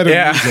 Way better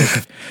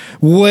music.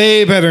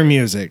 Way better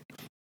music.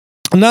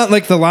 Not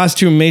like the last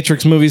 2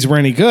 Matrix movies were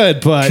any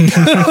good, but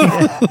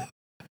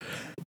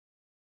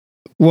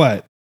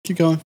what? Keep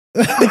going.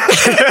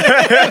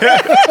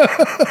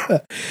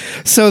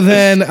 So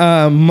then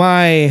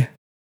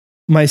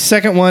my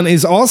second one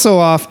is also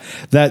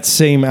off that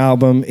same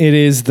album. It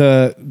is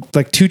the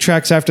like 2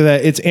 tracks after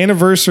that. It's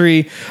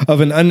 "Anniversary of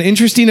an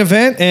Uninteresting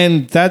Event,"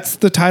 and that's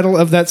the title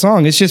of that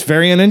song. It's just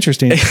very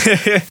uninteresting.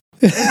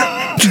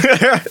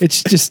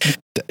 It's just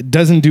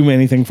doesn't do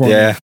anything for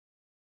me.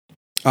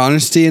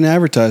 Honesty in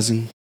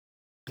advertising.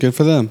 Good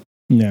for them.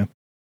 Yeah.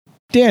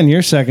 Dan,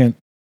 your second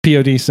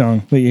POD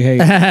song that you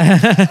hate.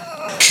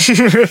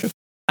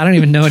 I don't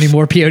even know any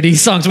more POD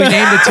songs. We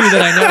named the 2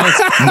 that I know.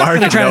 I'm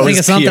going to try to think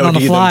of something on the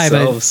fly,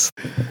 but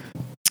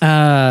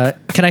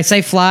could I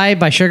say "Fly"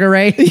 by Sugar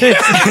Ray? God,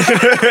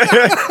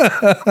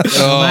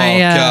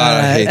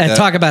 I hate that.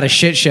 Talk about a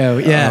shit show.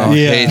 Yeah. I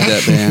hate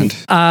that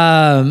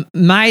band.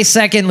 My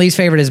second least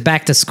favorite is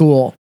 "Back to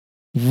School."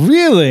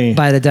 Really?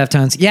 By the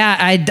Deftones. Yeah,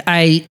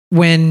 I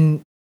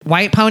when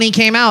White Pony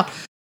came out,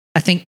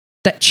 I think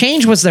that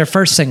 "Change" was their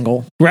first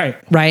single. Right.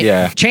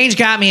 Yeah. "Change"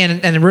 got me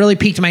and it really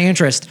piqued my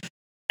interest.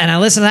 And I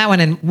listened to that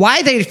one, and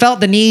why they felt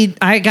the need.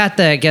 I got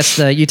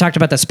you talked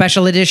about the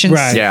special editions.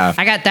 Right. Yeah.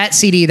 I got that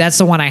CD. That's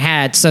the one I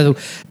had. So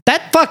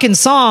that fucking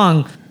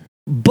song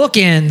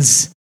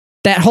bookends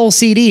that whole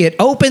CD. It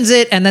opens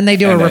it, and then they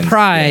do a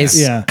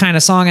reprise kind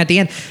of song at the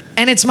end.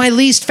 And it's my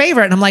least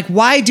favorite. And I'm like,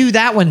 why do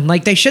that one?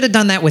 Like, they should have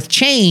done that with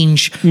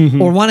 "Change"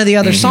 or one of the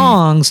other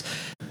songs.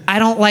 I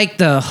don't like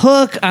the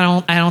hook.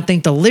 I don't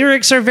think the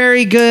lyrics are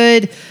very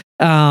good.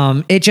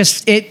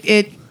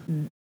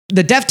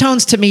 The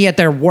Deftones to me at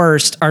their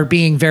worst are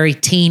being very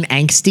teen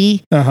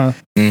angsty.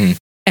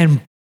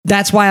 And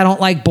that's why I don't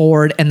like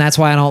 "Bored," and that's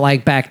why I don't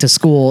like "Back to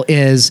School"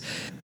 is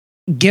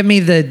give me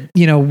the,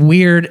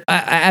 weird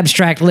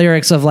abstract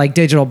lyrics of like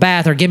 "Digital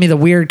Bath," or give me the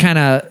weird kind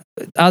of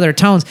other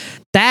tones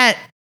that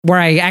where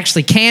I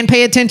actually can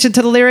pay attention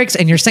to the lyrics,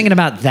 and you're singing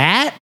about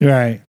that.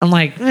 Right. I'm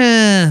like,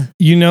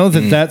 You know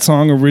that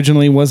song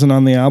originally wasn't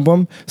on the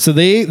album. So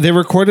they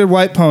recorded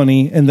White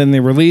Pony and then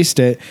they released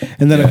it.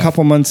 And then a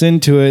couple months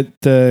into it,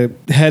 the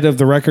head of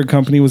the record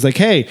company was like,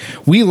 "Hey,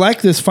 we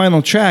like this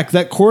final track.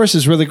 That chorus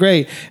is really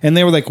great." And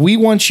they were like, "We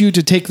want you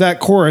to take that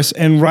chorus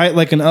and write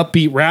like an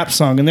upbeat rap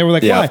song." And they were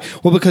like, "Why?"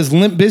 Well, because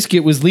Limp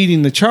Bizkit was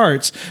leading the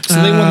charts.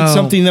 So they wanted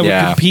something that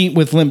would compete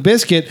with Limp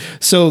Bizkit.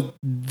 So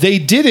they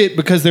did it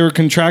because they were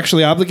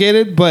contractually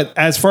obligated, but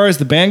as far as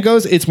the band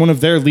goes, it's one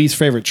of their least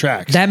favorite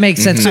tracks. That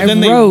makes sense. So then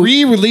they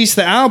re-released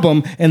the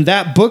album, and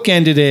that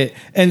bookended it.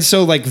 And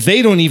so, like,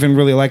 they don't even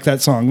really like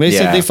that song. They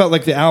said they felt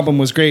like the album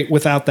was great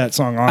without that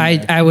song on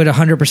there. I would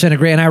 100%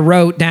 agree. And I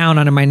wrote down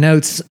under my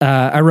notes,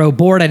 I wrote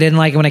 "Bored." I didn't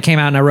like it when it came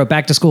out, and I wrote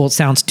 "Back to School." It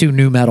sounds too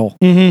new metal.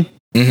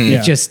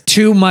 Just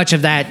too much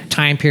of that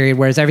time period,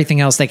 whereas everything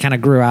else they kind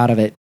of grew out of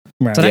it.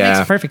 Right. So that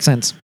makes perfect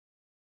sense.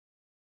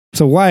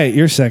 So Wyatt,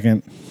 you're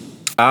second.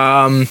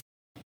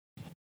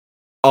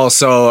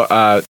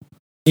 Also,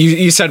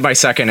 you said my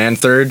second and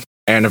third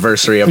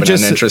 "Anniversary of an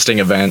Uninteresting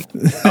Event."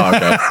 Oh,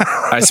 okay.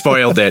 I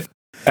spoiled it.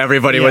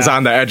 Everybody was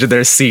on the edge of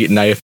their seat, and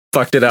I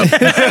fucked it up. I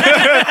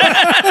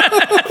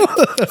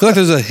feel like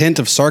there's a hint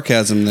of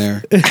sarcasm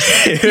there.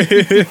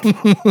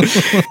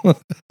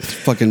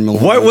 Fucking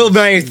millennials. What will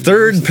my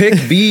third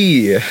pick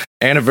be?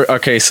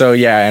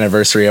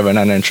 "Anniversary of an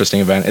Uninteresting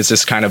Event." It's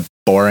just kind of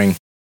boring.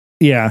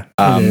 Yeah.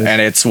 And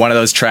it's one of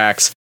those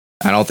tracks.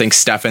 I don't think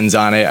Stefan's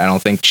on it. I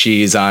don't think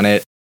Cheese on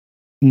it.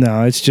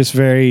 No, it's just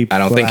very. I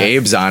don't think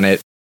Abe's on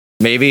it.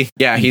 Maybe.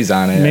 Yeah, he's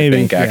on it, Maybe, I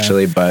think,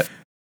 actually. But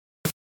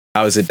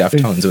how is it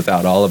Deftones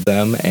without all of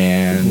them?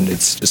 And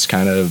it's just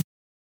kind of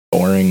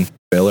boring,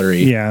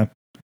 fillery. Yeah.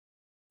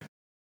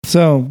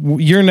 So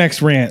your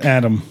next rant,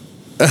 Adam.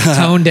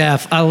 Tone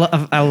deaf. I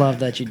love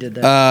that you did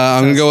that.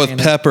 I'm going to go with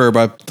 "Pepper"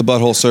 by the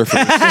Butthole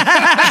Surfers.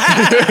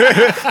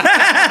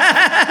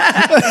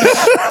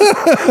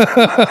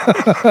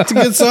 It's a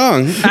good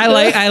song. I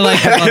like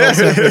the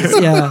Butthole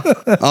Surfers. Yeah.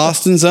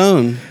 Austin's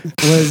own.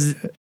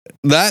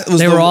 That was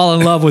They were all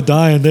in love with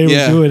dying. They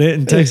Yeah. were doing it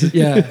in Texas.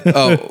 Yeah.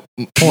 Oh,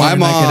 my Like an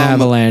mom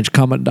avalanche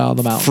coming down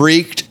the mountain.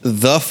 freaked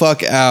the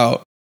fuck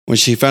out when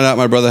she found out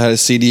my brother had a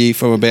CD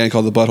from a band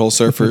called the Butthole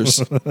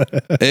Surfers.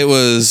 It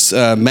was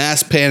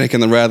mass panic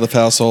in the Radcliffe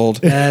household.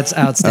 That's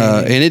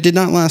outstanding. And it did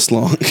not last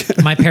long.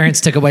 My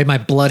parents took away my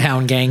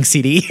Bloodhound Gang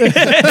CD. When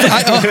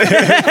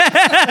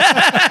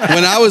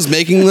I was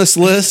making this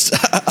list,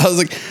 I was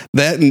like,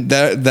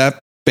 that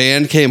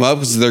band came up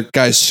because their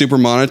guy's super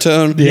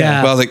monotone.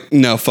 Yeah. But I was like,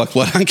 no, fuck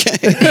Bloodhound Gang.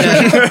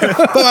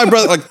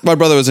 But my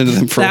brother was into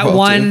them for a That while.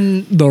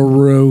 one, too. The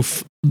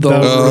Roof. The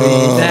Roof.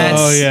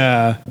 Oh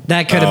yeah.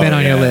 That could have been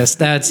on your yeah. list.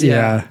 That's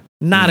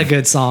not a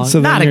good song. So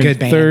Not then a your good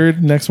band.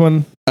 Third, next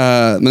one.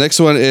 The next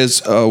one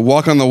is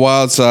Walk on the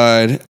Wild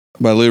Side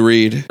by Lou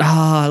Reed. Oh,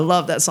 I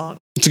love that song.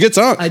 It's a good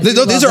song. I do These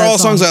love are that all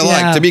song. songs I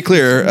like, Yeah. to be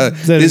clear. That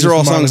These is are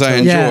all just songs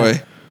I monotone.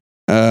 enjoy.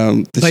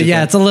 But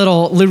yeah, it's a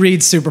little Lou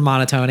Reed's super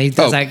monotone. He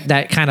does Oh.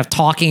 that kind of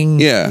talking.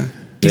 Yeah.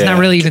 He's Yeah. not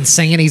really even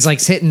singing. He's like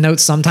hitting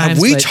notes sometimes. Have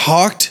we but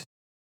talked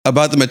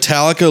about the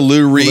Metallica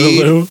Lou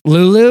Reed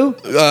Lulu?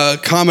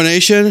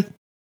 combination?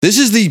 This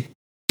is the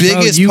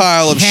biggest you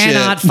pile of shit.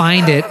 cannot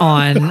find it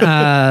on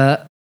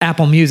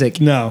Apple Music.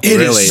 No. It is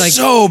Really? Like,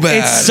 so bad.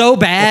 It's so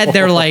bad.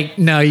 They're like,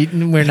 no,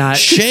 we're not.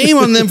 Shame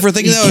on them for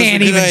thinking You that was a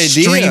can't good even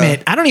idea. stream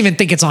it. I don't even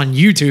think it's on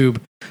YouTube.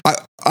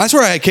 That's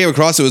where I came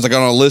across it. Was like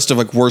on a list of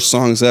like worst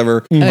songs ever,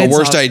 or It's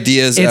worst a-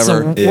 ideas It's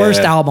ever. the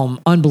worst album.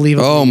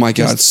 Unbelievable. Oh my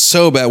god,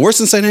 so bad. Worse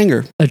than Saint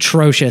Anger.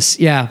 Atrocious.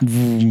 Yeah.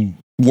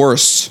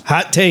 Worse.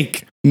 Hot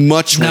take.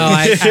 Much No,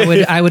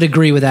 worse. I would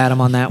agree with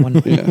Adam on that one.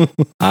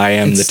 I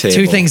am It's the table.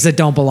 two things that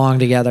don't belong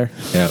together.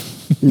 Yep.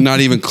 Not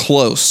even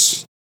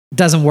close.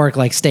 Doesn't work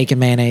like steak and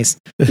mayonnaise.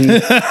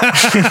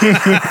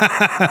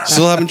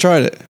 Still haven't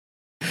tried it.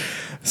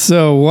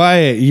 So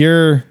Wyatt,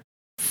 you're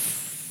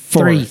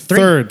Three.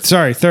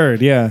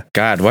 Third. Yeah.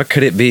 God, what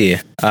could it be?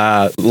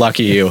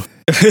 Lucky You.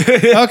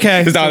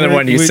 Okay. Is the other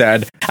one you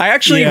said. I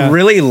actually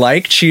really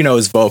like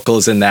Chino's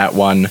vocals in that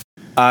one.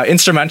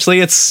 Instrumentally,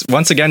 it's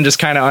once again just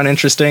kind of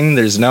uninteresting.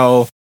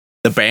 The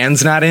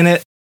band's not in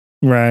it.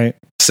 Right.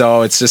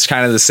 So it's just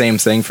kind of the same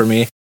thing for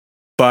me.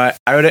 But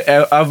I would,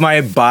 of my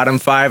bottom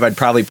 5, I'd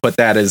probably put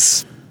that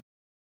as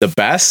the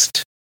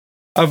best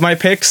of my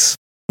picks,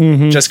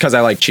 Mm-hmm. just because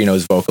I like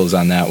Chino's vocals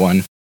on that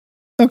one.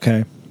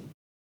 Okay.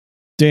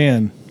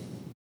 Dan.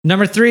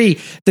 Number 3,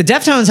 the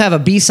Deftones have a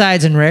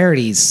B-Sides and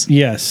Rarities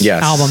Yes.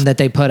 Yes. album that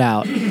they put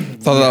out.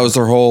 Thought that was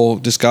their whole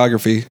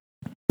discography.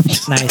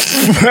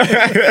 Nice.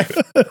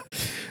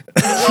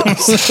 I'm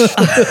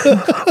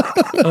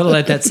gonna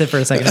let that sit for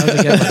a second. That was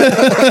a good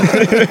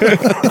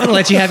one. I'm gonna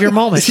let you have your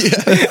moment.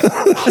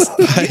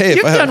 Hey,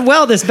 You've done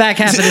well this back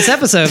half of this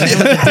episode, man.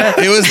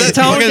 It was that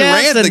Tone fucking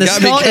deaf rant and that the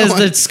got me skull, is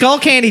going. the skull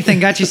candy thing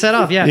got you set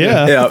off. Yeah.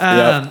 Yeah. Yep.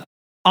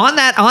 On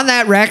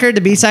that record,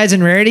 the B-Sides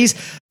and Rarities,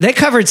 they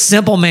covered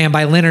Simple Man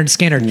by Leonard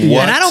Skinner. And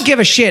I don't give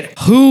a shit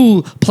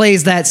who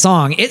plays that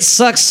song. It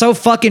sucks so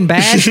fucking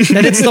bad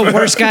that it's the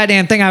worst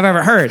goddamn thing I've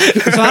ever heard.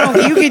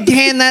 So you could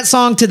hand that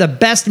song to the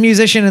best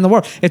musician in the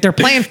world. If they're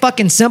playing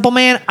fucking Simple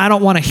Man, I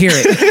don't want to hear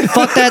it.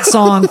 Fuck that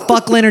song.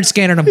 Fuck Leonard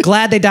Skinner. And I'm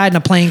glad they died in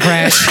a plane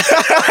crash.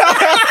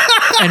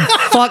 And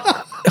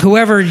fuck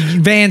whoever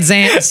Van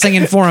Zant is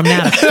singing for him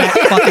now, that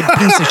fucking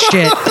piece of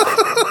shit.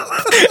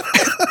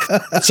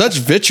 Such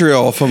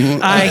vitriol from.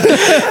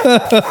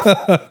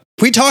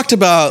 We talked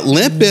about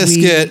Limp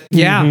Bizkit,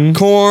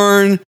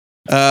 Korn,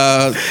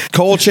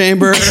 Coal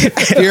Chamber,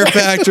 Fear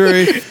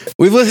Factory.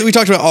 We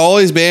talked about all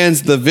these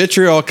bands. The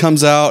vitriol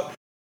comes out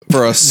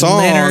for a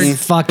song Leonard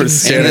fucking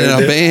and in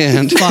a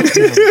band. Fuck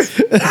them.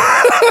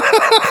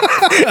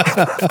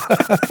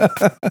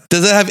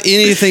 Does that have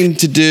anything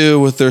to do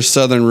with their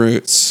southern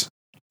roots?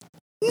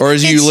 Or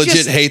is you It's legit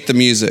just- hate the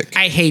music?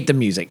 I hate the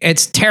music.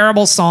 It's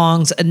terrible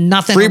songs.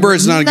 Nothing.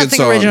 Freebird's not a good nothing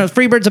song. Original.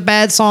 Freebird's a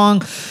bad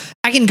song.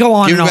 I can go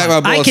on Give and Me on.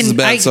 Back My I Bullets can. is a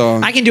bad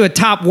song. I can do a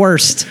top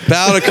worst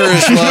Ballad of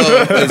Curtis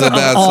Lowe is a of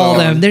bad all song.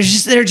 of them.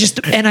 They're just,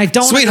 and I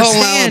don't Sweet Home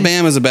understand.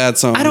 Alabama is a bad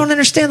song. I don't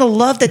understand the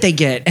love that they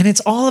get, and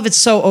all of it's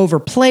so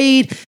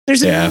overplayed.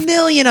 There's Yeah. a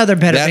million other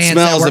better That bands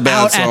Smells that a were bad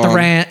out at the song.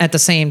 at the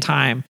same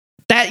time.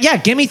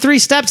 Give me 3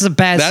 Steps is a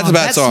bad That's song. a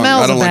bad That song. I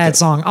Smells don't a like bad that.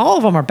 song. All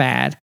of them are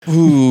bad.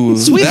 Ooh,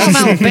 Sweet Home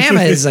that's-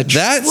 Alabama is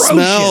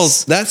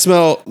atrocious.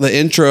 the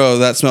intro of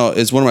that smell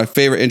is one of my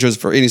favorite intros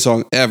for any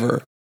song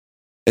ever.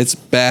 It's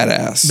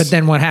badass. But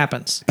then what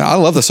happens? I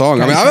love the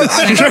song. I mean,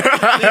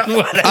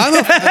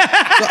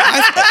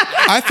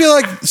 I feel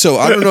like, so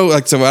I don't know,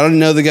 like, so I don't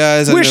know the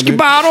guys. I Whiskey know,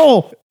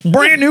 bottle,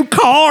 brand new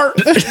car.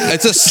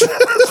 it's just,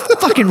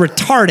 Fucking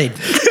retarded.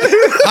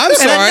 I'm And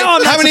sorry. I know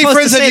I'm not How many supposed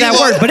friends to say have you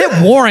that word, lost? but it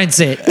warrants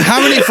it. How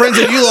many friends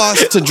have you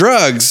lost to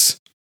drugs?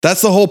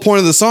 That's the whole point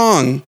of the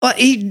song. Well,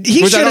 he Which I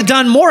should have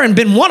don't- done more and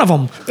been one of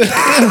them.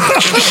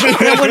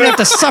 I wouldn't have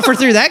to suffer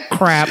through that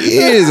crap.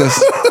 Jesus.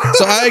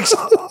 So I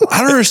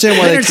don't understand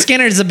why Leonard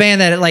Skinner is a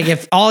band that, like,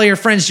 if all your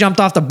friends jumped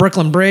off the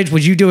Brooklyn Bridge,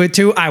 would you do it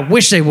too? I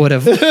wish they would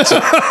have.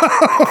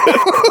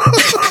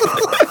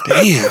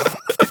 damn.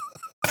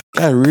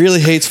 Guy really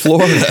hates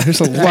Florida.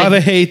 There's a lot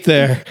of hate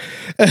there.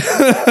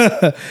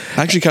 I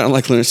actually kind of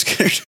like Leonard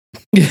Skinner.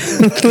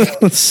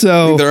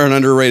 So They're an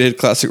underrated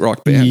classic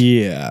rock band.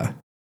 yeah.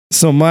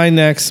 So my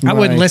next, I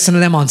wouldn't listen to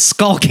them on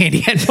Skull Candy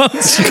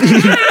headphones.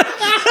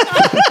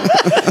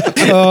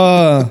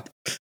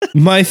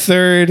 My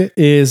third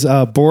is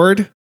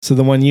Bored. So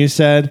the one you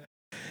said,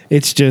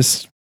 it's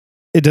just,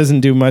 it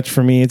doesn't do much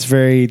for me. It's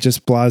very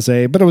just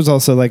blasé, but it was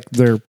also like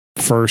their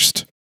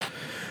first,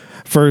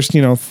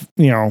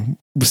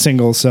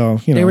 single. So,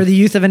 They were the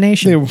youth of a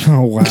nation.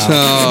 oh, wow.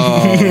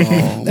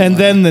 Oh, And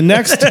then the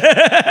next,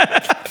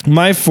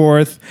 my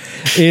fourth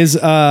is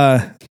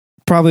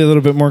probably a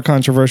little bit more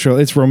controversial.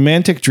 It's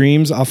Romantic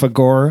Dreams off of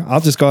Gore.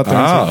 I'll just go out there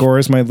and say Gore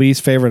is my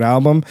least favorite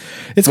album.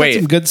 It's got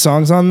some good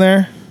songs on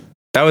there.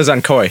 That was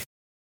on Koi.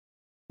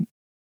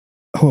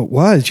 Oh, it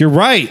was. You're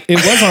right. It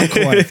was on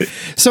Koi.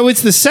 So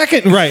it's the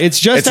second, right? It's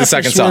just It's the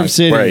second Swerve song.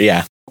 City. Where,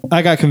 yeah.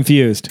 I got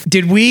confused.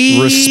 Did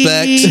we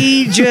Respect.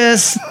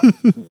 just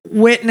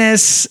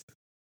witness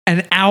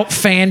an out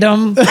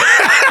fandom?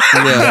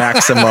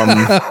 Maximum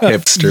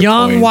hipster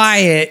Young points.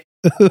 Wyatt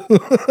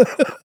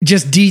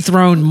just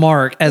dethroned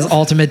Mark as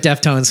ultimate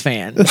Deftones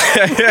fan.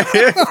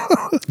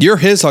 you're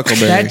his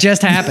Huckleberry. That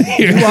just happened.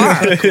 You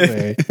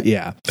are.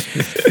 Yeah.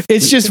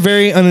 It's just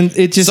very,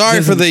 it just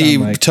Sorry for doesn't the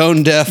sound like-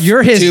 tone deaf.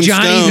 You're his Tombstone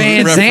Johnny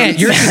Van reference. Zant.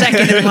 You're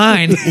second in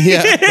line.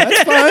 Yeah,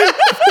 That's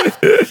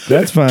fine.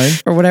 That's fine.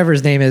 Or whatever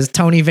his name is.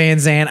 Tony Van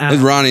Zant. I don't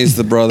know. Ronnie's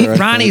the brother. I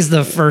Ronnie's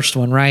the first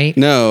one, right? think.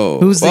 No.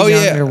 Who's the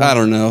yeah. younger one? I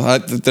don't know.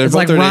 They're It's both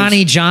like their Ronnie,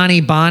 names.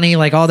 Johnny, Bonnie,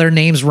 like all their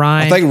names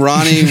rhyme. I think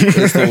Ronnie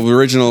is the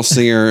original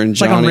singer, and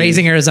it's like Johnny. on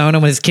Raising Arizona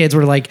when his kids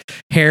were like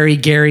Harry,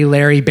 Gary,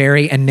 Larry,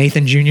 Barry, and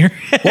Nathan Jr.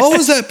 What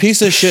was that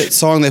piece of shit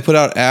song they put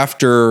out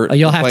after?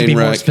 You'll have to be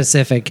more Plane Wreck?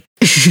 specific.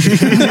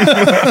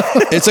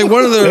 It's like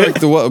one of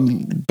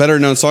the better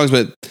known songs,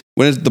 but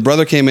when the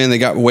brother came in, they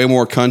got way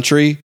more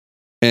country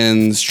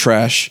and it's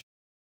trash.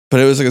 But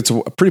it was like, it's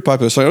a pretty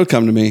popular song. It would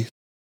come to me.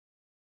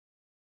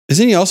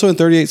 Isn't he also in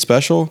 38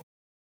 Special?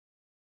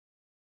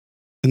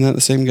 Isn't that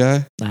the same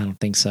guy? I don't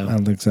think so. I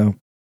don't think so.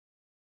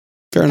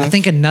 Fair enough. I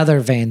think another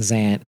Van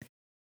Zant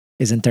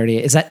is in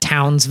 38. Is that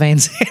Towns Van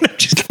Zant? I'm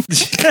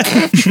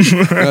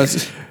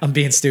just I'm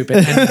being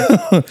stupid.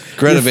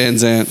 Greta Van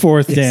Zant.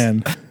 Fourth,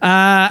 Dan.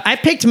 I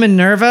picked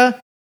Minerva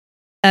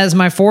as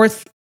my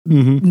fourth,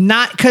 Mm-hmm.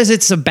 not because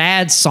it's a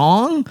bad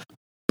song,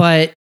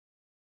 but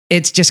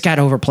it's just got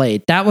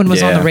overplayed. That one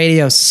was on Yeah. the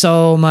radio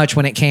so much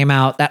when it came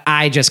out that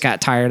I just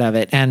got tired of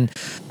it. And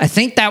I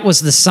think that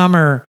was the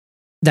summer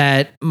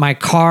that my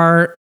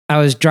car, I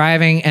was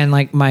driving and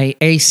like my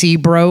AC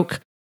broke.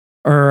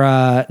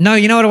 Or no,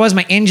 you know what it was?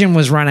 My engine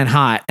was running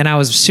hot and I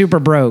was super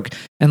broke.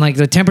 And like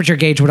the temperature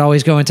gauge would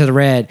always go into the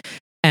red.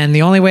 And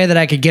the only way that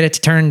I could get it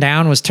to turn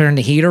down was turn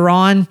the heater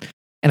on.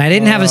 And I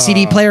didn't have a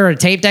CD player or a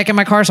tape deck in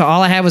my car, so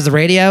all I had was the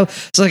radio.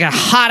 So like a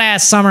hot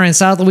ass summer in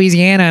South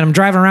Louisiana, and I'm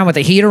driving around with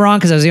the heater on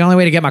because it was the only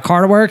way to get my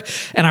car to work.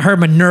 And I heard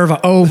Minerva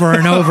over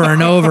and over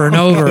and over and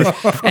over.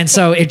 And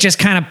so it just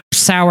kind of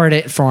soured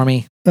it for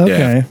me.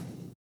 Okay.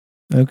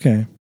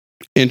 Okay.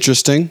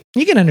 Interesting.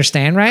 You can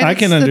understand, right? I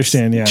can It's-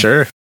 understand. Yeah.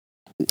 Sure.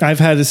 I've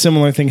had a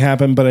similar thing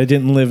happen, but I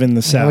didn't live in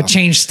the I would South.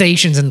 change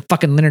stations and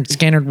fucking Leonard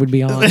Skinner would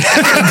be on. Is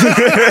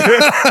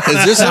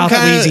there some South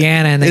kind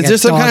Louisiana, and they Is got there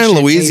some dog kind of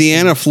shit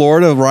Louisiana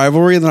Florida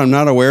rivalry that I'm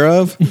not aware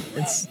of?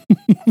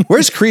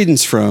 Where's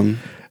Creedence from?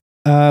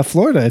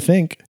 Florida, I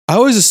think. I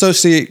always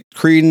associate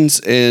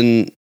Creedence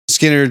and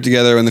Skinner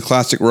together in the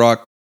classic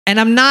rock. And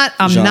I'm not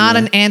Genre.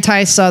 an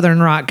anti-Southern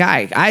rock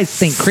guy. I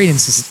think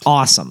Creedence is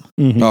awesome.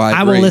 Mm-hmm. Oh,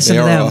 I will agree. listen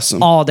They to are them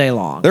awesome. all day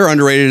long. They're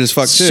underrated as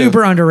fuck too.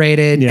 Super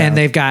underrated, Yeah. and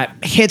they've got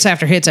hits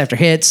after hits after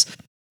hits.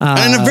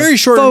 And a very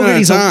short amount of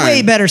Fogerty's time. a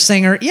way better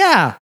singer.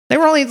 Yeah, they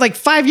were only like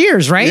 5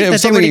 years, right? Yeah, it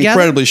was that they were something together.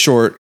 incredibly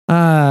short.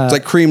 It's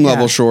like Cream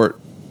level yeah. short.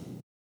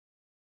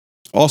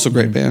 Also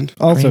great band.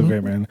 Also, Cream.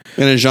 great man.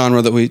 In a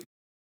genre that we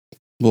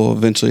will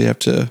eventually have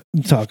to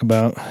Talk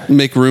about.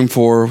 make room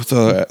for with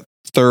a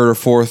third or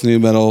fourth new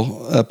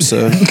metal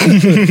episode.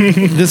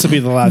 This will be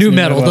the last. New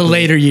metal, the episode.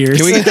 later years.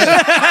 Can we get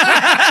that?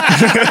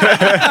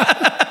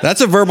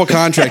 That's a verbal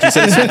contract. You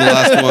said this is the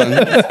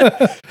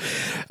last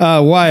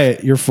one.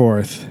 Wyatt, you're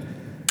fourth.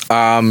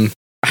 I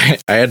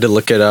had to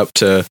look it up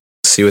to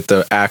see what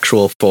the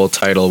actual full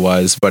title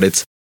was, but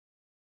it's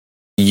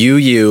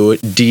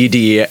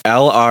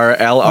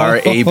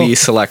UUDDLRLRAB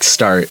select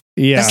start,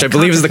 Yeah. which I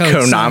believe is the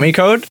Contra code, Konami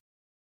code.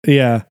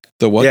 Yeah.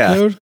 The what Yeah.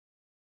 code?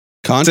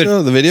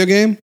 Contra, the video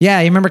game? Yeah,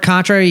 you remember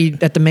Contra?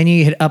 At the menu,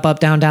 you hit up, up,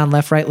 down, down,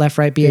 left, right,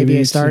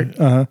 BABA, start.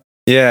 Uh-huh.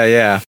 Yeah,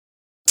 yeah.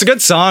 It's a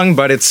good song,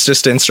 but it's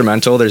just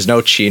instrumental. There's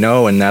no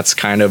Chino, and that's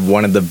kind of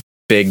one of the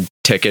big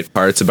ticket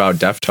parts about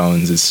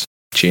Deftones is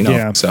Chino.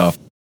 Yeah. So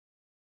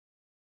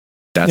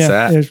that's Yeah,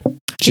 that. there's-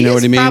 Do you know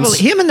what he means? Probably,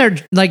 him and their,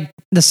 like,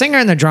 the singer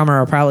and the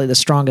drummer are probably the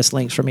strongest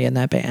links for me in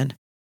that band.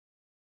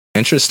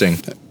 Interesting.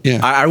 Yeah.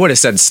 I would have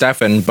said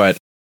Stefan, but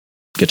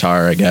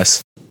guitar, I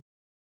guess.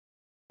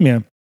 Yeah.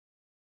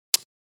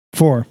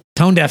 4.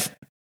 Tone deaf.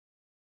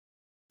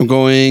 I'm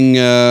going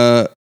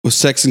was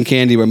Sex and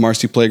Candy by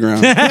Marcy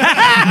Playground. Who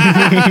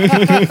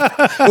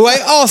I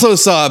also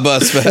saw at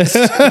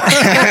BuzzFest.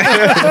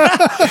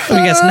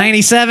 I guess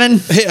 97.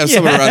 Yeah,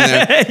 somewhere around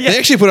there. They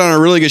actually put on a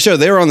really good show.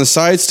 They were on the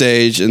side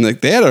stage, and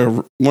they had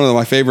one of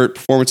my favorite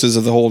performances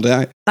of the whole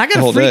day. I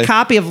got a free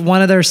copy of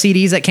one of their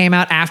CDs that came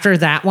out after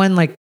that one,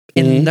 like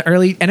in the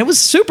early, and it was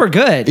super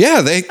good.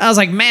 Yeah, I was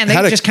like, man, they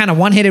just kind of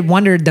one-hitted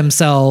wondered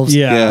themselves.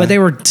 Yeah. But they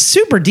were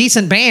super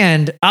decent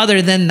band.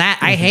 Other than that,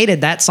 I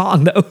hated that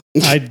song though.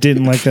 I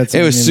didn't like that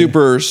song. It was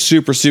either.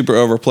 super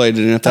overplayed,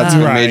 and if that's a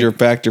major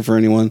factor for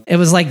anyone. It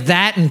was like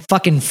that and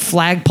fucking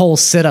Flagpole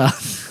Sitta.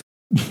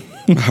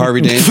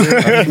 Harvey Danger.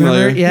 I'm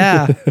familiar.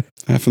 Yeah.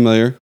 I'm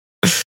familiar.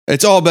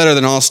 It's all better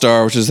than All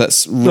Star, which is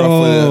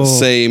roughly the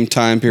same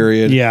time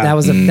period. Yeah. That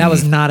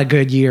was not a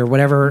good year.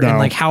 Whatever, and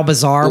like How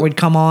Bizarre would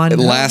come on.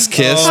 Last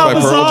Kiss by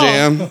Pearl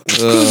Jam.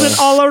 Cruising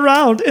all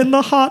around in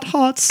the hot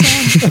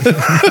sun.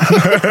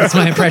 That's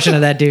my impression of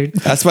that dude.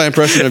 That's my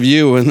impression of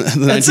you in the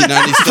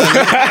 1997.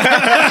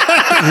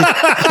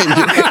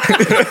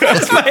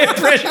 That's my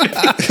impression.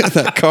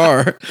 That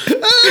car.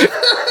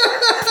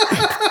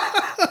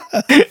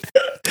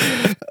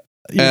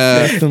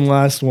 Fifth and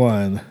last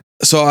one.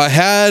 So I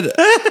had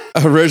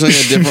originally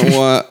a different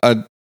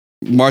one.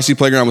 Marcy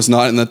Playground was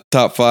not in the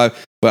top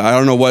 5, but I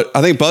don't know what.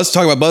 I think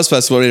talking about Buzz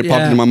Festival, it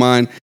popped into my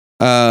mind.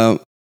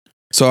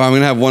 So I'm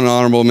gonna have one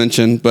honorable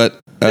mention, but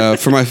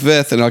for my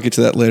 5th, and I'll get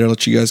to that later. I'll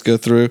let you guys go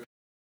through.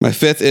 My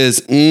 5th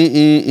is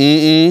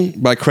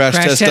by Crash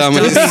Test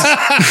Dummies.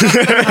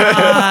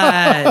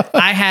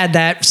 I had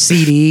that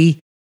CD.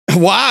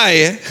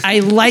 Why? I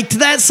liked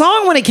that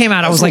song when it came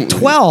out. I was like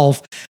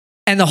 12.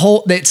 And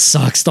it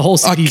sucks. The whole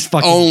CD's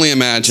fucking only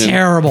imagine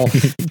terrible.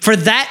 For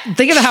that,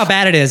 think of how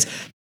bad it is.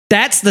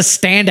 That's the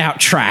standout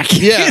track.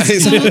 Yeah.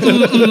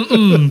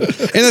 And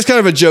that's kind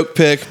of a joke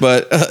pick,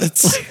 but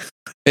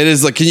it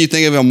is like, can you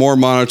think of a more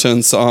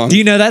monotone song? Do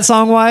you know that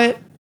song, Wyatt?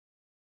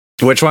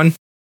 Which one?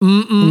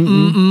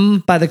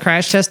 By the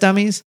Crash Test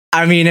Dummies.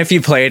 I mean, if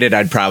you played it,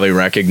 I'd probably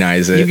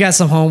recognize it. You've got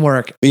some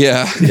homework.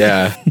 Yeah.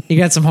 Yeah. You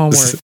got some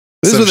homework.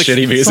 This Some is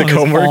shitty music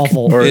homework.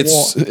 Or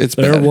it's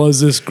There bad.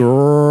 was this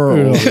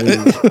girl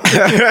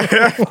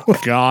who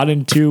got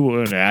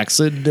into an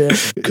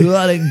accident.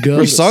 Couldn't go.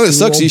 For a song that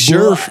sucks, you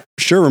sure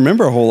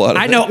remember a whole lot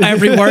of I it. know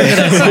every word of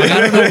that song. I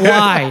don't know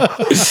why.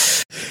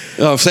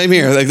 Oh, same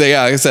here. Like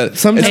I said,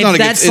 it's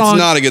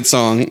not a good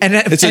song. And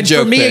it's a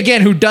joke for me, pick.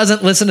 again, who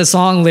doesn't listen to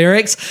song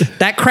lyrics,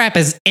 that crap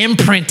is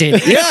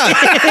imprinted Yeah.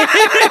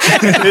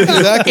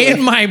 Exactly.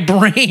 in my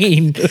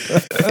brain.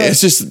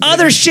 It's just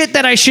Other shit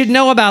that I should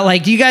know about,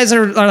 like you guys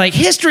are like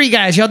history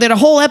guys. Y'all did a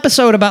whole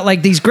episode about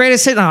like these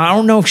greatest hits. I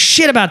don't know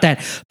shit about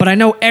that, but I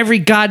know every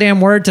goddamn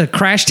word to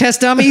Crash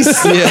Test Dummies.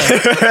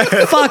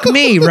 Fuck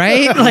me,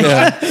 right? Like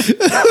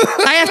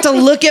I have to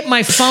look at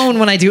my phone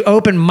when I do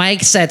open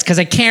mic sets because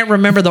I can't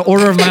remember the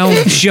order of my own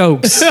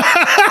jokes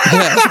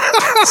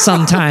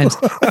sometimes.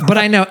 But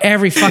I know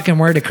every fucking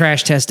word to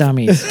Crash Test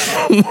Dummies.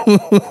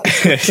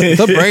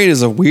 the brain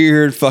is a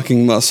weird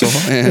fucking muscle,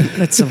 man.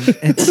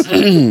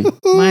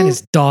 Mine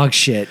is dog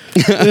shit.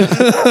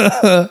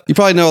 You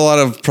probably know a lot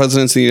of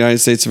presidents of the United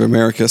States of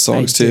America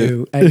songs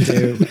too. I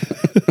do.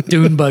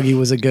 Dune Buggy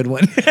was a good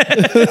one.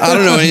 I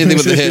don't know anything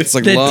with the hits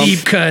like The Lump,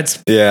 deep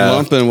cuts. Yeah.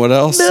 Lump, and what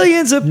else?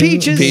 Millions of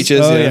peaches.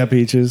 Peaches. Oh yeah. yeah,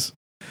 Peaches.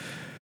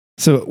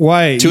 So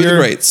why Two of the you're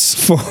greats.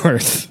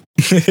 4th?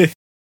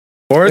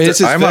 Fourth? It's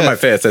his I'm on my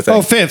 5th, I think.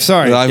 Oh, 5th.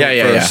 Sorry. I went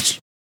Yeah. first.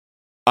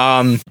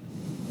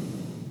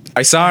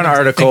 I saw an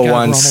article God we're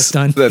once almost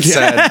done. that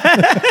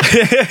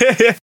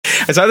said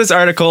I saw this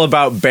article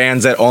about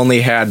bands that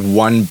only had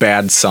one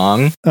bad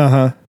song,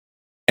 Uh-huh.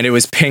 and it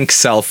was Pink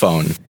Cell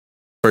Phone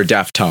for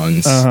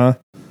Deftones. Uh-huh.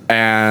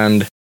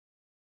 And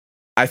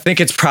I think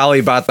it's probably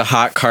about the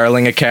Hot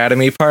Carling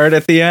Academy part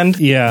at the end.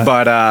 Yeah.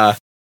 But I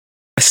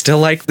still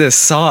like this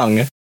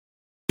song.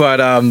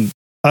 But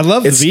I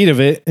love the beat of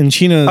it, and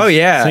Chino's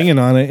singing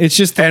on it. It's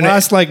just the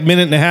last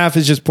minute and a half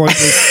is just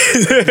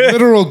pointless,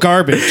 literal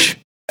garbage.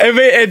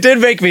 It did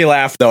make me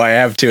laugh, though, I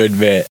have to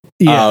admit.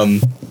 Yeah.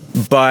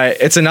 But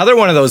it's another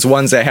one of those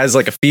ones that has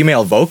like a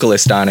female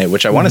vocalist on it,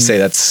 which I want to say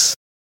that's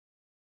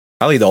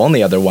probably the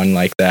only other one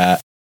like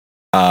that.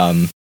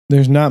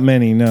 There's not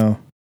many, no.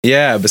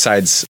 Yeah,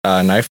 besides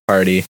Knife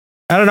Party.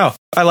 I don't know.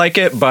 I like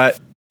it, but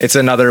it's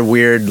another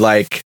weird,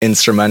 like,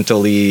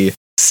 instrumentally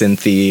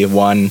synthy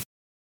one.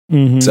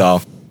 Mm-hmm.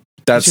 So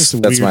that's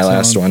weird my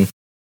last song. one.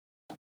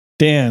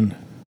 Dan,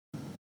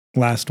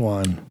 last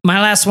one.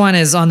 My last one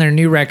is on their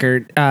new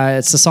record.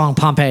 It's the song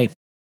Pompeii.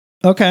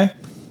 Okay.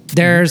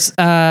 There's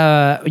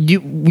I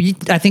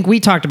think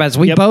we talked about this.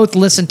 We both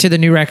listened to the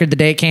new record the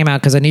day it came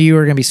out because I knew you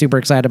were going to be super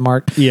excited,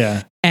 Mark.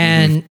 Yeah.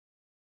 And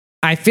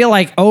I feel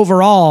like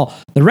overall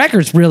the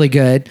record's really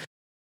good.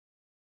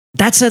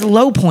 That's a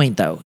low point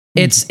though.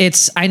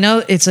 I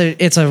know it's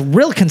a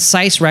real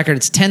concise record.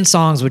 It's 10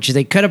 songs, which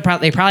they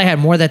probably had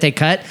more that they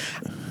cut.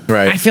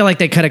 Right. I feel like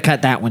they could have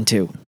cut that one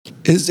too.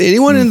 Is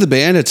anyone in the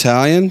band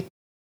Italian?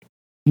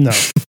 No.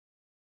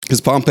 Because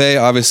Pompeii,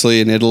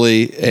 obviously in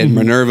Italy, and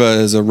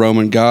Minerva is a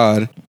Roman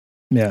god.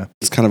 Yeah.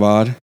 It's kind of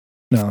odd.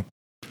 No.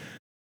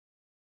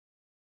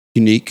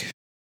 unique.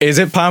 Is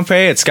it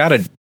Pompeii? It's got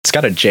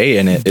a J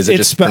in it. Is it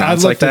just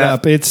pronounced like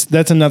that?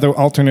 That's another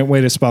alternate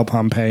way to spell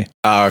Pompeii.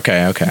 Oh,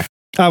 okay.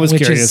 I was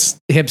Which curious. is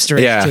hipster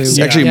Yeah. too. It's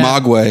actually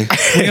Mogwai.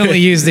 We only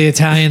use the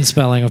Italian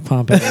spelling of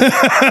Pompeii.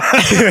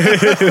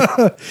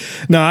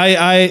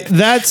 No,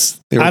 that's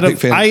They were a out big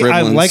of fan of I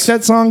Gremlins. like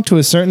that song to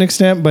a certain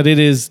extent, but it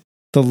is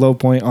the low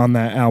point on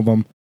that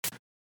album.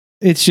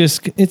 It's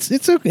just it's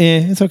okay.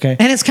 It's okay.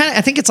 And it's kind of,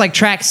 I think it's like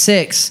track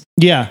 6,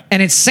 Yeah,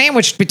 and it's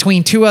sandwiched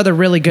between 2 other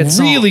really good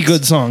songs. really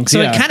good songs.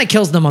 So yeah. it kind of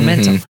kills the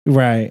momentum.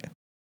 Right.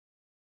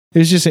 It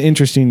was just an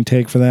interesting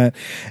take for that.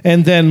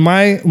 And then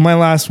my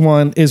last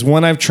one is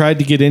one I've tried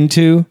to get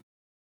into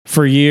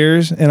for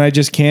years and I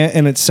just can't,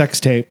 and it's Sex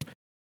Tape.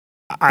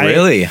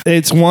 Really?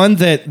 It's one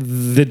that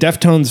the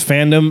Deftones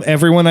fandom,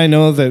 everyone I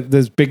know that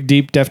there's big,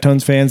 deep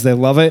Deftones fans, they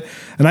love it.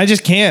 And I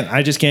just can't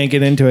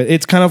get into it.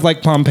 It's kind of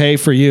like Pompeii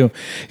for you.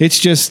 It's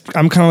just,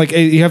 I'm kind of like,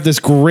 you have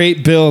this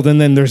great build and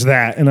then there's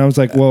that. And I was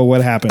like, whoa,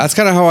 what happened? That's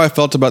kind of how I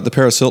felt about the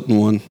Paris Hilton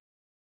one.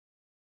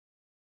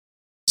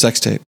 Sex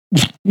Tape.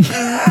 Glad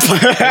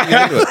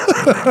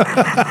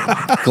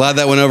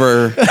that went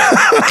over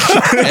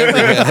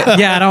every head.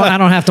 Yeah, I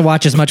don't have to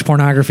watch as much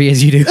pornography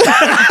as you do.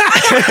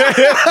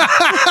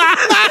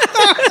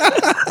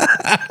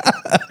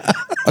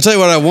 I'll tell you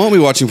what I won't be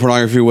watching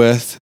pornography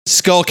with.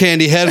 Skull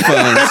Candy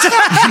headphones.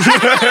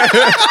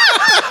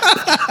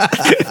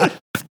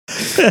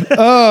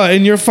 Oh,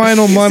 and your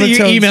final So monotone.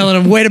 you're emailing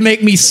him, way to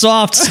make me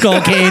soft,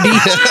 Skull Candy.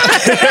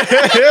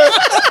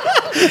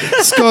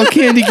 Skull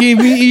Candy gave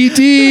me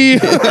ED.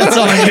 That's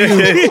on you.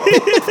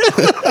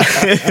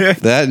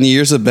 That and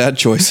years of bad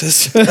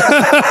choices.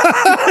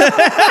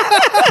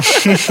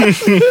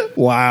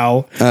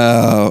 Wow.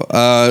 So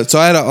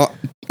I had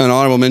an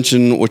honorable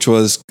mention, which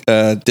was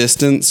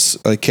Distance,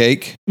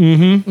 Cake.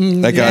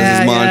 Mm-hmm. That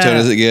guy's as monotone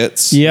as it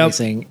gets. Yep.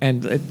 Amazing.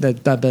 And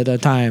the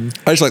time.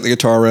 I just like the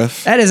guitar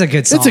riff. That is a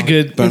good song. It's a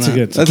good. That's a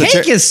good. That's a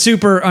Cake is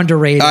super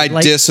underrated. I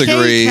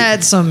disagree. Cake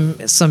had some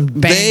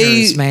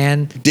bangers,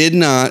 man. Did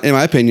not, in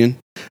my opinion.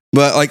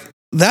 But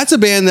that's a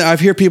band that I've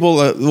heard people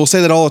will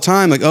say that all the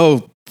time. Like,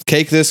 oh,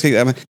 Cake this, Cake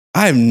that.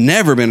 I've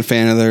never been a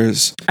fan of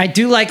theirs. I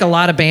do like a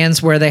lot of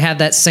bands where they have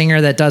that singer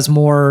that does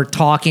more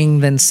talking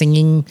than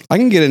singing. I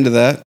can get into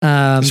that.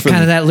 Kind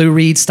of that Lou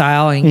Reed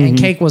style, and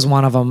Cake was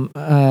one of them.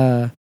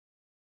 Not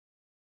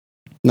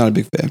a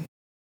big fan.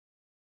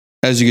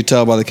 As you could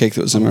tell by the cake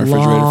that was in my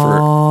refrigerator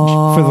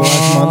For the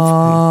last month.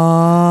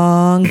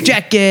 Long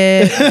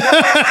jacket.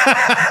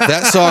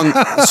 that song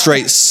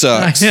straight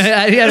sucks.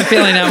 I had a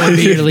feeling that would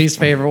be your least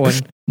favorite one.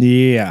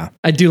 Yeah.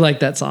 I do like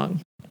that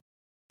song.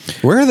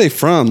 Where are they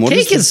from? What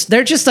Cake is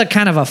they're just a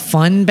kind of a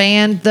fun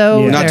band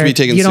though. Yeah. Not to be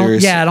taken you don't-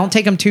 serious. Yeah, don't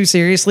take them too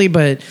seriously,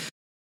 but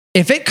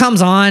if it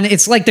comes on,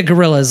 it's like the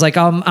Gorillas. Like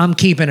I'm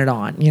keeping it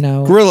on, you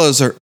know. Gorillas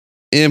are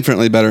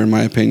infinitely better in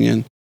my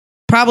opinion.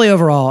 Probably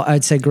overall,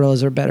 I'd say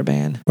Gorillas are a better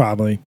band.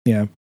 Probably.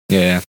 Yeah.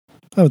 Yeah.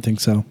 I would think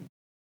so.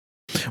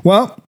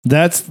 Well,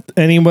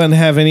 anyone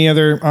have any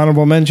other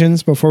honorable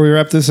mentions before we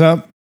wrap this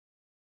up?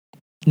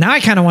 Now I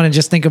kind of want to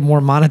just think of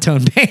more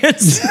monotone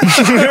bands.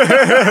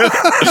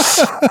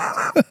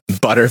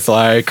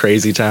 Butterfly,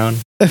 Crazy Town.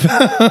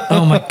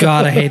 Oh my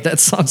God, I hate that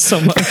song so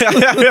much.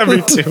 Yeah,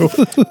 me too.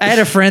 I had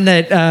a friend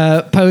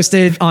that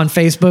posted on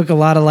Facebook a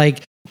lot of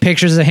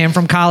pictures of him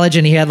from college,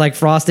 and he had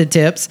frosted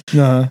tips.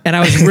 Uh-huh. And I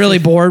was really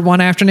bored one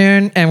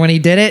afternoon, and when he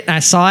did it, I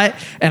saw it,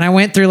 and I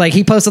went through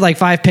he posted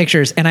 5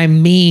 pictures, and I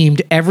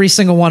memed every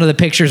single one of the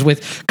pictures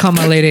with "Come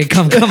my lady,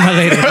 come my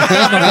lady, come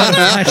my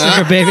butterfly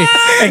sugar baby,"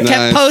 and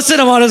kept posting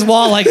them on his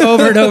wall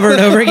over and over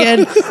and over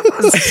again.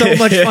 It's so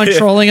much fun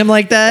trolling him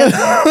like that.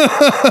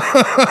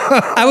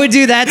 I would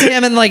do that to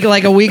him, and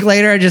like a week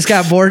later, I just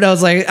got bored.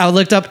 I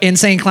looked up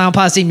Insane Clown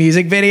Posse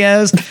music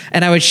videos,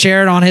 and I would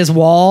share it on his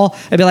wall.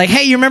 I'd be like,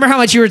 "Hey, you remember how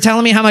much you were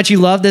telling me how much you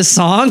love this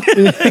song?"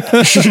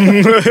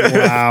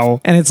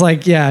 Wow. And it's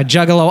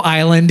Juggalo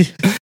Island.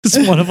 It's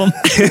one of them.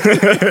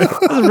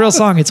 It's a real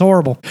song. It's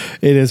horrible.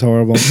 It is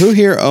horrible. Who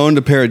here owned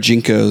a pair of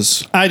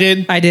Jinkos? I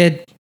did. I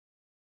did.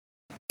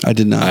 I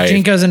did not.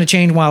 Jinkos in a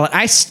chain wallet.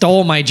 I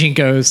stole my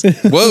Jinkos.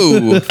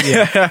 Whoa.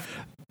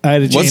 I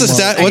had a What's the chain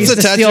wallet. what's used the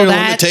to statute steal of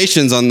that.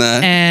 limitations on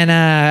that? And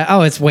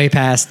it's way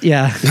past.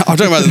 Yeah. I'm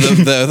talking about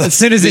the As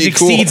soon as it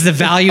exceeds the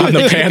value of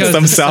the the pants Jinkos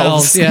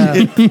themselves. Yeah.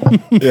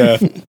 Yeah.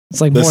 It's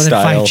more The than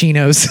style. 5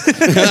 chinos.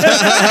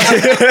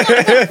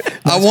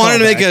 I wanted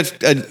to make a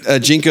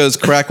Jinkos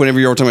crack whenever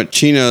you were talking about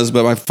chinos,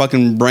 but my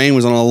fucking brain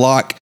was on a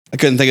lock. I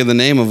couldn't think of the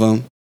name of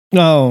them.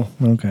 Oh,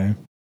 okay.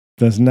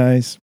 That's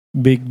nice.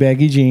 Big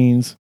baggy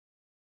jeans.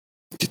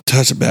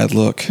 That's a bad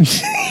look.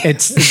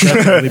 It's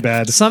That's really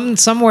bad.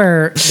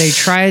 somewhere they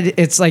tried.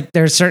 It's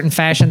there's certain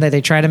fashion that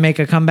they try to make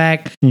a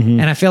comeback, Mhm.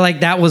 and I feel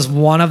like that was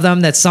one of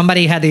them. That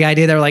somebody had the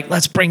idea. They're like,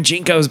 let's bring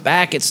Jinkos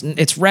back.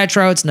 It's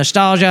retro. It's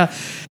nostalgia,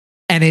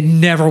 and it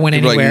never went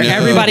People were like, anywhere.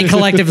 no. Everybody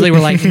collectively were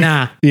like,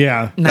 nah.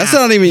 Yeah. That's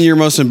not even your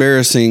most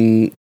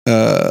embarrassing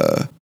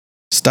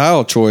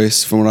style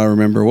choice, from what I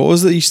remember. What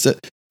was it you said?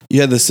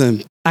 You had the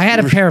same. I had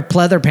a pair of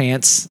pleather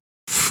pants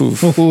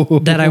Phew.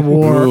 that I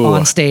wore Ooh.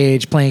 on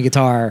stage playing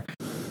guitar,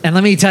 and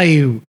let me tell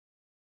you,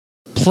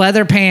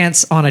 pleather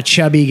pants on a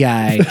chubby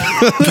guy.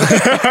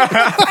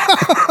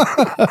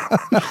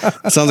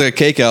 Sounds like a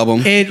cake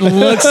album. It could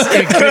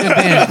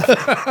have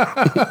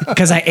been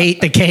because I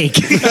ate the cake.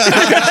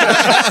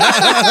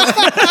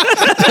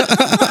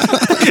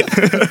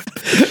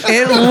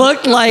 It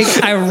looked like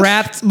I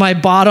wrapped my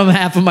bottom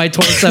half of my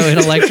torso in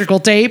electrical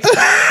tape,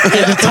 and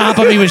the top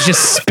of me was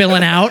just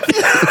spilling out.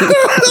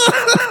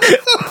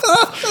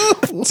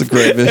 It's a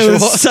great It visual.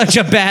 was such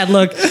a bad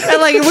look.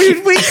 And like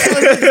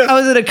I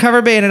was in a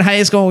cover band in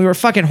high school and we were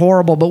fucking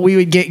horrible, but we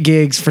would get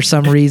gigs for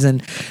some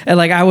reason. And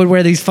like I would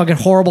wear these fucking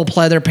horrible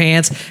pleather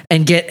pants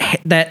and get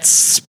that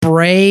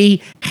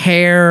spray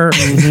hair,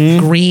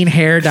 green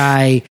hair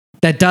dye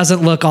that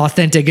doesn't look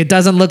authentic. It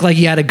doesn't look like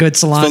you had a good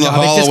salon From the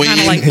job. It just kind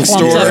of like Halloween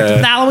clumps store. up.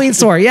 The Halloween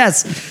store,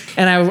 yes.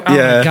 And oh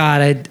my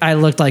God, I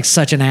looked like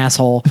such an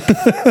asshole.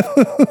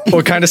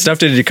 What kind of stuff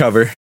did you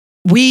cover?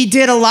 We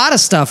did a lot of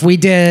stuff. We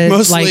did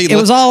Mostly it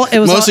was all at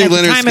mostly the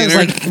Lynyrd time it was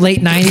Skynyrd. like late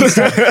 90s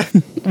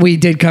stuff. We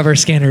did cover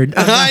Skynyrd.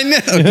 I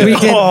know. We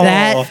did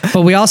that,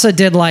 but we also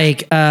did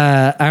like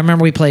I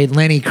remember we played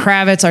Lenny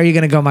Kravitz, Are You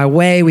Gonna Go My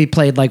Way? We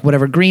played like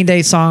whatever Green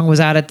Day song was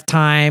out at the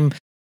time.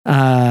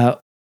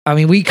 I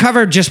mean, we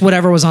covered just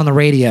whatever was on the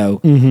radio.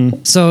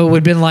 Mm-hmm. So it would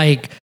have been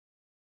like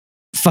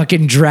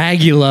fucking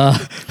Dragula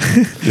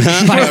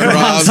by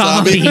Rob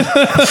Zombie.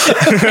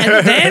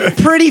 And then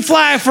Pretty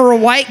Fly for a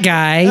White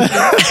Guy.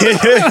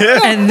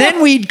 And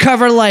then we'd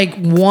cover like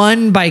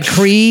One by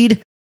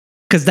Creed,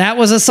 because that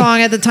was a song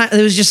at the time.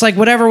 It was just like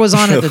whatever was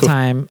on at the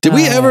time. Did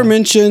we ever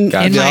mention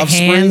In the My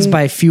Offspring? Hands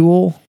by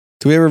Fuel?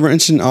 Did we ever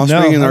mention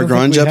Offspring in I our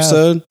don't think grunge we have.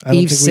 episode? I don't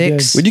Eve think we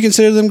did. 6. Would you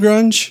consider them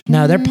grunge?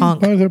 No, they're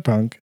punk. Oh, they're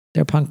punk.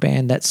 They're a punk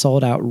band that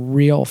sold out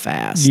real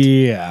fast.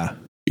 Yeah.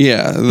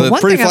 Yeah, But the one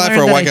Pretty thing I Fly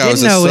for learned a that White I Guy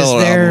was a didn't know is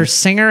sellout their album.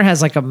 singer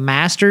has like a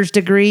master's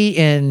degree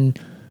in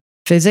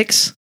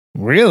physics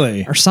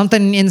Really? or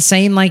something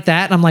insane like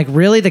that. And I'm like,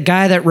 really? The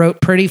guy that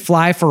wrote Pretty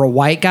Fly for a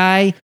White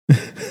Guy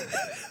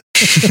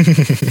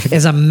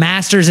is a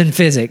master's in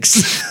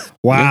physics.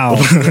 Wow.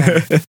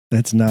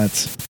 That's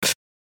nuts.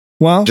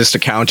 Well, Just to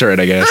counter it,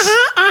 I guess.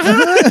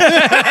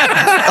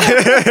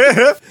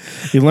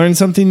 you learn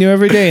something new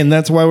every day, and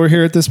that's why we're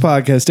here at this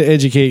podcast, to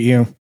educate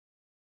you.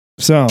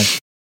 So,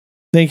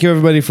 thank you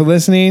everybody for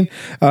listening.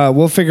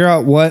 We'll figure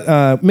out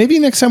what, maybe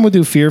next time we'll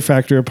do Fear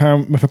Factor or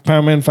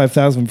Power Man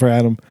 5000 for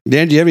Adam.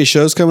 Dan, do you have any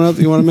shows coming up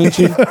that you want to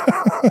mention?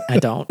 I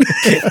don't.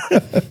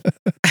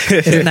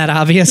 Isn't that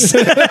obvious?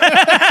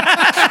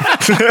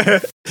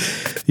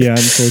 Yeah,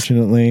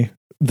 unfortunately,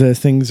 the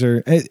things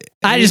are.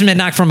 I just meant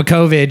knocked from a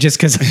COVID just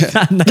because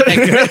I'm not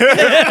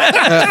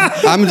that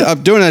good.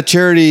 I'm doing a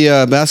charity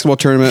basketball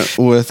tournament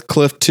with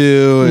Cliff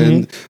 2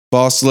 and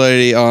Boss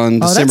Lady on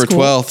that's December cool.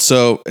 12th.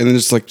 So, and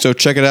it's like, so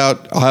check it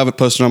out. I'll have it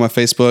posted on my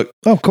Facebook.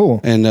 Oh,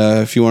 cool. And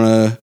if you want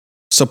to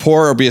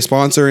support or be a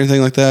sponsor or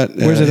anything like that,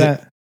 Where's it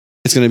at?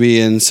 It's going to be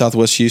in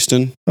Southwest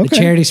Houston. The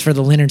charity's for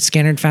the Lynyrd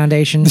Skynyrd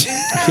Foundation.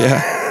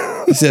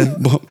 Yeah. He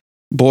said,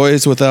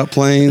 Boys Without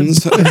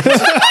Planes.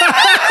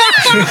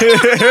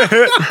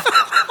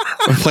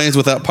 Or Planes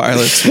Without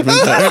Pilots.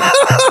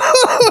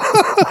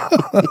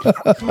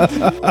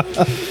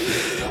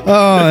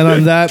 Oh, and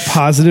on that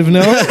positive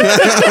note,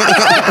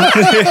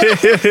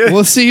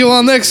 we'll see you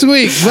all next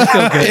week.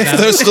 If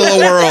there's still a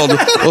world,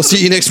 we'll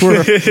see you next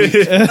week.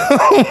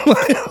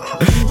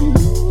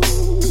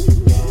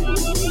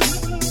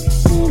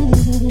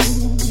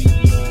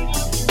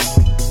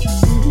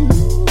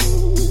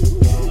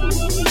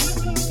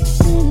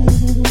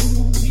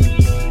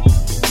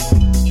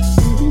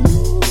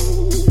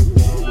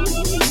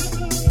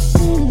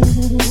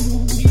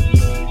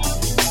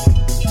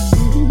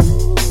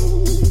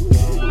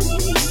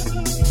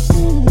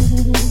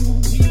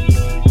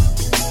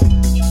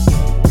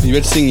 You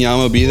bet to sing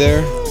Yamo Be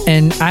There?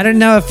 And I don't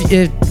know if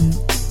it.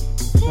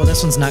 Well,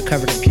 this one's not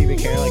covered in pubic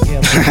hair like the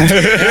other one.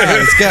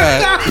 Yeah, it's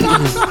got.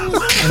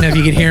 I don't know if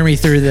you could hear me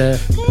through the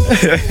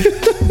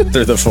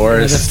Through the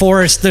forest.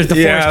 forest. There's the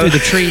Yeah. forest through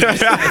the trees.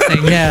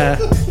 Thing. Yeah.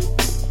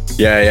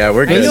 Yeah,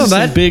 we're How you good. doing,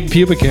 Some bud? big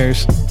pubic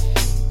hairs.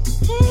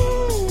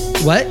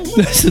 What?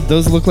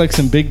 Those look like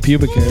some big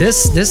pubic hairs.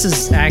 This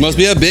is actually. Must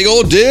be a big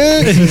old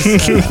dick.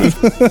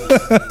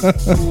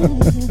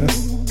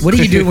 What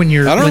do you do when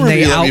you're I don't when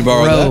they remember you letting me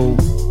borrow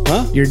outgrow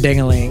Huh? your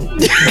ding-a-ling? I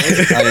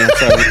didn't,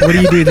 sorry. What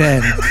do you do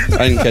then?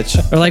 I didn't catch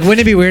it. Or like,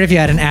 wouldn't it be weird if you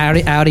had an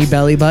Audi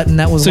belly button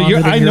that was So longer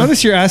you're, than I your-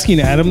 noticed you're asking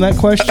Adam that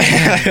question.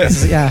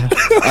 Yeah.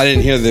 I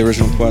didn't hear the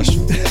original question.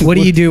 What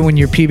do you do when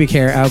your pubic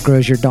hair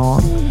outgrows your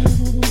dong?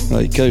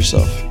 You kill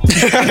yourself.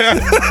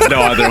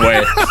 No other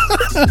way.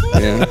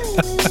 Yeah.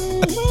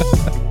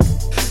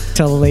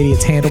 Tell the lady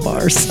it's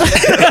handlebars.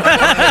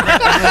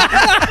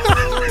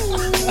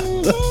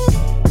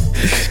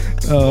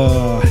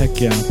 Oh, heck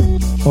yeah.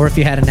 Or if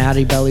you had an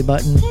Audi belly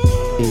button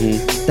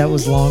that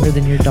was longer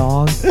than your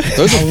dong.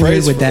 There's How a weird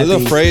phrase. would that There's a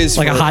be? phrase.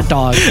 Like a for- hot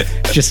dog.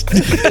 Just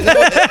Isn't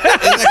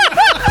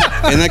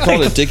that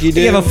called a dicky you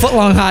dick? have a foot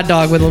long hot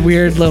dog with a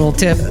weird little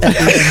tip at the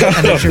end,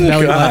 and that's your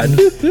belly button.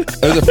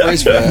 There's a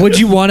phrase for that. Would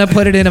you want to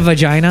put it in a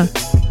vagina?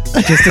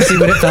 Just to see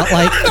what it felt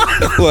like?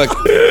 Look,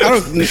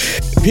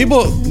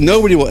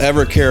 Nobody will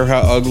ever care how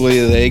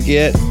ugly they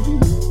get.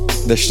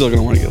 They're still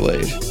gonna want to get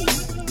laid.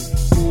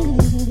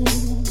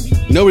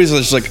 Nobody's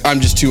just like, I'm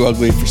just too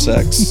ugly for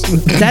sex.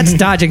 That's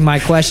dodging my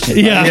question.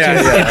 Yeah.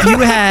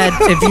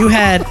 If you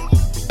had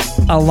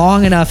a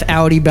long enough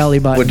outie belly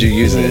button, Would you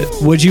use it?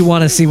 Would you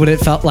want to see what it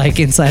felt like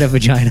inside a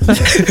vagina?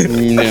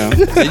 No.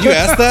 Did you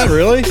ask that?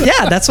 Really?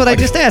 Yeah, that's what I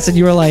just asked, and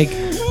you were like,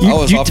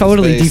 you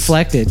totally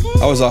deflected.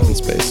 I was off in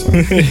space.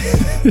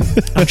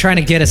 I'm trying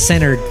to get us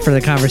centered for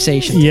the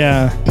conversation.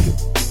 Yeah.